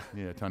the...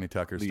 yeah, Tony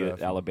Tucker the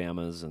stuff.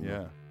 Alabamas. And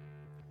Yeah.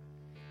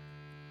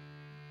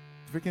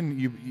 Freaking,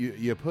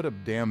 you put a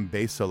damn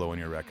bass solo on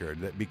your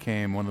record that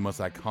became one of the most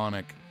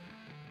iconic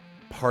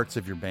parts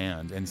of your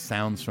band and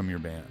sounds from your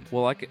band.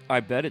 Well, I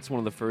bet it's one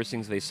of the first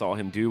things they saw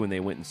him do when they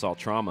went and saw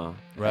Trauma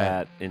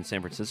Right. in San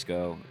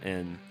Francisco.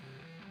 And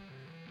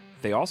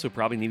they also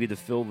probably needed to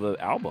fill the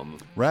album.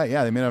 Right,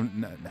 yeah,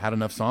 they had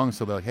enough songs,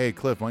 so they're like, hey,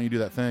 Cliff, why don't you do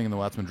that thing? And the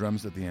Wattsman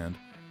drums at the end.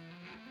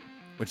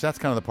 Which that's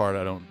kind of the part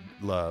I don't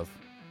love.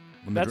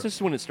 When That's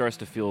just when it starts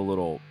to feel a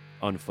little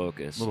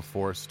unfocused. a little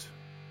forced.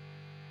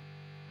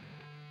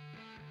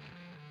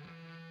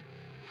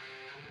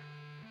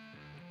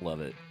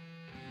 Love it.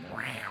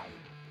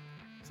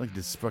 It's like you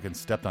just fucking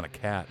stepped on a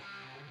cat.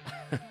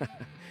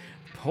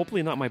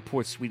 Hopefully not my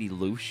poor sweetie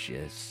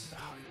Lucius.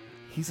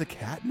 He's a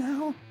cat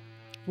now?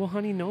 Well,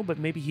 honey, no, but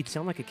maybe he'd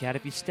sound like a cat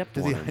if you stepped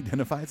Does on he him.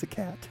 identify as a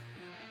cat?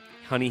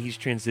 Honey, he's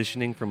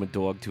transitioning from a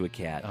dog to a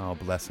cat. Oh,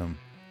 bless him.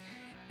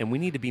 And we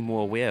need to be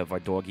more aware of our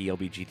doggy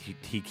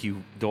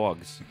LGBTQ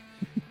dogs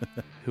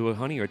who,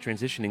 honey, are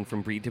transitioning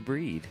from breed to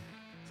breed.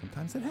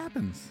 Sometimes it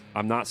happens.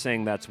 I'm not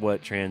saying that's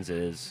what trans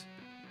is.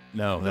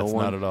 No, that's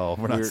not at all.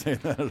 We're not saying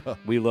that at all.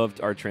 We loved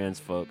our trans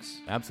folks.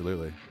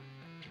 Absolutely.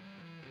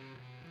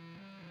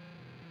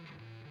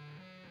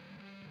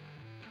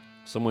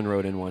 Someone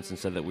wrote in once and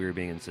said that we were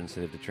being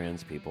insensitive to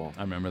trans people.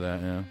 I remember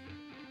that, yeah.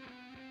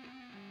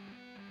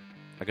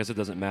 I guess it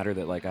doesn't matter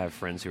that, like, I have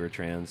friends who are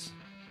trans.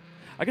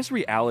 I guess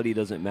reality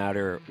doesn't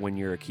matter when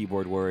you're a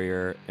keyboard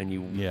warrior and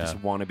you just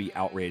want to be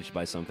outraged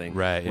by something.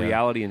 Right, yeah.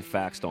 Reality and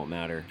facts don't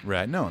matter.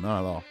 Right, no, not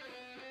at all.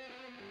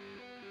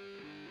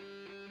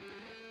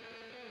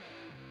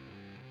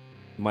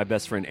 My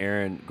best friend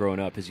Aaron, growing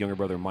up, his younger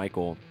brother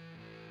Michael,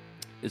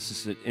 it's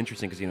just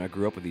interesting because, I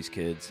grew up with these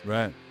kids.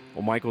 Right.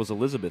 Well, Michael's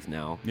Elizabeth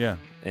now. Yeah.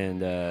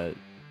 And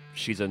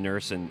she's a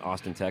nurse in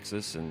Austin,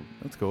 Texas. And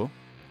that's cool.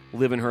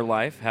 Living her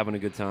life, having a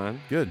good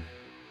time. Good.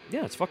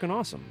 Yeah, it's fucking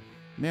awesome.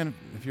 Man,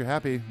 if you're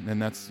happy, then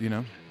that's,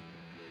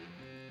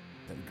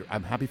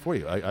 I'm happy for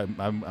you.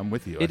 I'm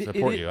with you. I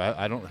support you.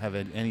 I don't have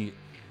any...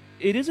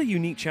 It is a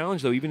unique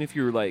challenge, though, even if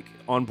you're, like,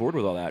 on board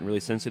with all that and really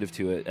sensitive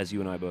to it, as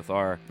you and I both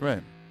are.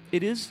 Right.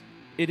 It is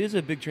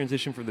a big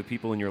transition for the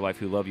people in your life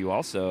who love you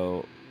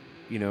also.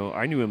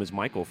 I knew him as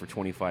Michael for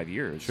 25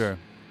 years. Sure.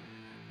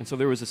 And so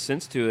there was a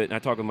sense to it, and I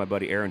talk with my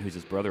buddy Aaron, who's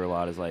his brother, a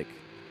lot, is like,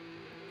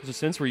 there's a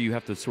sense where you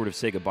have to sort of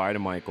say goodbye to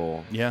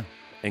Michael. Yeah.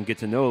 And get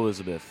to know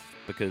Elizabeth,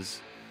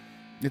 because...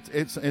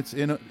 It's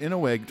in a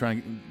way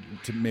trying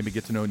to maybe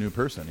get to know a new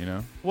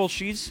person, Well,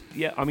 she's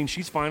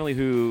finally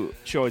who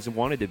she always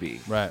wanted to be.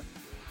 Right.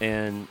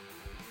 And,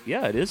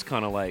 yeah, it is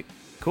kind of like,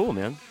 cool,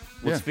 man.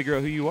 Let's figure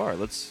out who you are.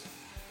 Let's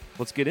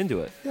get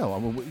into it. Yeah,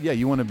 well,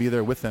 you want to be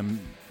there with them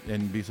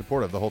and be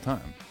supportive the whole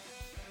time.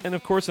 And,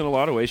 of course, in a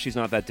lot of ways, she's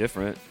not that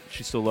different.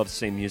 She still loves the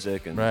same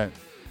music. And right.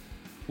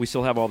 We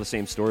still have all the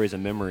same stories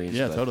and memories.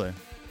 Yeah, totally.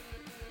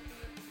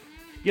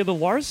 Yeah, the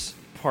Lars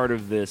part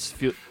of this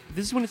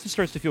is when it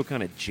starts to feel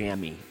kind of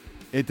jammy.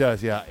 It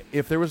does, yeah.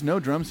 If there was no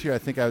drums here, I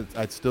think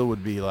I'd still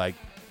would be like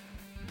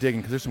digging,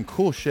 because there's some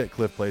cool shit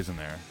Cliff plays in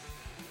there.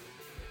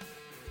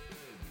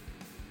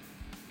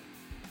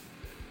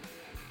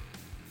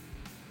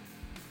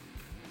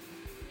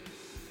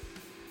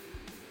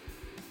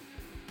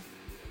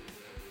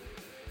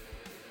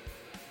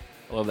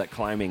 I love that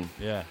climbing.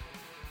 Yeah.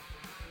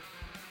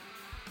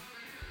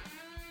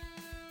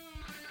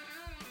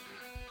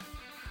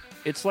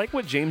 It's like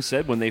what James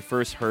said when they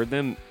first heard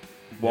them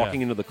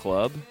walking into the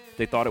club.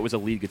 They thought it was a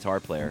lead guitar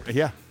player.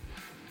 Yeah.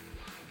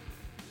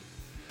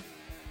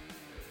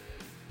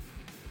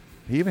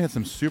 He even had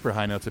some super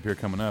high notes up here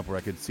coming up where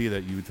I could see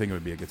that you would think it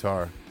would be a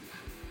guitar.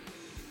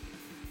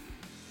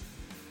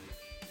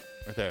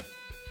 Right there.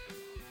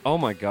 Oh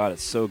my God,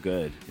 it's so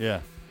good. Yeah.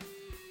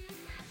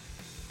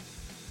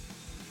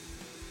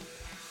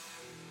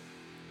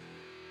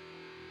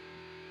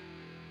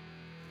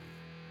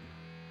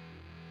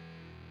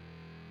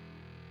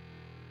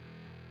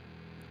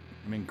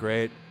 I mean,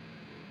 great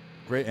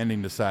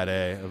ending to side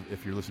A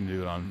if you're listening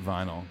to it on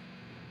vinyl.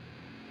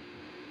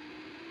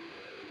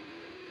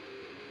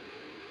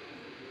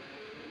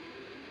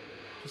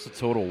 Just a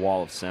total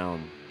wall of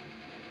sound.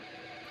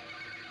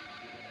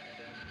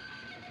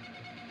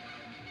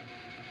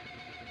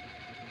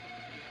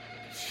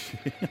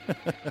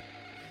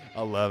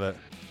 I love it.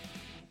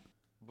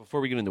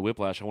 Before we get into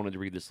Whiplash, I wanted to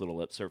read this little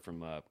excerpt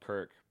from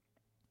Kirk.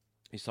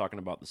 He's talking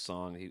about the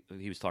song.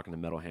 He was talking to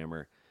Metal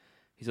Hammer.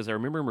 He says, I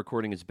remember him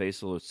recording his bass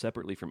solo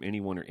separately from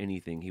anyone or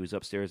anything. He was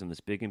upstairs in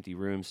this big empty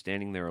room,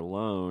 standing there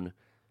alone,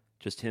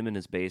 just him and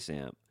his bass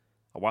amp.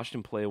 I watched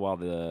him play while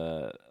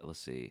the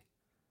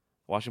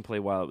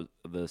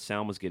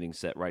sound was getting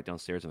set right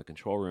downstairs in the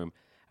control room.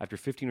 After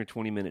 15 or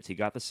 20 minutes, he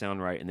got the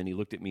sound right, and then he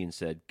looked at me and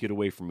said, get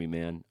away from me,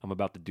 man. I'm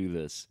about to do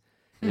this.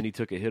 And then he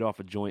took a hit off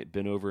a joint,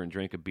 bent over, and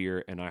drank a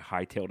beer, and I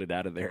hightailed it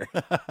out of there.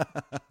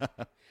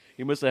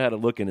 He must have had a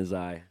look in his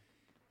eye.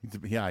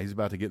 He's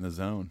about to get in the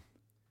zone.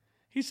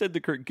 He said to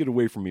Kurt, get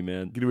away from me,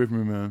 man. Get away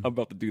from me, man. I'm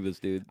about to do this,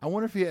 dude. I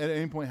wonder if he at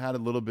any point had a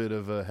little bit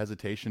of a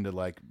hesitation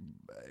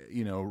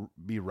to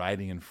be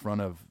riding in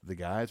front of the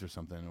guys or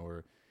something,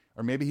 or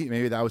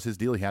maybe that was his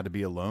deal. He had to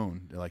be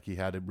alone. Like he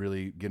had to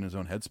really get in his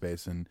own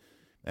headspace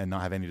and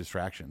not have any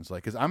distractions.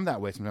 Like, because I'm that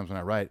way sometimes when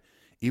I write.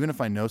 Even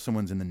if I know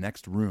someone's in the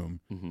next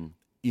room,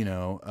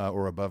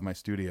 or above my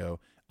studio,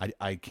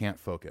 I can't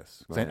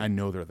focus. Right. I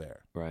know they're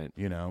there. Right.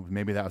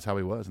 Maybe that was how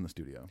he was in the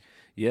studio.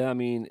 Yeah, I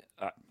mean,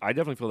 I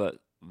definitely feel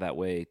that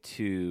way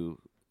too.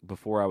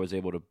 Before I was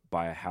able to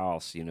buy a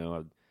house,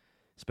 I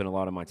spent a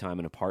lot of my time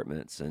in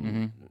apartments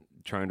and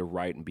trying to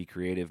write and be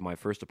creative. My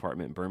first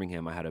apartment in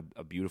Birmingham, I had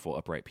a beautiful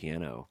upright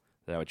piano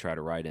that I would try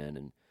to write in,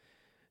 and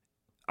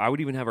I would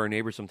even have our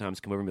neighbors sometimes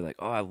come over and be like,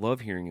 "Oh, I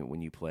love hearing it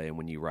when you play and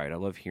when you write. I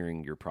love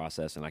hearing your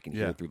process, and I can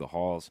hear it through the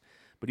halls."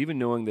 But even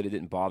knowing that it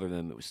didn't bother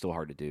them, it was still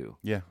hard to do.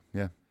 Yeah,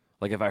 yeah.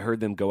 Like if I heard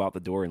them go out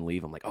the door and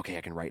leave, I'm like, "Okay,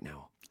 I can write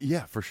now.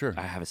 Yeah, for sure.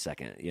 I have a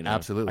second. You know,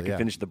 Absolutely. I can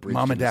finish the bridge.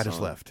 Mom to and the Dad just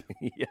song." left.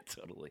 Yeah,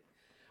 totally.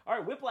 All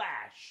right,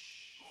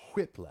 Whiplash.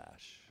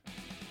 Whiplash.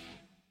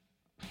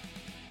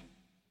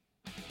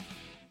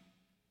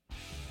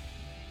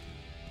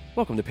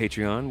 Welcome to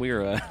Patreon. We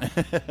are.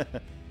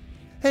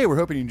 Hey, we're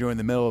hoping you enjoyed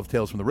the Middle of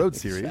Tales from the Road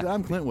series.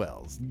 I'm Clint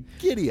Wells.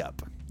 Giddy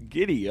up.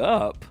 Giddy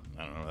up.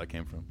 I don't know where that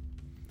came from.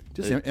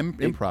 Just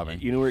improving.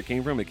 You know where it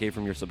came from? It came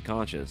from your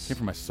subconscious. It came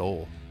from my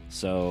soul.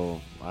 So,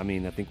 I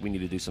mean, I think we need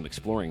to do some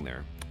exploring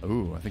there.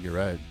 Ooh, I think you're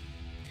right.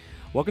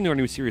 Welcome to our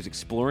new series,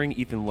 Exploring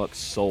Ethan Luck's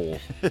Soul.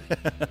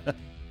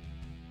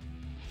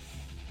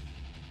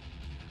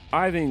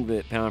 I think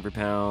that pound for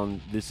pound,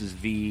 this is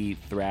the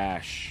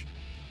thrash.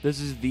 This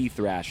is the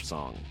thrash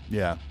song.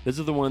 Yeah. This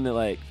is the one that,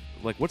 like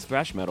what's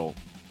thrash metal?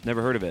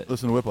 Never heard of it.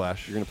 Listen to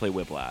Whiplash. You're going to play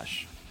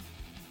Whiplash.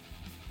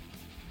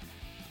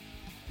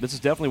 This is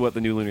definitely what the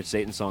new Lunar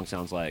Satan song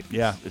sounds like.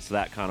 Yeah. It's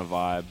that kind of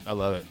vibe. I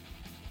love it.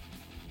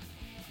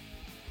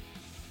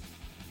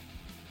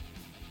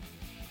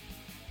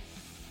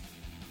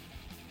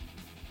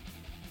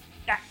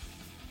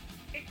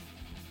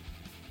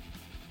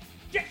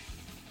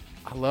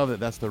 I love it.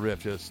 That's the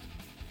riff. Just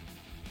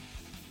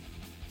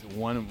it's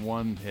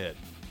one hit.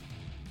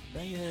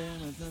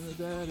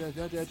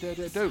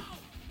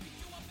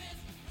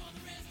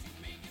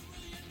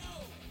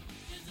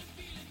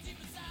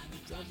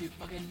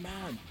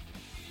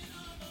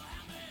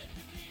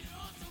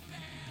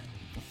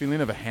 A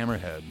feeling of a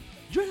hammerhead.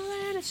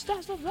 Adrenaline, it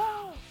starts to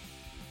flow.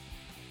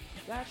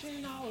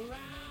 Flashing all around.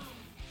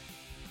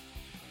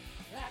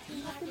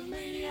 Acting like a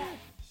maniac.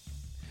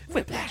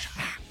 Whiplash.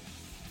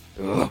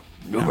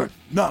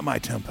 Not my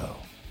tempo.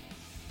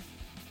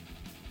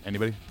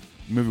 Anybody?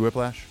 Movie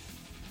Whiplash?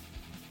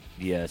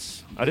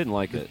 Yes. I didn't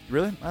like it.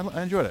 Really?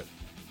 I enjoyed it.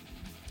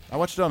 I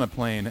watched it on a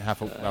plane. I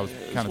was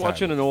kind of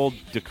watching an old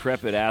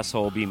decrepit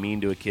asshole be mean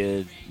to a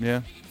kid.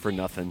 Yeah. For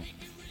nothing.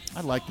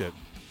 I liked it.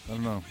 I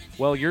don't know.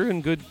 Well, you're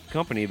in good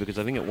company because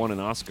I think it won an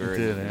Oscar. It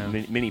did, and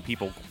yeah. many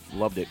people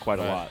loved it quite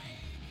a lot.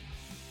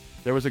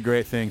 There was a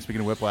great thing,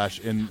 speaking of Whiplash,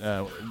 in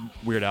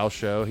Weird Al's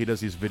show. He does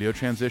these video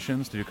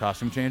transitions to do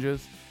costume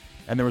changes.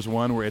 And there was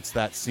one where it's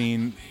that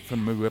scene from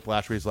the movie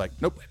Whiplash where he's like,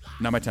 nope,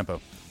 not my tempo.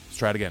 Let's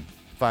try it again.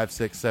 5,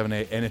 6, 7,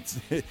 8. And it's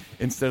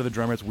instead of the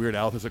drummer, it's Weird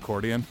Al with his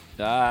accordion.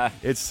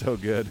 It's so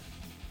good.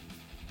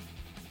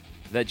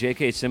 That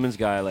J.K. Simmons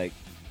guy,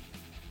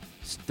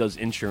 does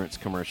insurance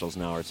commercials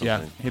now or something.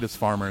 Yeah, he does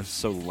farmers.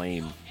 So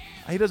lame.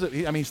 He does it.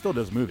 He still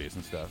does movies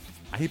and stuff.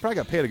 He probably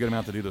got paid a good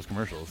amount to do those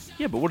commercials.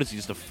 Yeah, but what is he,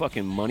 just a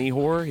fucking money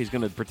whore? He's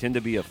going to pretend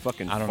to be a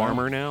fucking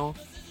farmer now?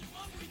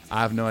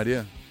 I have no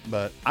idea.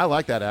 But I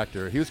like that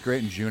actor. He was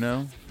great in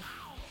Juno.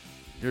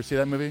 You ever see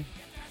that movie?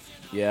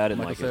 Yeah, I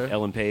didn't like it.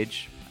 Ellen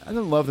Page. I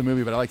didn't love the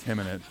movie, but I liked him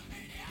in it.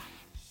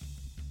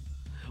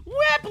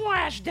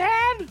 Whiplash,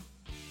 Dad!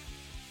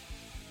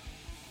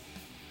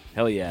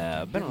 Hell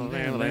yeah. I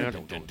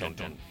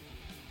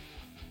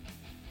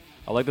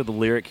like that the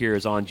lyric here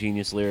is on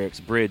Genius Lyrics.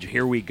 Bridge,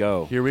 here we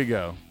go. Here we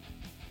go.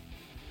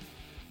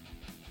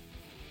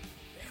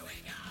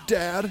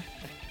 Dad.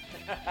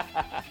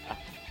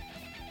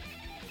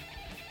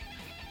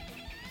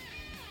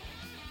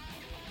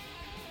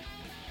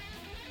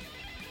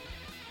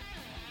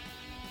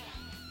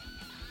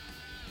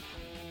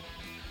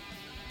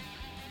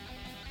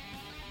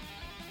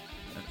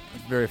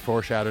 Very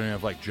foreshadowing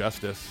of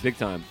justice. Big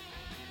time.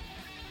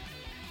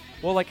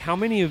 Well, how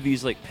many of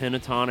these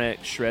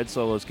pentatonic shred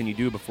solos can you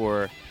do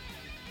before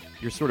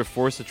you're sort of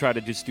forced to try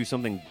to just do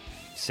something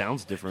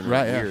sounds different or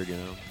weird, you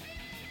know?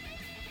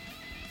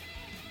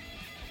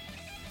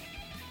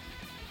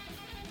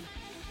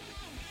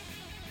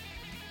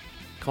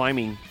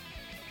 Climbing.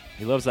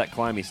 He loves that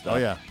climby stuff. Oh,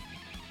 yeah.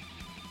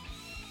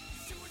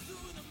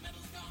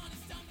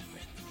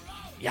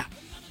 Yeah.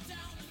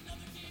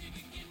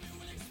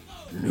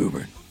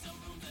 Newbern.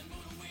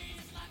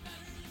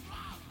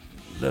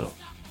 Little.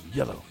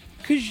 Yellow.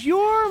 Because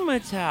you're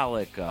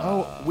Metallica.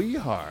 Oh, we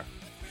are.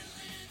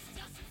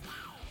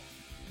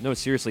 No,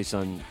 seriously,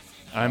 son.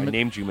 I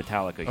named you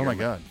Metallica. Oh, my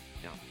God.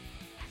 Yeah.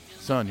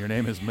 Son, your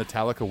name is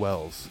Metallica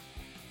Wells.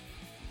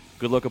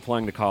 Good luck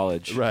applying to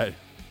college. Right.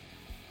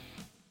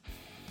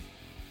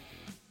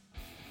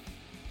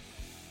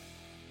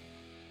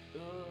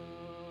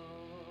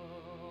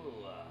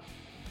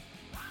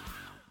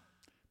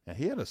 Yeah,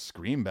 he had a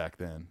scream back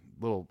then.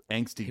 Little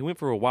angsty. He went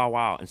for a wow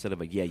wow instead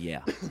of a yeah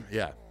yeah.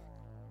 Yeah.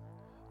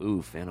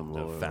 Ooh, Phantom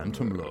Lord. The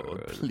Phantom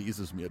Lord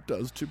pleases me, it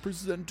does, to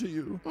present to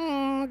you.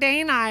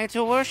 Day and night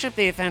to worship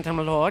the Phantom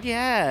Lord,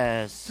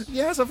 yes.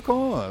 Yes, of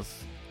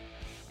course.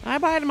 I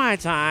bide my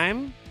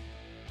time.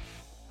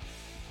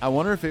 I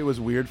wonder if it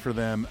was weird for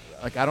them.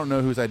 I don't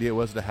know whose idea it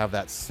was to have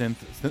that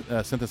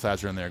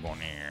synthesizer in there going.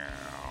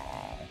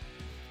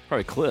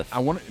 Probably Cliff.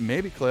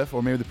 Maybe Cliff,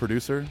 or maybe the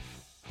producer.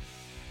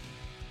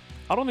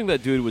 I don't think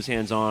that dude was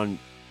hands on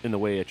in the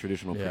way a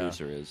traditional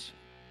producer is.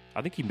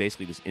 I think he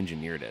basically just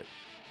engineered it.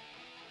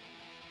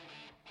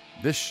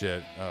 This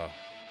shit. Oh.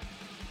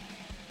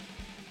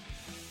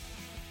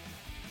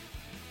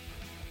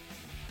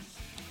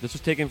 This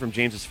was taken from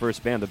James's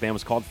first band. The band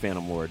was called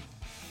Phantom Lord.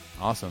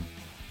 Awesome.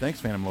 Thanks,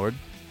 Phantom Lord.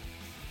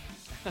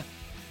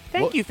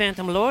 Thank you,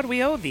 Phantom Lord.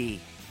 We owe thee.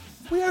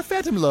 We are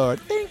Phantom Lord.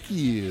 Thank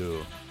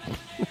you.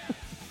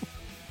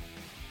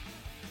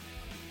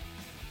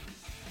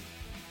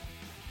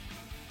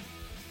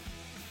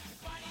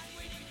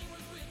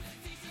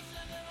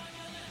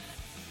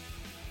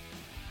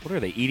 What are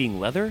they, eating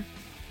leather?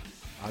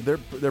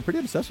 They're pretty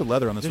obsessed with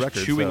leather on this Just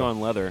record. chewing so- on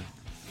leather.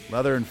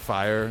 leather and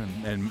fire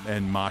and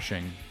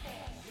moshing.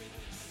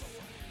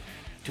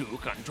 To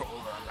control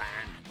the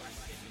land.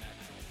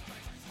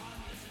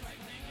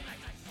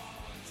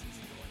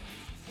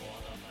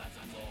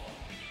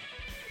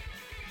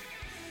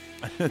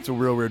 It's a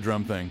real weird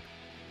drum thing.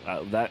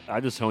 That I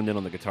just honed in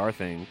on the guitar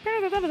thing.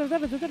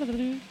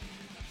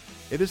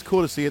 It is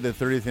cool to see at the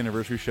 30th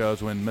anniversary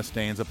shows when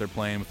Mustaine's up there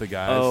playing with the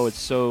guys. Oh, it's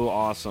so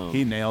awesome.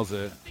 He nails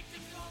it.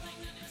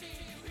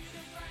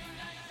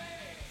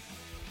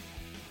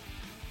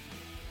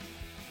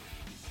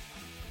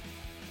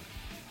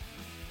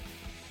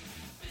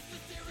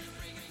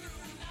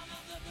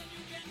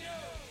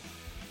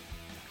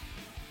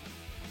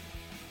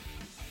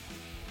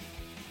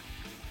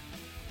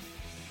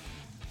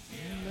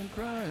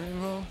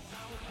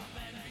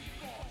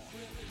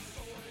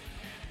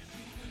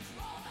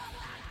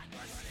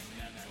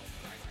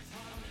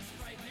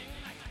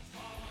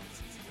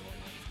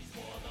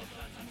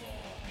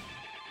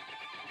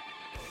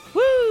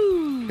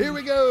 Woo! Here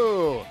we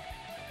go.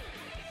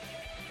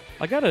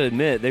 I gotta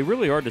admit, they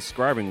really are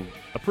describing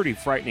a pretty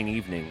frightening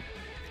evening.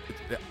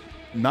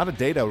 Not a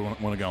date I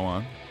would want to go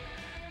on.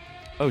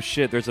 Oh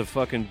shit, there's a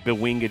fucking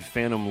bewinged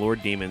Phantom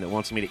Lord demon that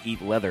wants me to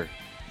eat leather.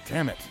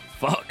 Damn it.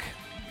 Fuck.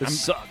 This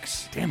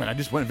sucks. Damn it, I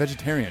just went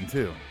vegetarian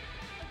too.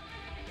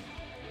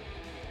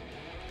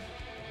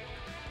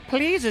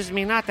 Pleases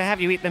me not to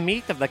have you eat the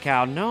meat of the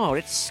cow. No,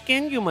 its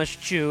skin you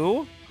must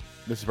chew.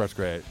 This part's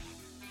great.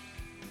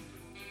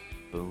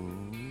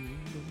 Boom.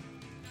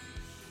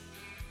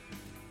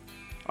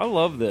 I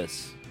love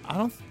this. I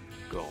don't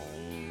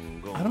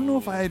Gong, gong. I don't know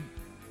if I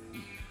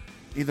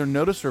either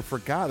noticed or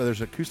forgot that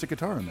there's an acoustic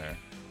guitar in there.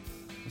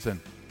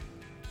 Listen.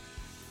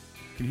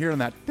 You can hear on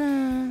that,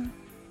 "Da,"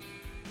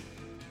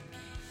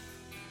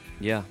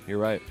 Yeah, you're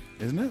right.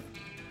 isn't it?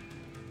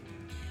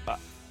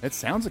 It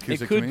sounds It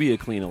acoustic could to me. be a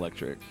clean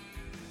electric.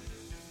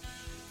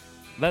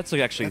 That's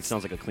like actually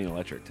sounds like a clean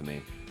electric to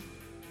me.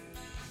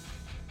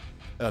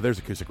 There's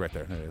acoustic right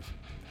there. There it is.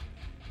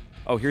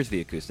 Oh, here's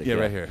the acoustic. Yeah,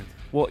 right here.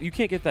 Well, you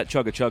can't get that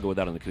chugga chugga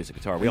without an acoustic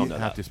guitar. We all know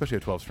have that. to, especially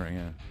a 12 string,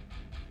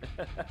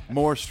 yeah.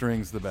 More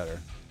strings, the better.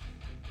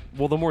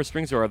 Well, the more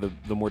strings there are, the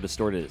more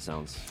distorted it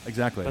sounds.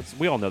 Exactly.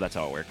 We all know that's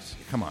how it works.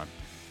 Come on.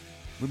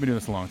 We've been doing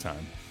this a long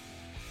time.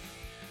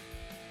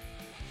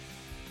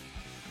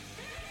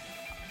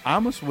 I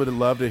almost would have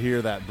loved to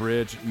hear that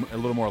bridge a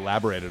little more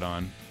elaborated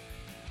on.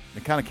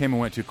 It kind of came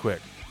and went too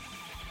quick.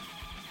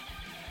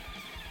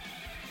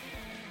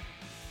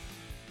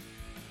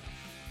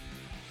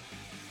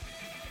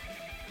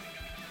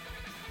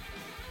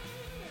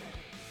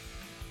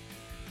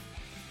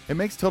 It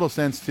makes total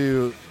sense,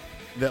 too,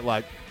 that,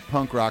 like,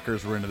 punk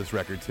rockers were into this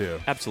record, too.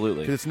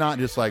 Absolutely. 'Cause it's not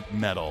just, like,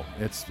 metal.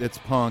 It's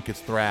punk,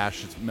 it's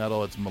thrash, it's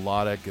metal, it's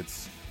melodic,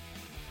 it's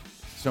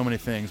so many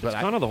things. But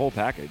It's kind of the whole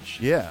package.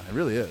 yeah, it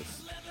really is.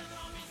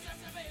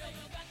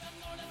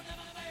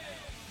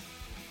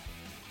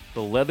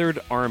 The leathered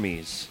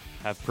armies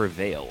have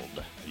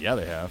prevailed. Yeah,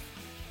 they have.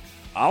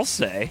 I'll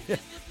say.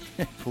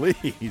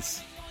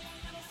 Please.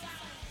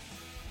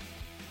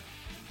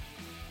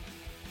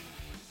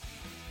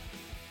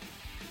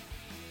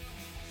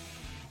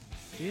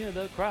 Hear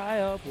the cry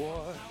of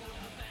war.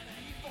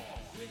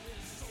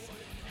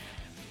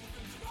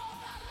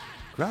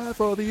 Cry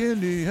for the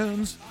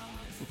Indians.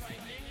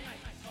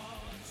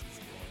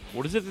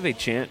 What is it that they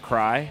chant?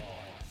 Cry?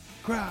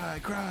 Cry,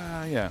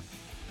 cry. Yeah.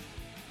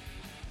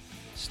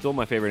 Still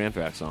my favorite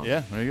Anthrax song.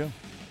 Yeah, there you go.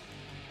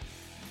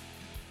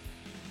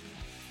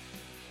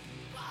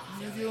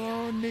 With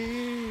your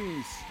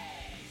knees.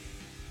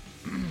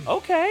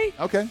 Okay.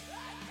 Okay.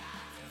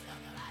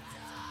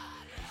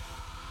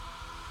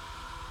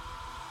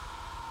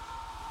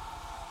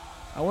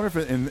 I wonder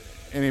if in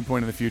any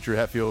point in the future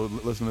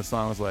Hetfield listened to the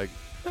song and was like,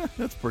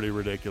 that's pretty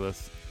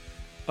ridiculous.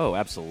 Oh,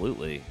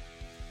 absolutely.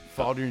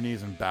 Fall to your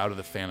knees and bow to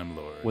the Phantom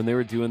Lord. When they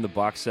were doing the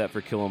box set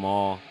for Kill 'Em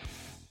All,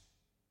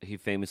 he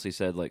famously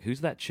said, like,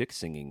 who's that chick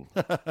singing?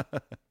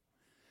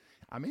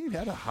 I mean, he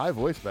had a high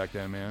voice back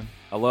then, man.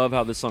 I love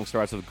how this song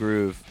starts with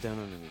groove.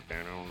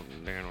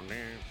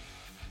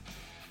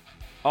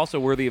 Also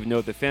worthy of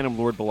note that Phantom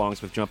Lord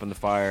belongs with Jump in the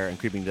Fire and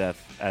Creeping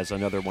Death as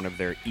another one of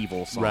their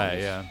evil songs. Right,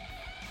 yeah.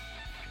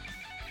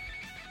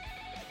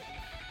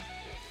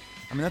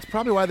 I mean, that's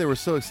probably why they were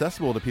so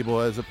accessible to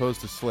people as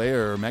opposed to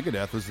Slayer or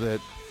Megadeth, was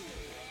that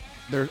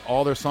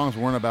all their songs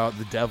weren't about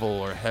the devil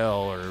or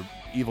hell or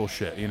evil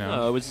shit, you know?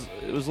 No, it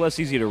was less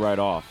easy to write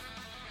off.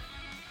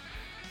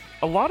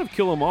 a lot of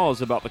Kill 'Em All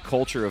is about the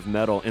culture of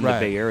metal in Right.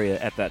 the Bay Area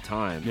at that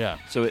time. Yeah.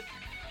 So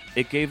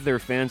it gave their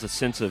fans a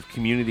sense of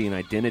community and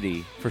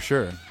identity For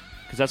sure.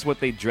 because that's what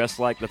they dressed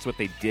like, that's what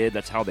they did,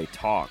 that's how they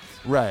talked.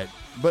 Right.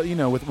 But,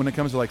 when it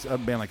comes to like a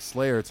band like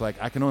Slayer, it's like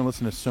I can only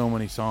listen to so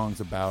many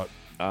songs about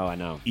Oh, I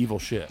know. evil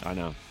shit. I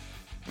know.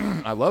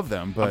 I love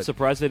them, I'm but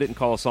surprised they didn't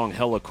call a song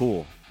Hella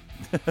Cool.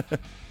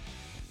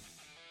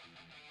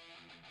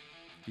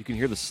 You can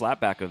hear the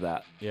slapback of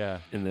that yeah,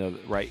 in the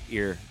right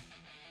ear.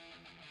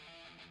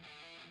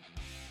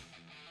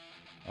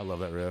 I love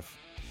that riff.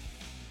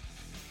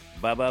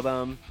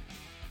 Ba-ba-bum.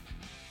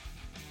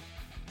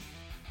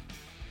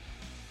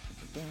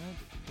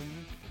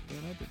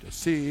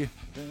 C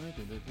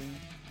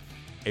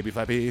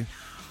AB5B.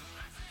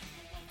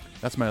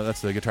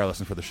 That's the guitar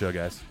lesson for the show,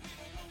 guys.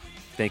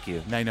 Thank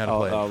you. Now you know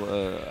how to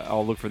play.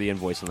 I'll look for the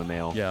invoice in the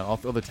mail. Yeah, I'll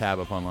throw the tab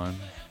up online.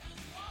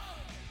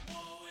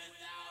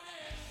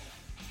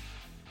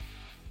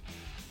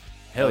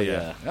 Hell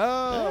yeah.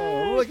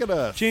 Oh, look at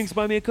us. Jinx,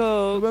 buy me a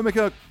Coke. Buy me a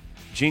Coke.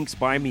 Jinx,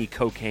 buy me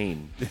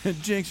cocaine.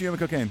 Jinx, you have a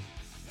cocaine.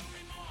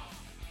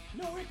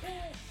 No,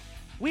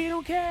 we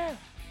don't care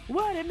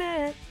what it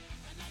meant.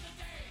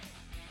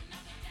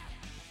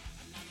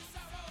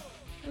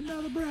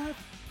 Another breath.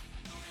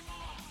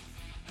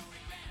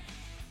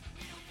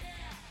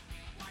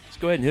 Let's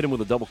go ahead and hit him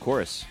with a double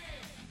chorus.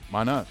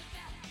 Why not?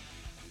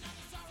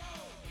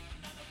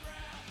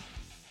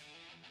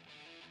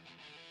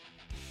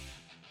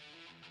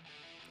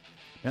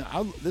 And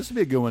this would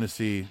be a good one to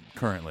see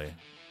currently.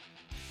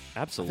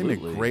 Absolutely.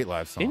 It'd be a great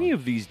live song. Any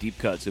of these deep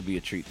cuts would be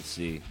a treat to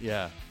see.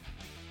 Yeah.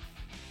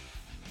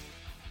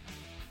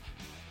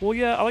 Well,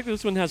 yeah, I like that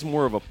this one has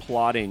more of a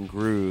plodding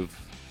groove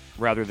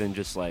rather than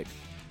just like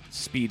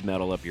speed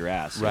metal up your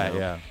ass. you Right, know?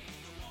 yeah.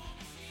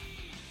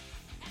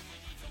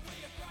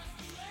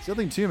 It's the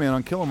other thing, too, man.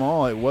 On Kill 'Em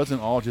All, it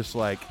wasn't all just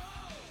like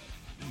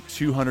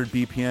 200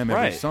 BPM every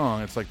Right.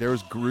 song. It's like there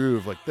was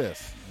groove like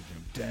this.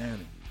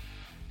 Damn.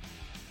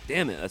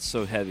 Damn it, that's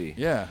so heavy.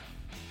 Yeah.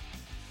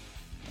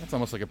 That's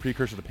almost like a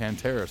precursor to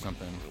Pantera or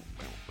something.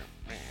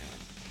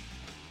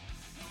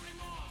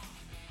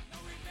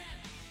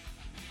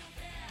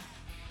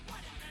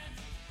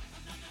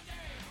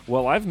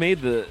 Well,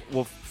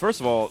 first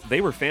of all,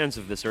 they were fans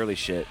of this early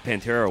shit.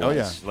 Pantera was. Oh,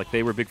 yeah. Like,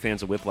 they were big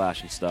fans of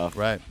Whiplash and stuff.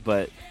 Right.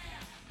 But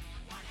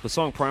the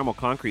song Primal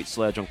Concrete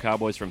Sledge on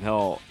Cowboys from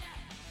Hell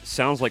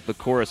sounds like the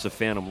chorus of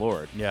Phantom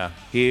Lord. Yeah.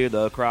 Hear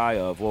the cry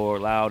of war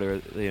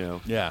louder,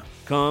 Yeah.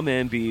 Come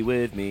and be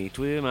with me,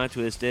 my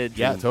twisted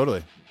Yeah, dream.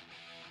 totally.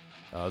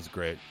 Oh, that was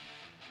great.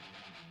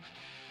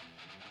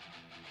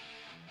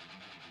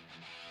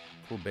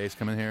 Cool bass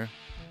coming here.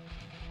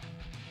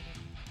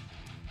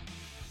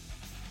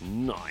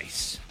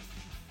 Nice.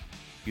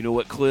 You know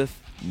what,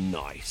 Cliff?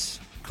 Nice.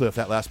 Cliff,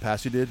 that last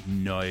pass you did?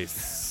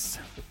 Nice.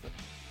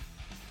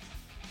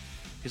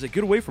 He's like,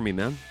 get away from me,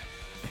 man.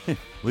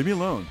 Leave me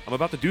alone. I'm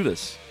about to do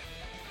this.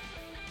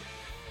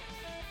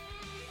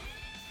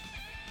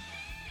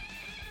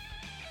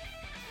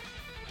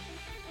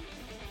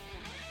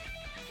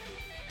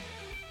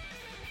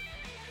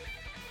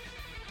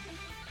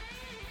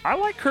 I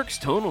like Kirk's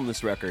tone on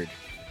this record.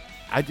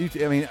 I do.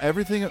 I mean,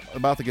 everything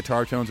about the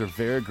guitar tones are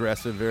very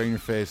aggressive, very in your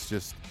face,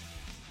 just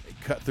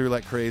cut through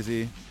like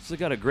crazy. He's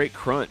got a great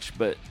crunch,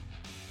 but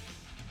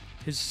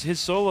his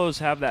solos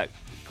have that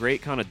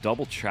great kind of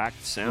double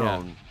tracked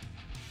sound. Yeah.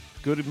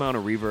 Good amount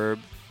of reverb.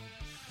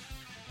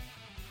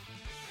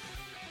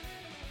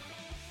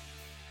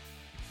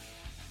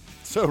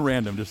 So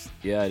random, just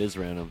Yeah, it is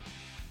random.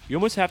 You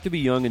almost have to be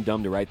young and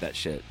dumb to write that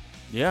shit.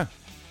 yeah.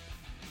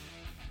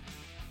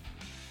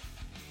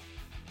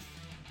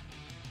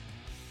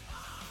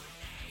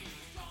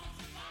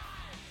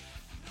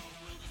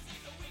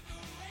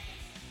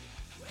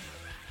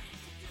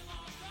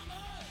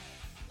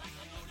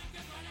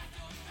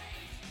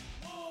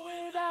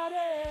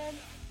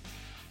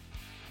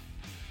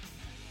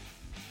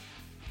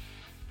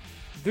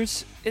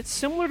 It's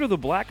similar to the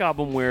Black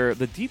Album where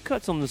the deep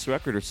cuts on this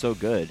record are so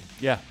good.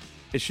 Yeah.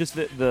 It's just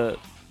that the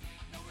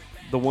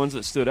ones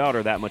that stood out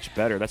are that much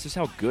better. That's just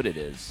how good it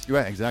is.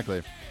 Right,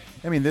 exactly.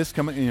 I mean, this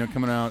coming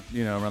out,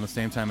 around the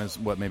same time as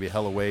what maybe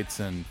Hell Awaits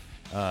and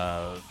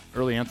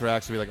early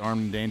Anthrax would be like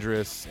Armed and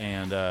Dangerous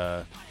and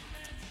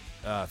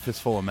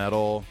Fistful of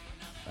Metal.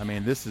 I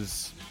mean,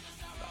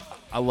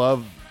 I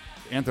love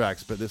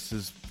Anthrax, but this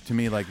is to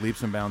me like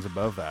leaps and bounds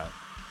above that.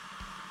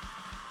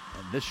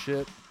 And this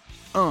shit,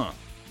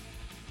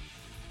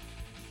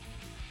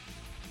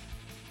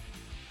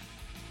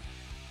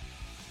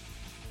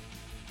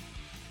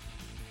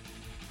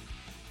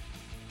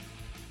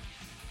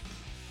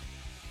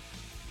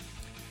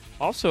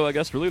 Also, I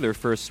guess really their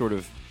first sort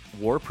of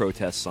war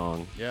protest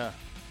song. yeah.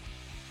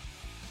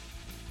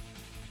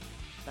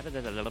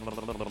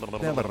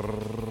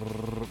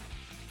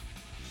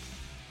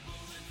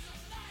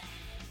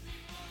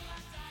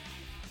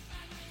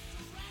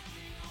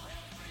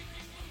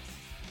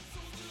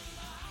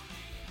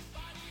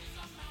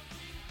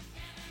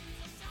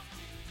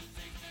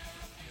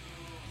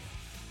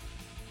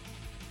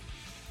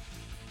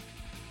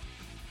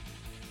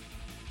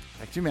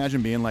 Could you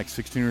imagine being like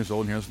 16 years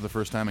old and hearing this for the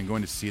first time and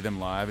going to see them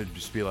live and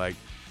just be like,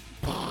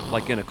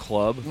 like in a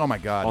club. oh my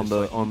god, on just the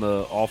like- on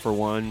the All for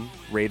One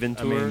Raven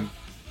I tour. mean,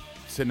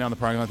 sitting down the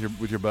parking lot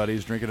with your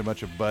buddies, drinking a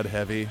bunch of Bud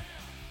Heavy,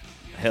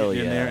 Hell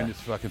getting in there and yeah.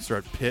 just fucking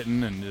start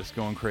pitting and just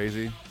going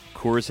crazy.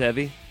 Coors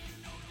Heavy.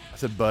 I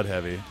said Bud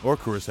Heavy or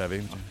Coors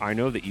Heavy. I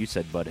know that you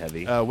said Bud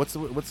Heavy. What's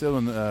the other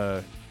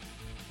one?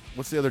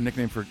 What's the other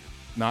nickname for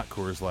not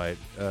Coors Light?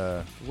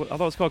 I thought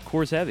it was called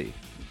Coors Heavy.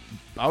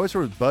 I always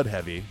heard Bud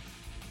Heavy.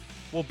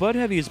 Well, Bud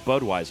Heavy is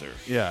Budweiser.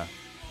 Yeah,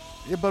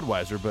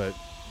 Budweiser, but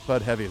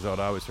Bud Heavy is what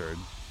I always heard.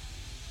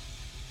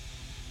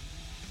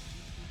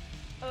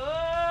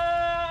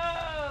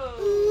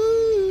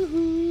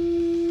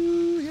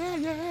 Ooh, yeah,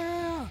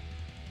 yeah.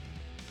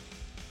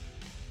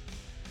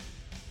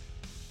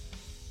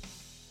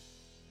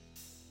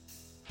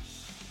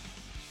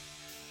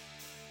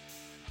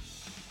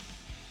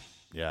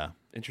 Yeah.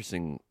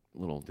 Interesting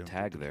little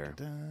tag there.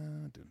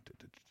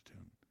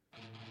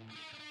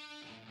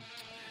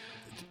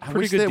 I Pretty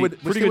wish good they deep- would-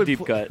 wish pretty they good would deep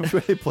pl- cut.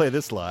 wish they play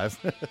this live.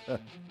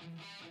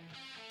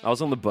 I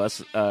was on the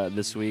bus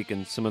this week,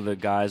 and some of the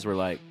guys were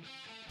like,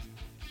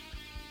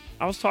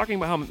 I was talking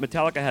about how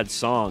Metallica had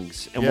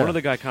songs, and Yeah. one of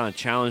the guy kind of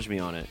challenged me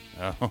on it.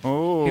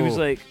 Oh, He was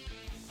like,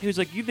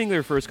 you think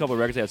their first couple of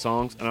records had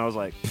songs? And I was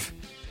like,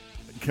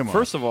 "Come on."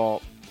 first of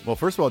all, well,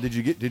 first of all, did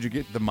you get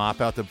the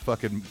mop out to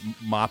fucking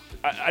mop?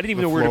 I didn't even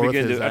the know where to floor with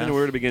begin his to. I didn't know ass?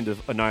 where to begin to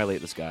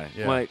annihilate this guy.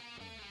 Yeah. I'm like,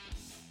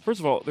 first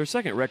of all, their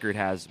second record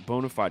has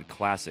bona fide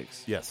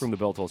classics. Yes. From the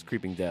Bell Tolls,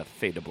 Creeping Death,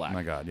 Fade to Black. Oh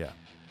my God, yeah,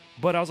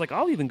 But I was like,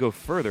 I'll even go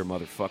further,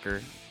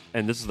 motherfucker.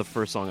 And this is the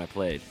first song I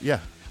played. yeah.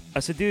 I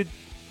said, dude.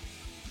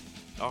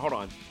 Oh, hold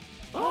on.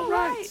 All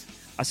right.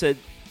 I said,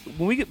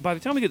 by the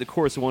time we get to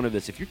chorus one of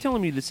this, if you're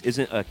telling me this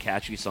isn't a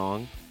catchy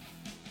song,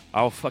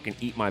 I'll fucking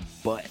eat my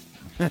butt.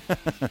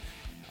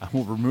 I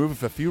will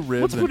remove a few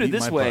ribs. Let's and put it eat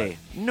this my way: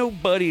 butt. no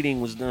butt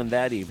eating was done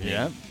that evening.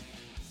 Yeah.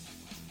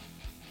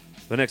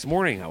 The next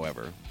morning,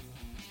 however,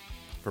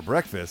 For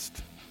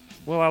breakfast.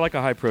 well, I like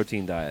a high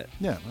protein diet.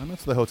 Yeah, well,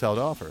 that's the hotel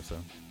to offer. So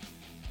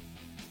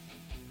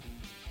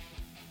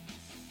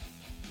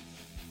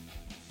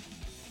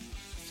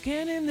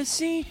Scanning the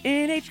scene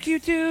in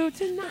HQ2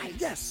 tonight.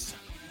 yes.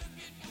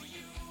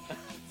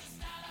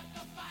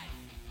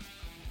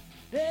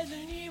 There's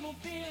an evil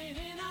feeling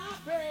in our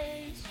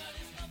brains.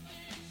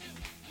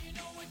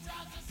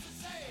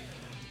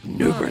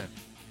 Different.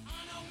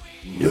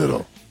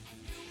 Little.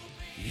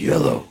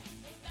 Yellow.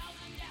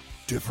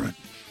 Different.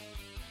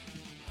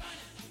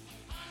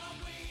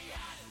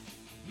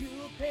 You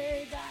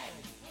pay diet.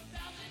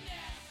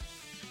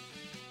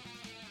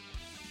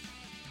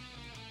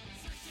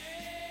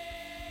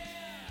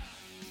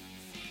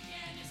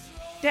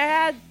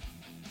 Dad.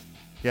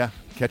 Yeah,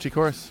 catchy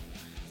chorus.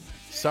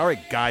 Sorry,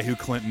 guy who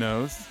Clint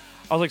knows.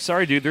 I was like,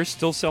 sorry, dude, they're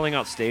still selling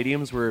out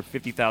stadiums where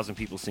 50,000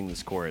 people sing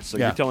this chorus. So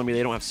Yeah. you're telling me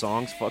they don't have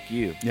songs? Fuck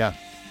you. Yeah.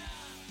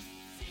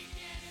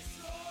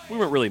 We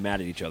weren't really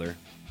mad at each other.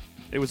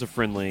 It was a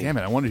friendly, Damn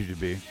it, I wanted you to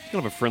be.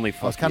 kind of a friendly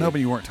fuck I was kind you. of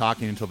hoping you weren't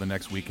talking until the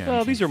next weekend.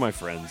 Well, these are my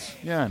friends.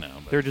 Yeah, I know.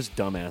 But They're just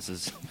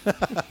dumbasses.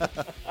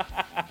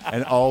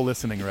 and all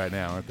listening right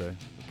now, aren't they?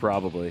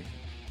 Probably.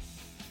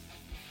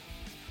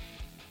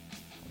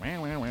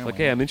 Like,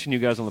 hey, I mentioned you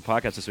guys on the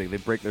podcast this week. They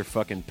break their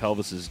fucking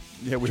pelvises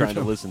Yeah, we trying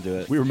were- to listen to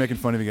it. We were making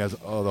fun of you guys the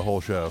whole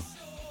show.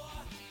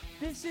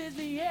 This is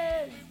the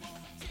end.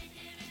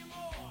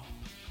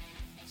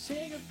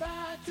 Say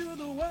goodbye to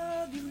the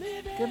world you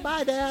live in.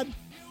 Goodbye, Dad.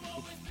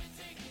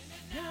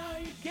 Now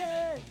you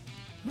get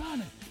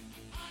money.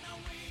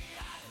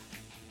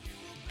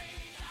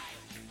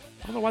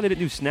 I don't know why they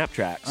didn't do snap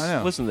tracks. I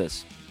know. Listen to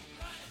this.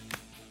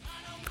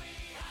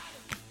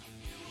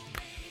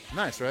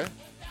 Nice, right?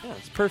 Yeah,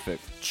 it's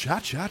perfect. Cha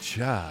cha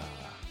cha.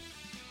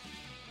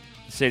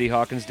 Sadie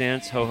Hawkins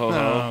dance. Ho ho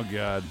ho. Oh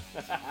God.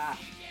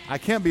 I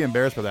can't be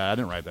embarrassed by that. I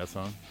didn't write that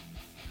song.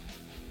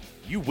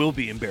 You will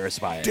be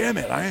embarrassed by it. Damn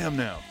it, I am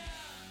now.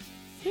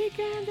 He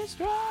can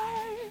destroy.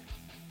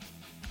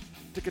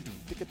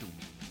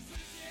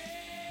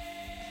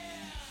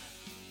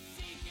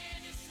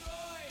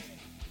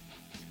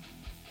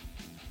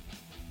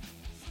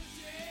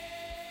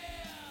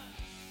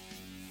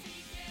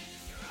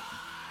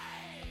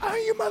 Are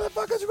you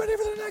motherfuckers ready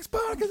for the next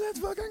part? Because that's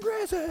fucking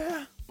crazy.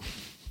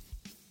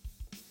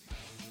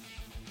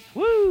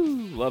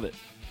 Woo! Love it.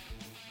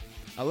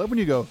 I love when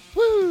you go,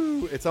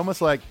 woo. It's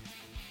almost like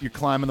you're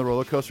climbing the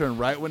roller coaster, and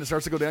right when it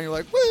starts to go down, you're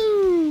like,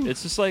 woo.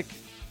 It's just like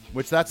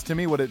Which that's to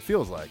me what it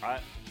feels like.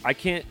 I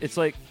can't. It's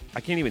like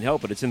I can't even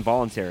help it. It's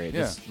involuntary. It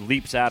Yeah. just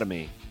leaps out of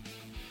me.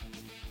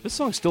 This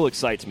song still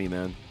excites me,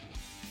 man.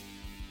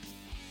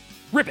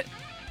 Rip it.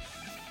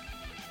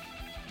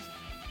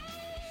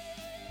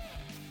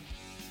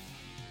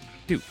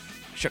 Dude,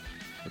 shook,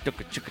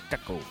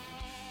 taco.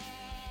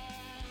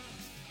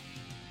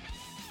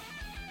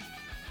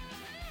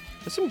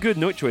 There's some good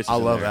note choices. I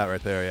in love there. that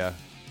right there. Yeah.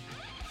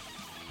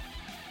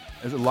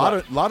 There's a lot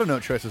of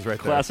note choices right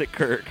Classic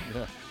Kirk.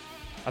 there.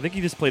 I think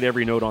he just played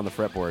every note on the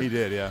fretboard. Yeah. He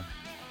did. Yeah.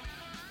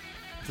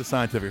 It's a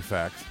scientific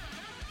fact.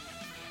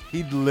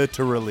 He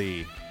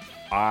literally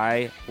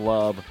I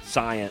love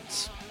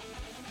science.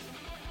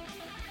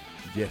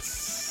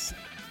 Yes.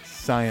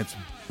 Science,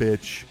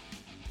 bitch.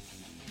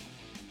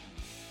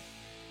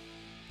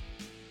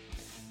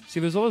 See,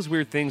 there's all those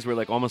weird things where it,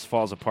 like, almost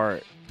falls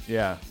apart.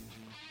 Yeah.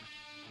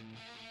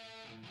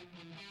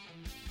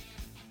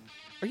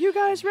 Are you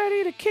guys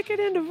ready to kick it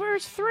into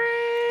verse 3?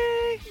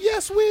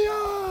 Yes, we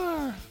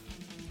are.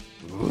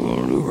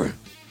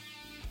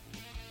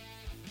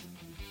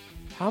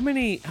 How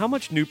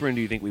much Nuprin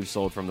do you think we've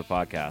sold from the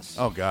podcast?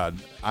 Oh, God.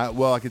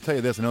 Well, I can tell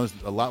you this. I know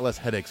there's a lot less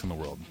headaches in the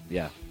world.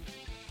 Yeah.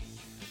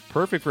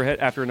 Perfect for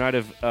after a night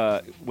of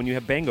when you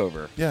have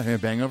bangover. Yeah, hey,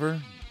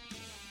 bangover.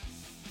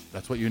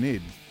 That's what you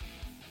need.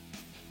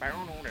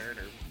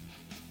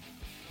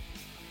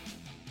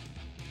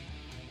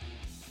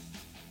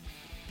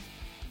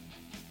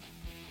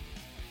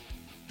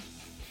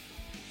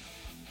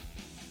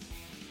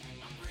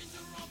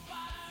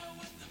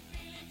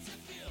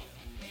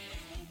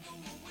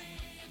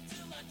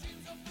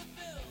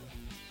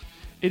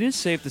 It is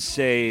safe to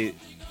say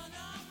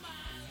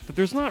that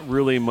there's not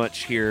really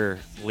much here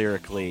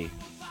lyrically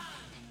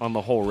on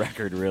the whole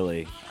record,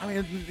 really. I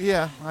mean,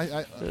 yeah.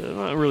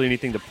 Not really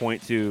anything to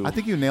point to. I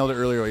think you nailed it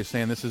earlier. You're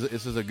saying this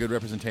is a good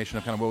representation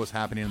of kind of what was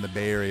happening in the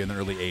Bay Area in the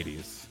early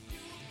 80s.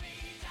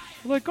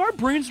 Like, our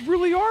brains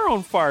really are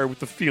on fire with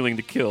the feeling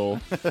to kill.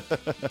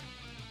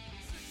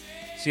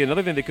 See,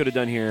 another thing they could have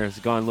done here is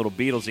gone a little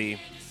Beatlesy.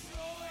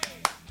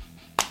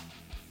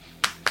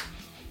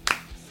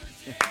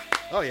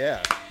 Oh,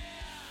 yeah.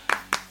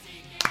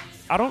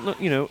 I don't know,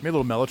 Maybe a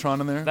little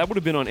Mellotron in there. That would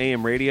have been on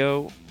AM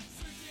radio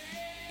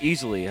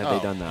easily had they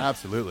done that.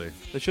 Absolutely.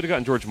 They should have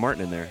gotten George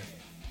Martin in there.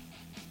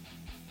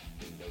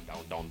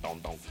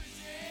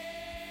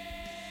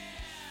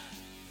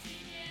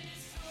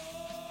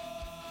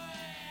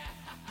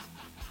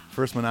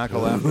 First maniacal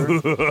laughter.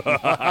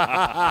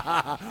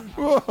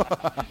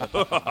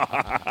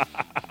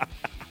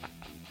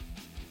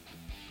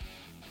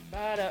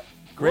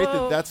 Great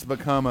that that's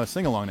become a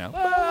sing-along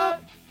now.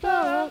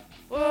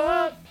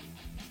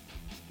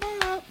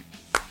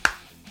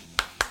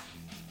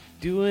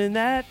 Doing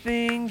that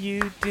thing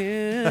you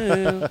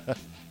do.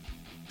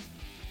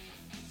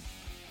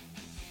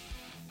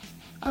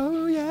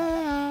 Oh,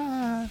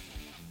 yeah.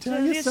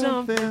 Tell you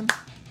something.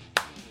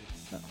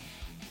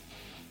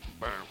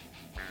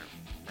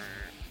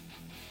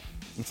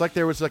 It's like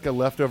there was like a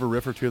leftover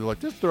riff or two. They're like,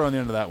 just throw on the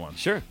end of that one.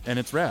 Sure. And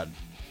it's rad.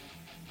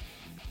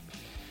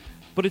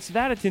 But it's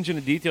that attention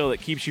to detail that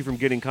keeps you from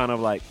getting kind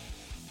of like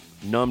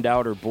numbed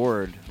out or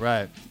bored.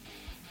 Right.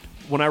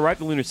 When I write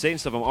the Lunar Satan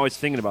stuff, I'm always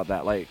thinking about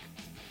that. Like,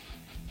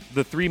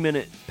 the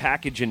 3-minute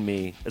package in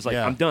me is like,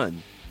 Yeah. I'm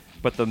done.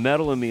 But the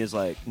metal in me is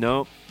like,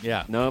 nope.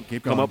 Yeah. Nope.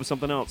 Keep Come going. up with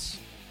something else.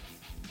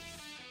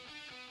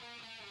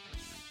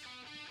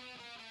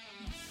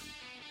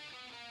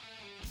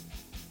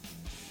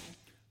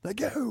 Let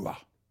go.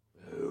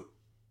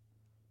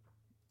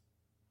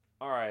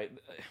 All right.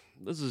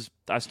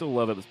 I still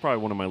love it. It's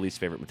probably one of my least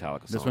favorite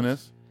Metallica songs. This one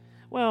is?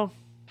 Well,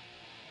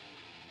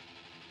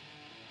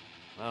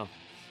 wow.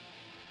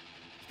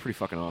 It's pretty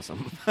fucking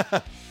awesome.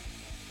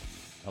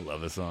 I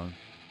love this song.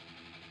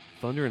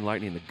 Thunder and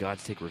lightning, the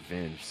gods take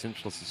revenge.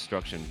 Senseless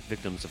destruction,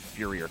 victims of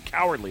fury are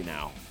cowardly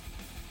now.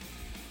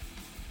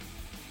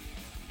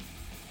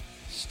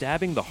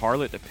 Stabbing the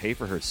harlot to pay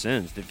for her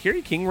sins. Did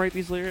Kerry King write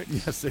these lyrics?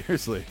 Yeah,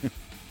 seriously.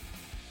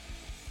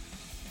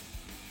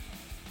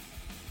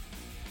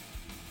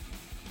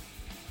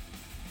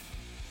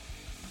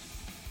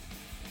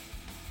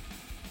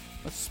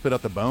 Let's spit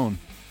out the bone.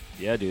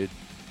 Yeah, dude.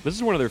 This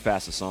is one of their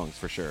fastest songs,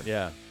 for sure.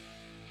 Yeah.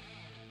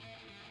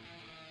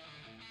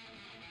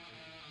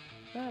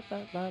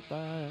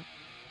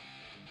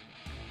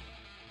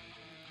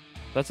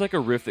 That's like a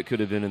riff that could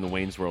have been in the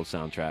Wayne's World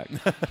soundtrack.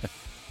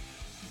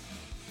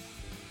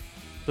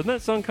 Doesn't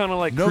that sound kind of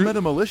like... No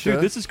Meta Militia.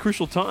 Dude, this is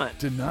Crucial Taunt.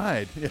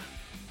 Denied. Yeah.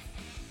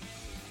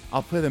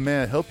 I'll play the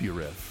May I Help You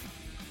riff.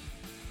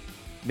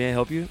 May I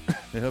help you?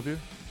 May I help you?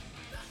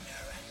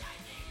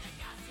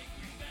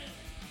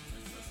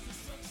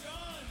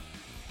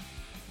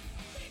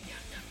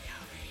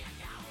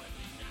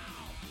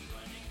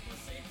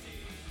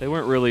 They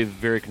weren't really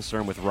very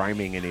concerned with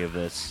rhyming any of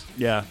this.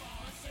 Yeah.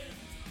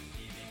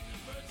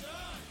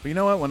 But you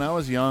know what? When I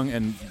was young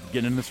and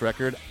getting into this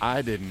record,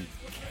 I didn't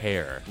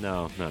care.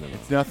 No.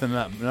 It's nothing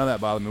none of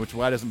that bothered me, which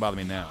why doesn't bother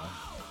me now.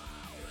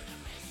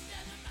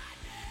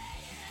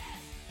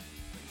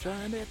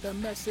 Trying to get the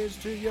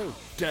message to you,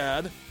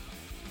 Dad.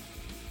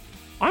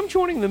 I'm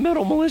joining the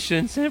Metal Militia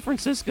in San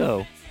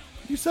Francisco.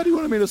 You said you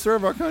wanted me to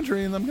serve our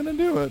country, and I'm going to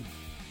do it.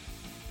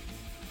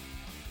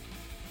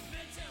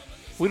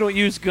 We don't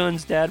use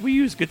guns, Dad. We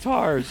use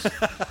guitars.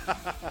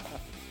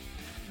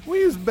 We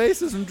use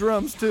basses and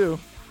drums, too.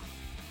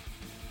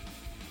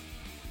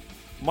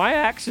 My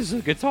axe is a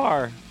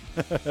guitar.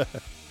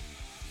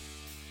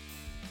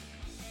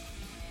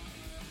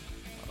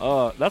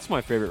 That's my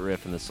favorite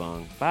riff in the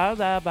song.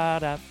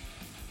 Ba-da-ba-da.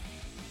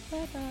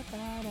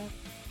 Ba-da-ba-da.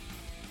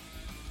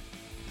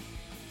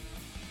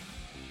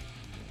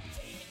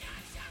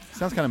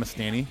 Sounds kind of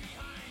Mustaine.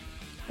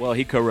 Well,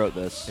 he co-wrote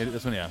this.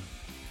 This one, yeah.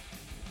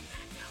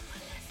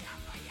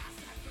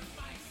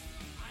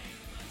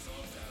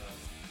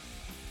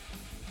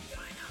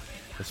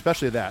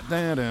 Especially that.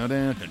 Dun, dun,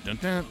 dun, dun, dun,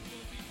 dun.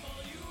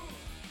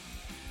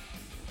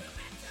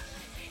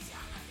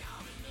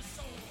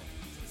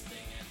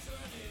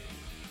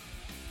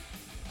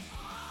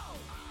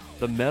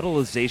 The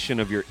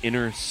metalization of your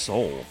inner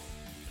soul.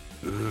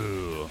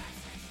 Ooh.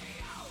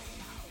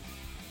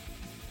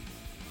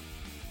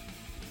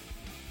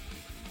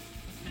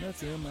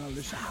 That's in my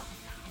list.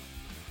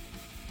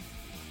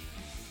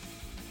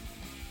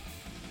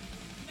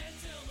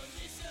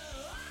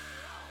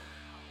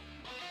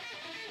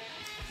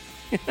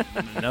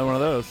 Another one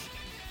of those.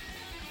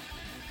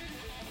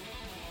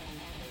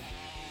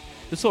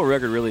 This whole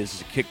record really is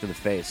just a kick to the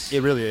face.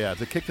 It really, yeah.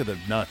 It's a kick to the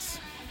nuts.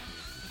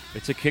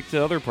 It's a kick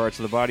to other parts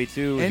of the body,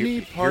 too.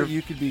 Any part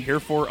you could be here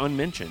for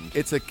unmentioned.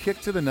 It's a kick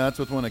to the nuts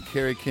with one of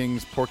Kerry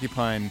King's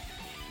porcupine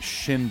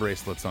shin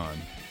bracelets on.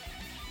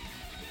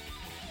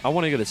 I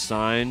want to get a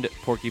signed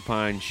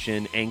porcupine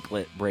shin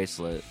anklet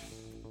bracelet.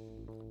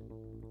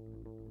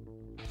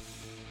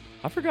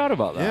 I forgot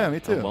about that. Yeah, me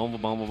too. Boom,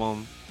 boom, boom,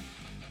 boom.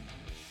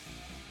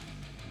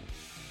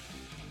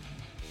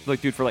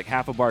 Like, dude, for like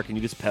half a bar, can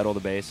you just pedal the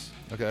bass?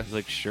 Okay. He's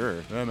like,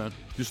 sure. Yeah, man.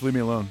 Just leave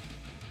me alone.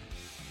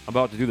 I'm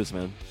about to do this,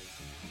 man.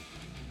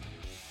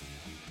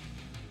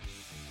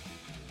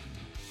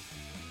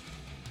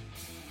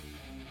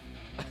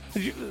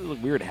 You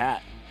look weird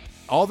hat.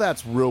 All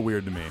that's real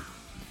weird to me.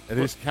 And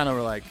they just kind of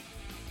were like,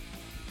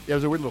 yeah,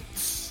 there's a weird little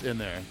tss in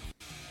there.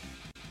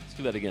 Let's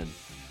do that again.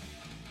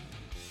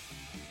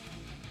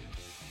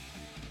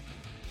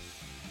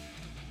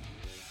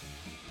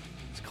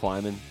 It's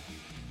climbing.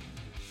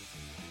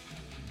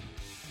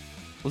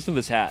 Listen to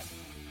this hat.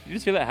 You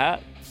just hear that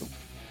hat?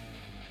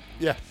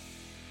 Yeah.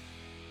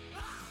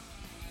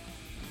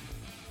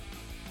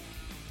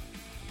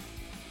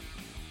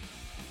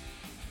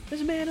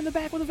 There's a man in the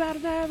back with a vat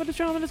of knife with a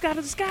drum in the sky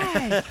to the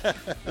sky.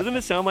 Doesn't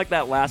it sound like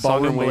that last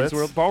song Ballroom in Wayne's Blitz?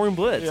 World? Ballroom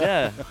Blitz,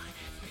 yeah.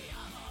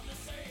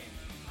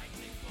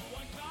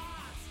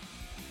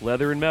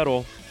 Leather and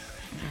metal.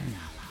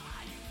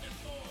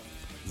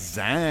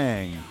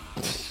 Zang.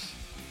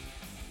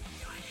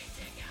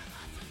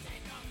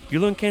 You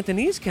learn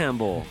Cantonese,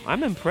 Campbell.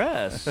 I'm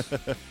impressed.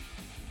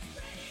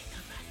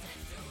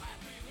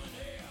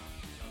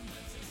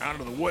 Out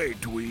of the way,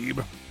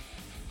 dweeb.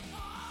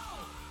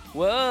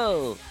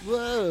 Whoa.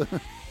 Whoa.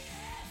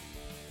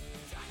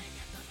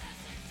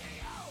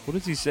 What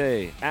does he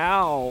say?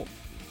 Ow.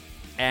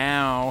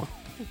 Ow.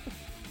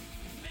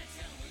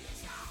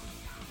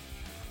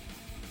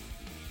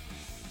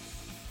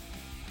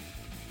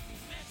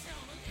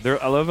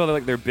 I love how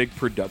like their big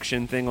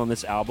production thing on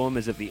this album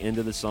is at the end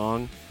of the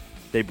song,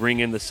 they bring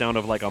in the sound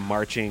of like a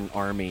marching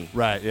army.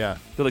 Right, yeah.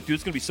 They're like, dude,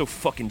 it's gonna be so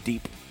fucking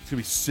deep. It's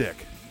going to be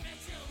sick.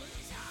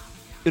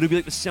 It'll be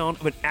like the sound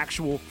of an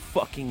actual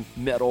fucking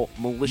metal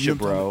militia,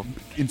 bro.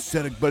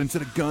 Instead of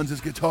guns, it's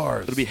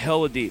guitars. It'll be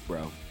hella deep,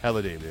 bro.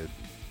 Hella deep, dude.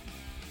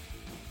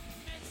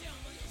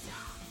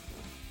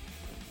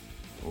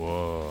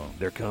 Whoa.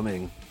 They're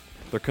coming.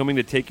 They're coming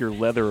to take your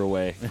leather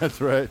away. That's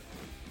right.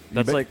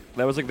 That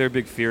was like their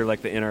big fear,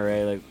 like the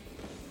NRA, like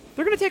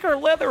they're gonna take our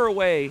leather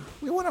away.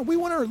 We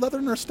want our leather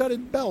and our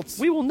studded belts.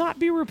 We will not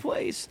be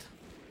replaced.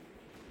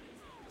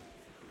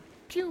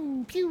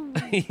 Pew pew.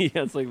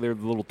 Yeah, it's like their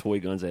little toy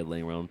guns they had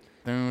laying around.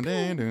 Dun,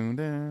 dun, dun,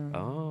 dun.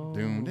 Oh.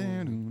 Dun,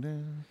 dun, dun,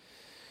 dun.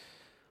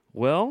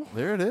 Well,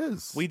 There it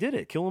is. we did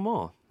it. Kill them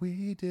all.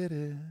 We did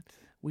it.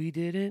 We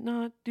did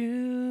not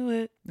do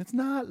it. It's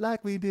not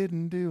like we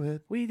didn't do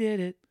it. We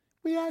did it.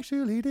 We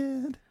actually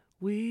did.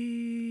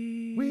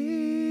 We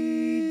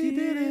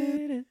did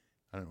it.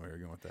 I don't know where you're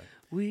going with that.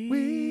 We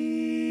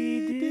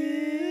did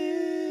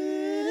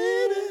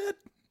it.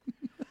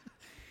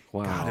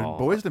 Wow. God, did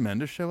Boys to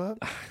Men just show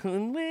up?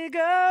 When we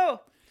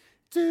go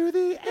To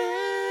the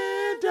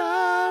end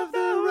of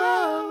the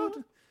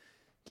road,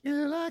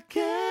 till I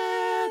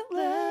can't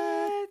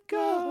let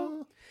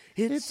go.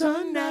 it's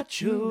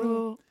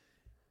unnatural.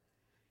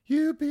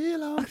 You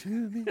belong to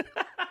me.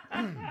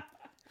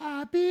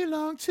 I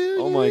belong to you.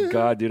 Oh my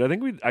god, dude! I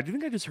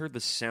think I just heard the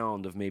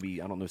sound of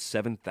maybe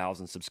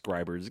 7,000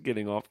 subscribers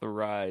getting off the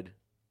ride.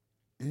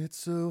 It's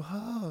so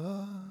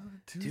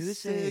hard To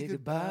say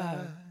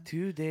goodbye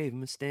to Dave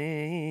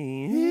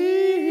Mustaine.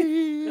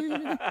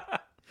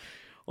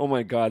 Oh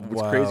my god!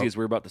 What's Wow. crazy is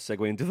we're about to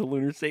segue into the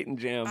Lunar Satan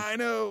Jam. I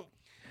know.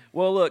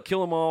 Well, look,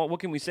 kill 'em all. What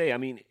can we say? I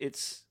mean,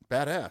 it's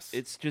Badass.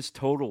 just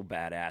total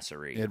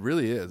badassery. It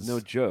really is. No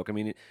joke. I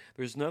mean,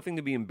 there's nothing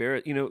to be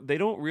embarrassed. You know, they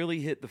don't really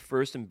hit the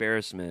first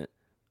embarrassment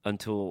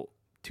until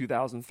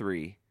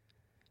 2003,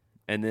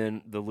 and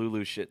then the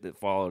Lulu shit that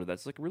followed.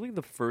 That's like really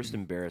the first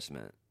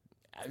embarrassment.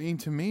 I mean,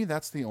 to me,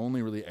 that's the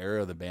only really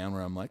era of the band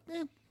where I'm like,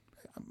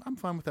 I'm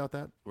fine without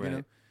that. Right. You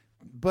know?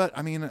 But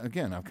I mean,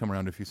 again, I've come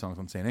around to a few songs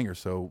on Saint Anger,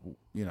 so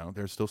you know,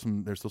 there's still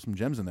some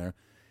gems in there.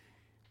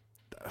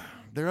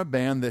 They're a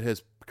band that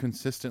has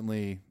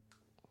consistently,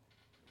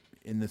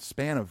 in the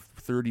span of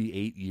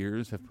 38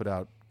 years, have put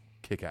out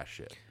kick-ass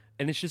shit.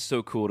 And it's just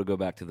so cool to go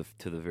back to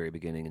the very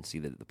beginning and see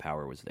that the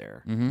power was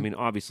there. I mean,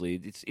 obviously,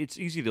 it's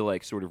easy to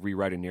like sort of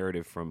rewrite a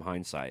narrative from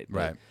hindsight, but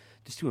Right.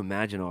 just to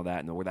imagine all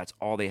that and where that's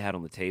all they had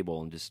on the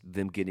table, and just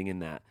them getting in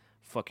that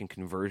fucking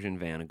conversion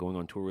van and going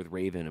on tour with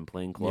Raven and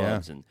playing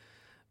clubs and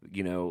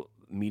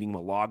meeting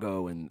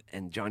Malago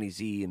and Johnny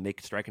Z and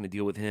striking a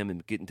deal with him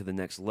and getting to the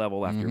next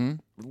level after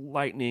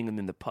Lightning and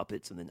then the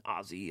Puppets and then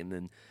Ozzy, and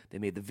then they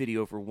made the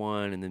video for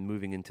one, and then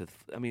moving into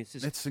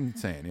It's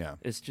insane, yeah.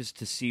 it's just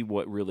to see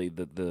what really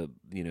the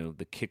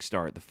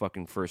kickstart, the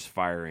fucking first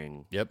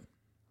firing, Yep.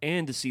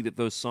 and to see that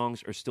those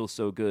songs are still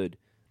so good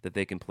that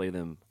they can play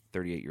them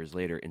 38 years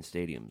later in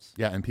stadiums.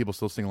 Yeah, and people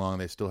still sing along.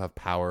 They still have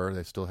power.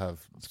 They still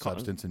have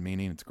substance and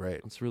meaning. It's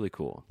great. It's really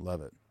cool. Love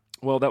it.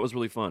 Well, that was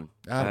really fun.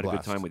 I I had had a a good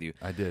blast. time with you.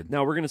 I did.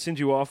 Now, we're going to send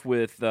you off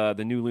with the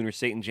new Lunar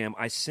Satan Jam.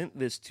 I sent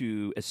this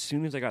as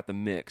soon as I got the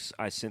mix,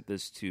 I sent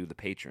this to the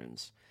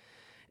patrons.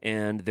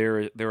 And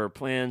there are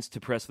plans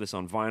to press this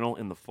on vinyl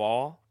in the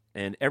fall,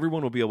 and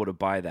everyone will be able to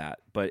buy that.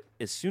 But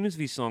as soon as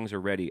these songs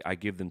are ready, I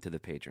give them to the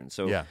patrons.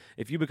 So Yeah.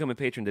 if you become a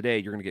patron today,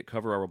 you're going to get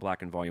Cover Art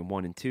Black in Volume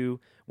 1 and 2.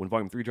 When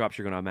Volume 3 drops,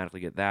 you're going to automatically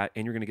get that,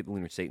 and you're going to get the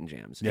Lunar Satan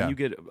Jams. Yeah. And you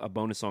get a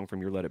bonus song from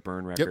your Let It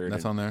Burn Yep, record.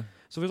 that's and- on there.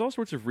 So there's all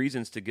sorts of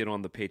reasons to get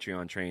on the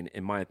Patreon train,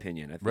 in my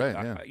opinion. I think,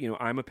 Right, yeah.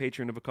 I'm a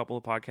patron of a couple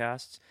of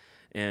podcasts,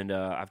 and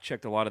I've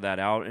checked a lot of that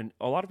out. And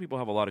a lot of people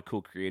have a lot of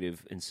cool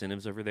creative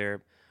incentives over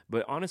there.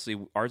 But honestly,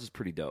 ours is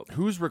pretty dope.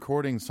 Who's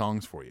recording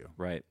songs for you?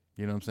 Right.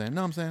 You know what I'm saying?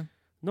 No, I'm saying.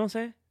 No, I'm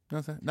saying? No,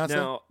 I'm saying. Not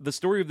saying. Now, the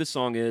story of this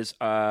song is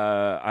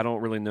I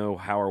don't really know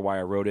how or why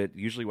I wrote it.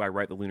 Usually I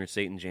write the Lunar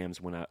Satan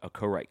Jams when a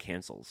co-write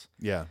cancels.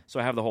 Yeah. So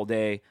I have the whole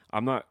day.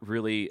 I'm not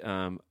really...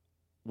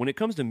 when it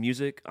comes to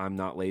music, I'm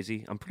not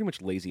lazy. I'm pretty much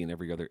lazy in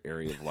every other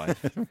area of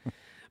life.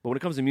 But when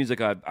it comes to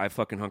music, I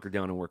fucking hunker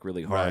down and work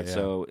really hard. Right, yeah.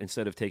 So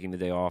instead of taking the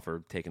day off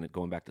or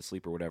going back to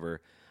sleep or whatever,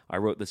 I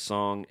wrote this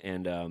song,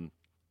 and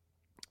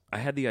I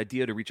had the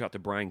idea to reach out to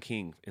Brian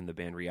King in the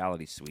band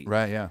Reality Suite.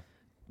 Right, yeah.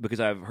 Because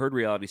I've heard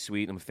Reality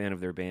Suite, I'm a fan of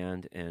their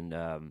band, and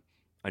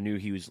I knew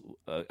he was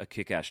a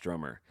kick-ass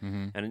drummer.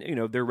 And,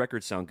 their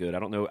records sound good.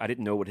 I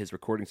didn't know what his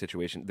recording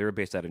situation, they're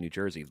based out of New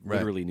Jersey,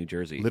 literally New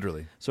Jersey.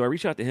 Literally. So I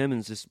reached out to him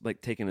and just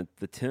like taking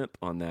the temp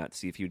on that to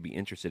see if he would be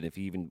interested, if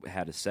he even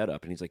had a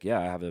setup. And he's like, yeah,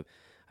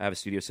 I have a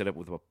studio set up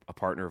with a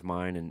partner of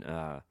mine, and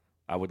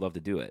I would love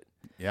to do it.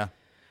 Yeah.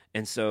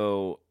 And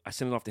so I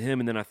sent it off to him,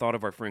 and then I thought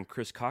of our friend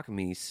Chris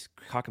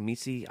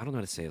Kakamisi. I don't know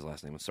how to say his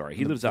last name. I'm sorry.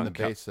 He lives out in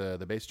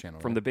the base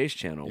channel. from right? the Bass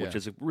Channel, Yeah. which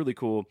is a really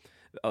cool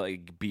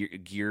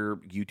gear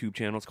YouTube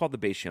channel. It's called the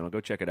Bass Channel. Go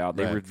check it out.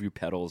 They Right. review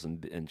pedals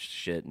and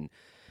shit, and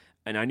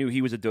I knew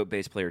he was a dope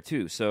bass player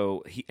too.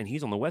 So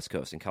he's on the West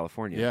Coast in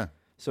California. Yeah.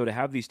 So to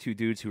have these two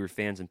dudes who are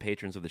fans and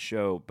patrons of the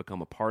show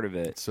become a part of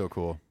it, It's so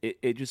cool.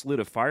 it just lit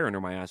a fire under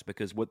my ass,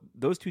 because what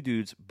those two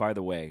dudes, by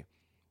the way,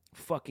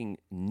 fucking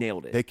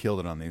nailed it. They killed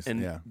it on these.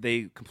 And yeah.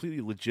 they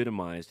completely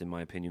legitimized, in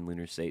my opinion,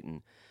 Lunar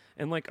Satan.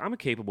 And like, I'm a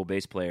capable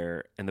bass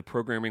player, and the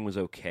programming was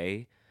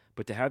okay,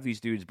 but to have these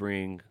dudes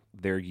bring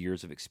their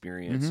years of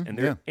experience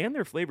and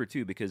their flavor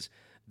too, because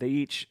they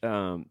each,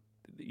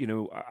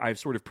 I've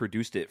sort of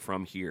produced it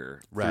from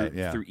here, Right,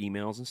 through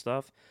emails and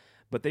stuff,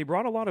 but they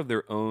brought a lot of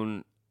their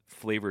own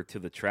flavor to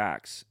the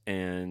tracks,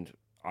 and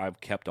I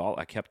kept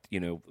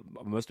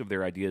most of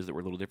their ideas that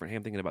were a little different. Hey,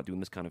 I'm thinking about doing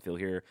this kind of feel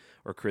here,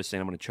 or Chris saying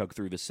I'm going to chug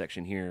through this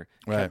section here.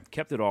 Right.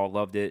 Kept it all,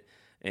 loved it,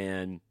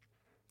 and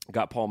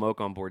got Paul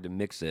Moak on board to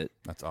mix it.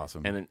 That's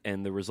awesome.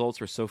 And the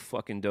results were so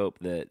fucking dope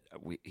that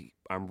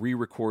I'm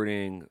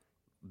re-recording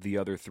the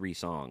other 3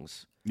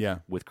 songs yeah.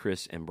 with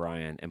Chris and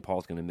Brian, and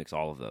Paul's going to mix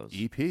all of those.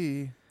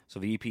 EP. So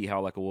the EP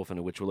 "Howl Like a Wolf and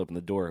a Witch Will Open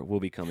the Door" will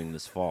be coming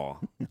this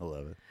fall. I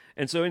love it.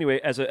 And so anyway,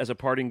 as a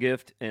parting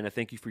gift and a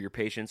thank you for your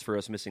patience for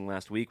us missing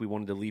last week, we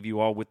wanted to leave you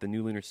all with the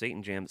new Lunar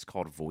Satan Jam. It's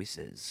called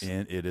Voices.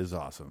 And it is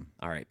awesome.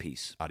 All right,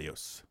 peace.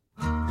 Adios.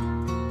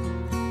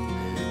 Voices.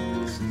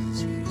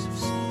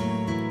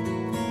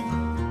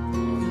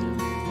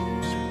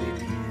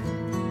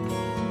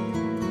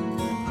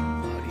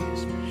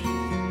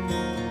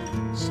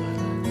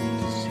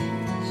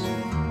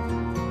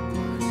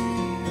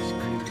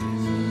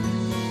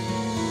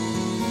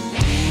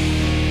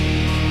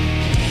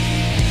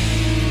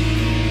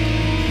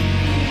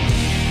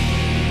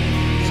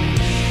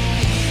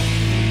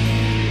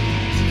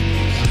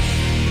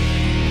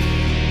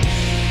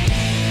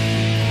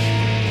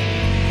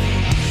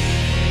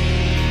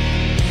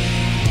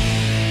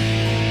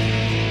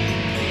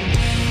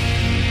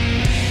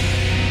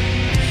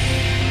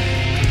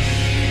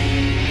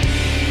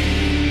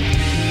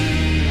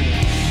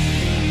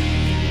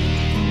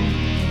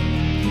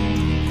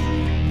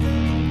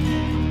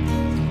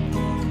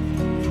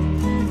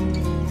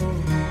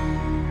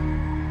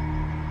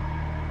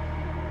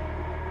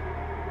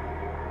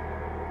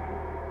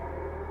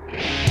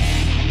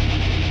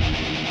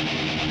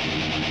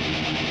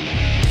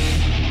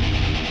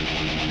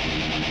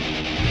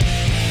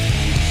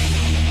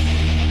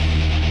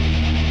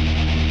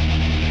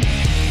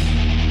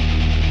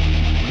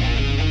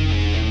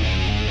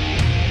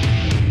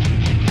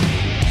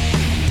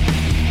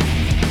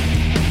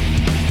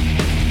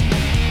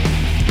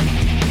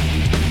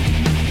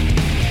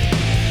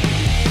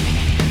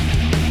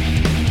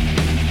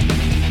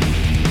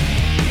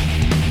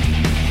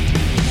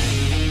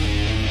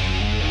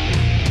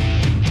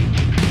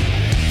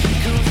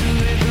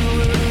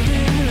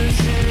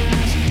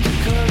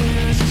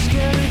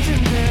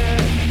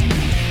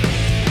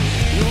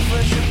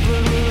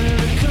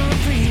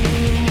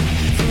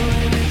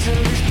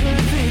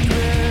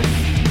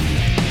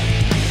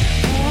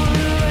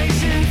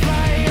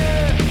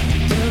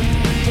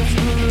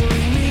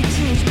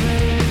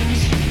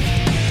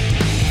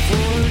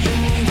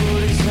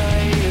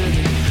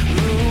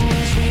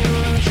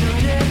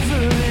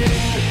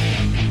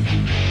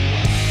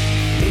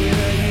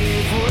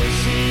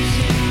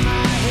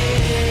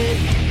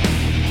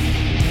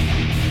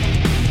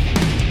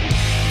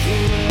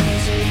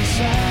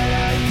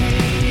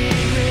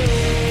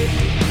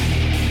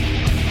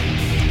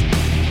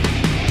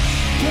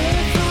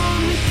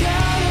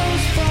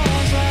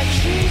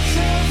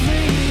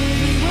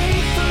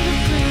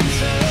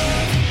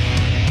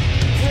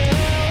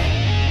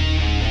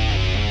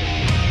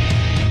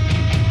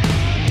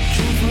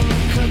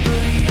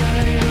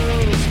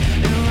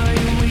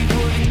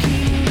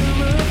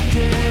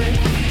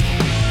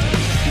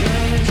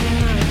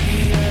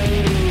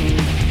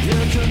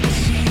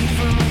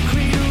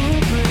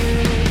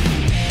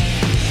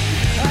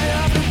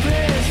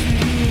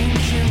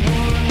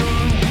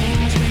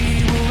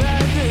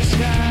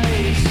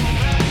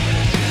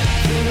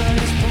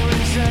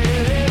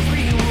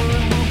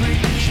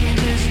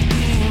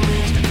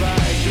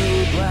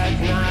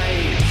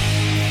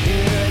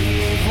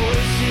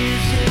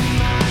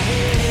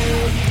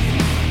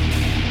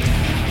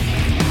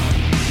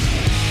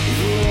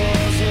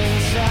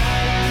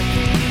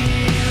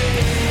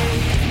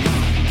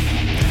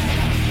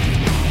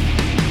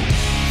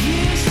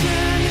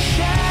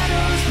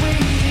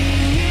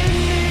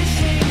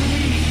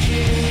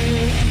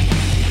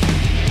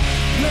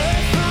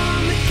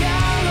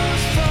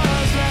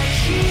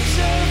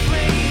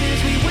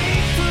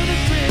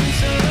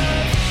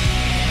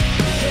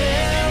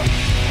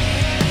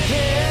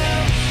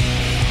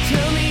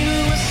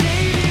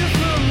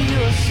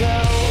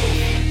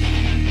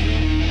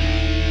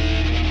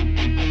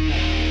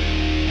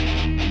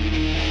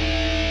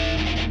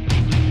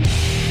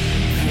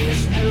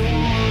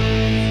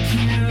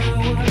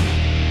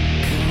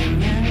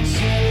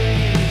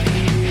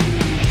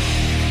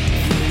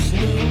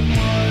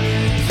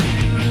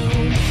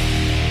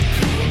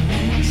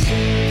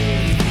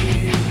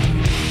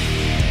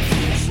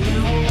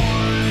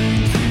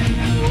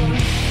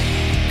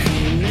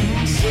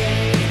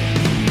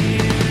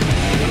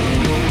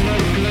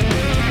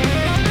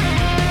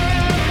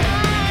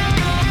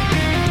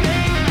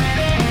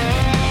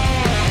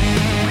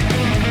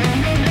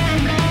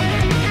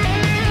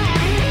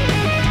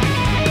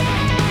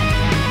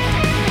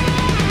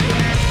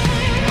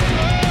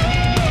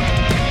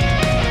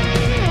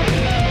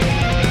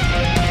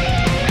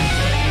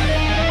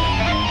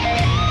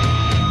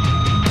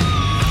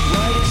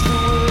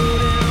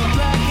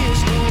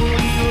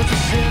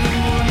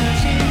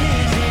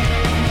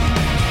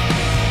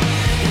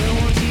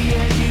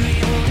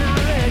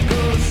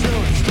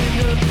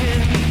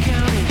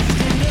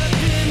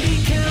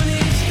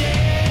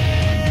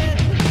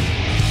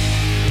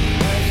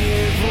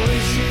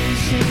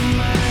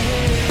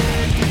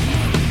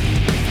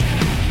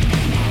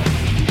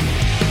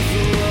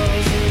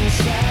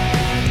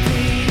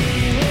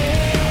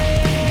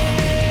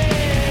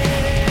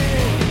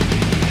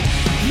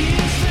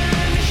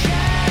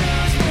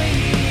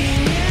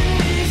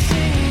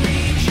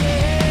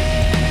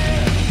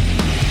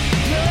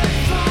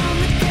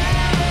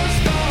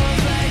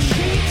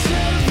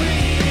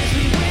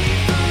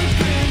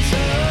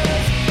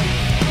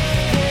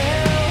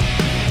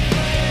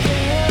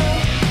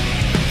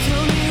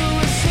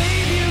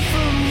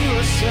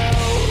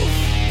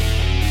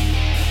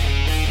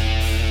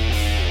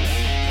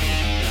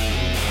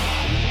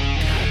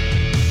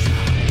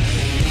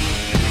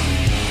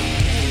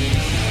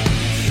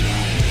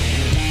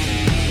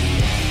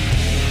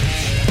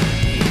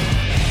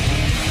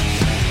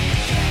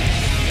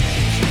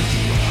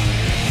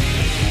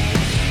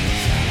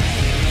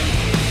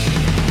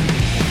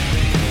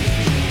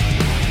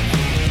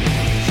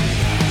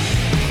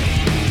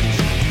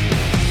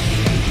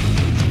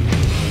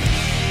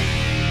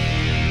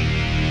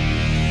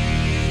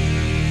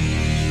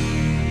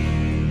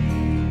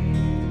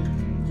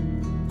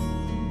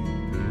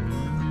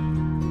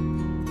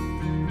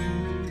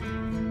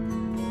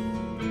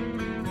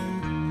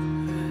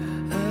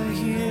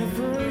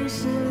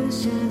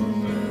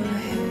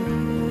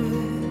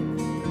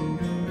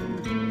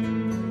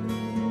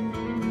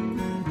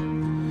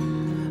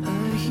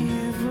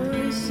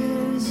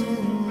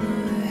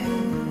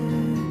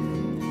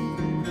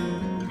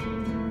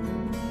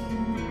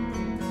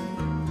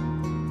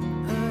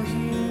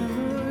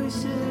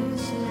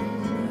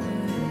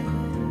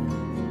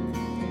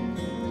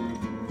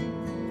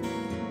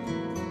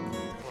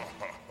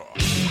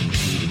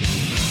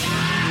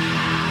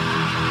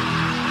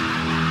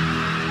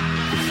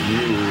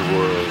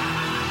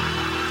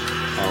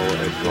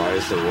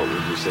 said, what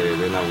would you say?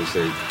 Then I would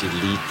say,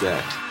 delete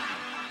that.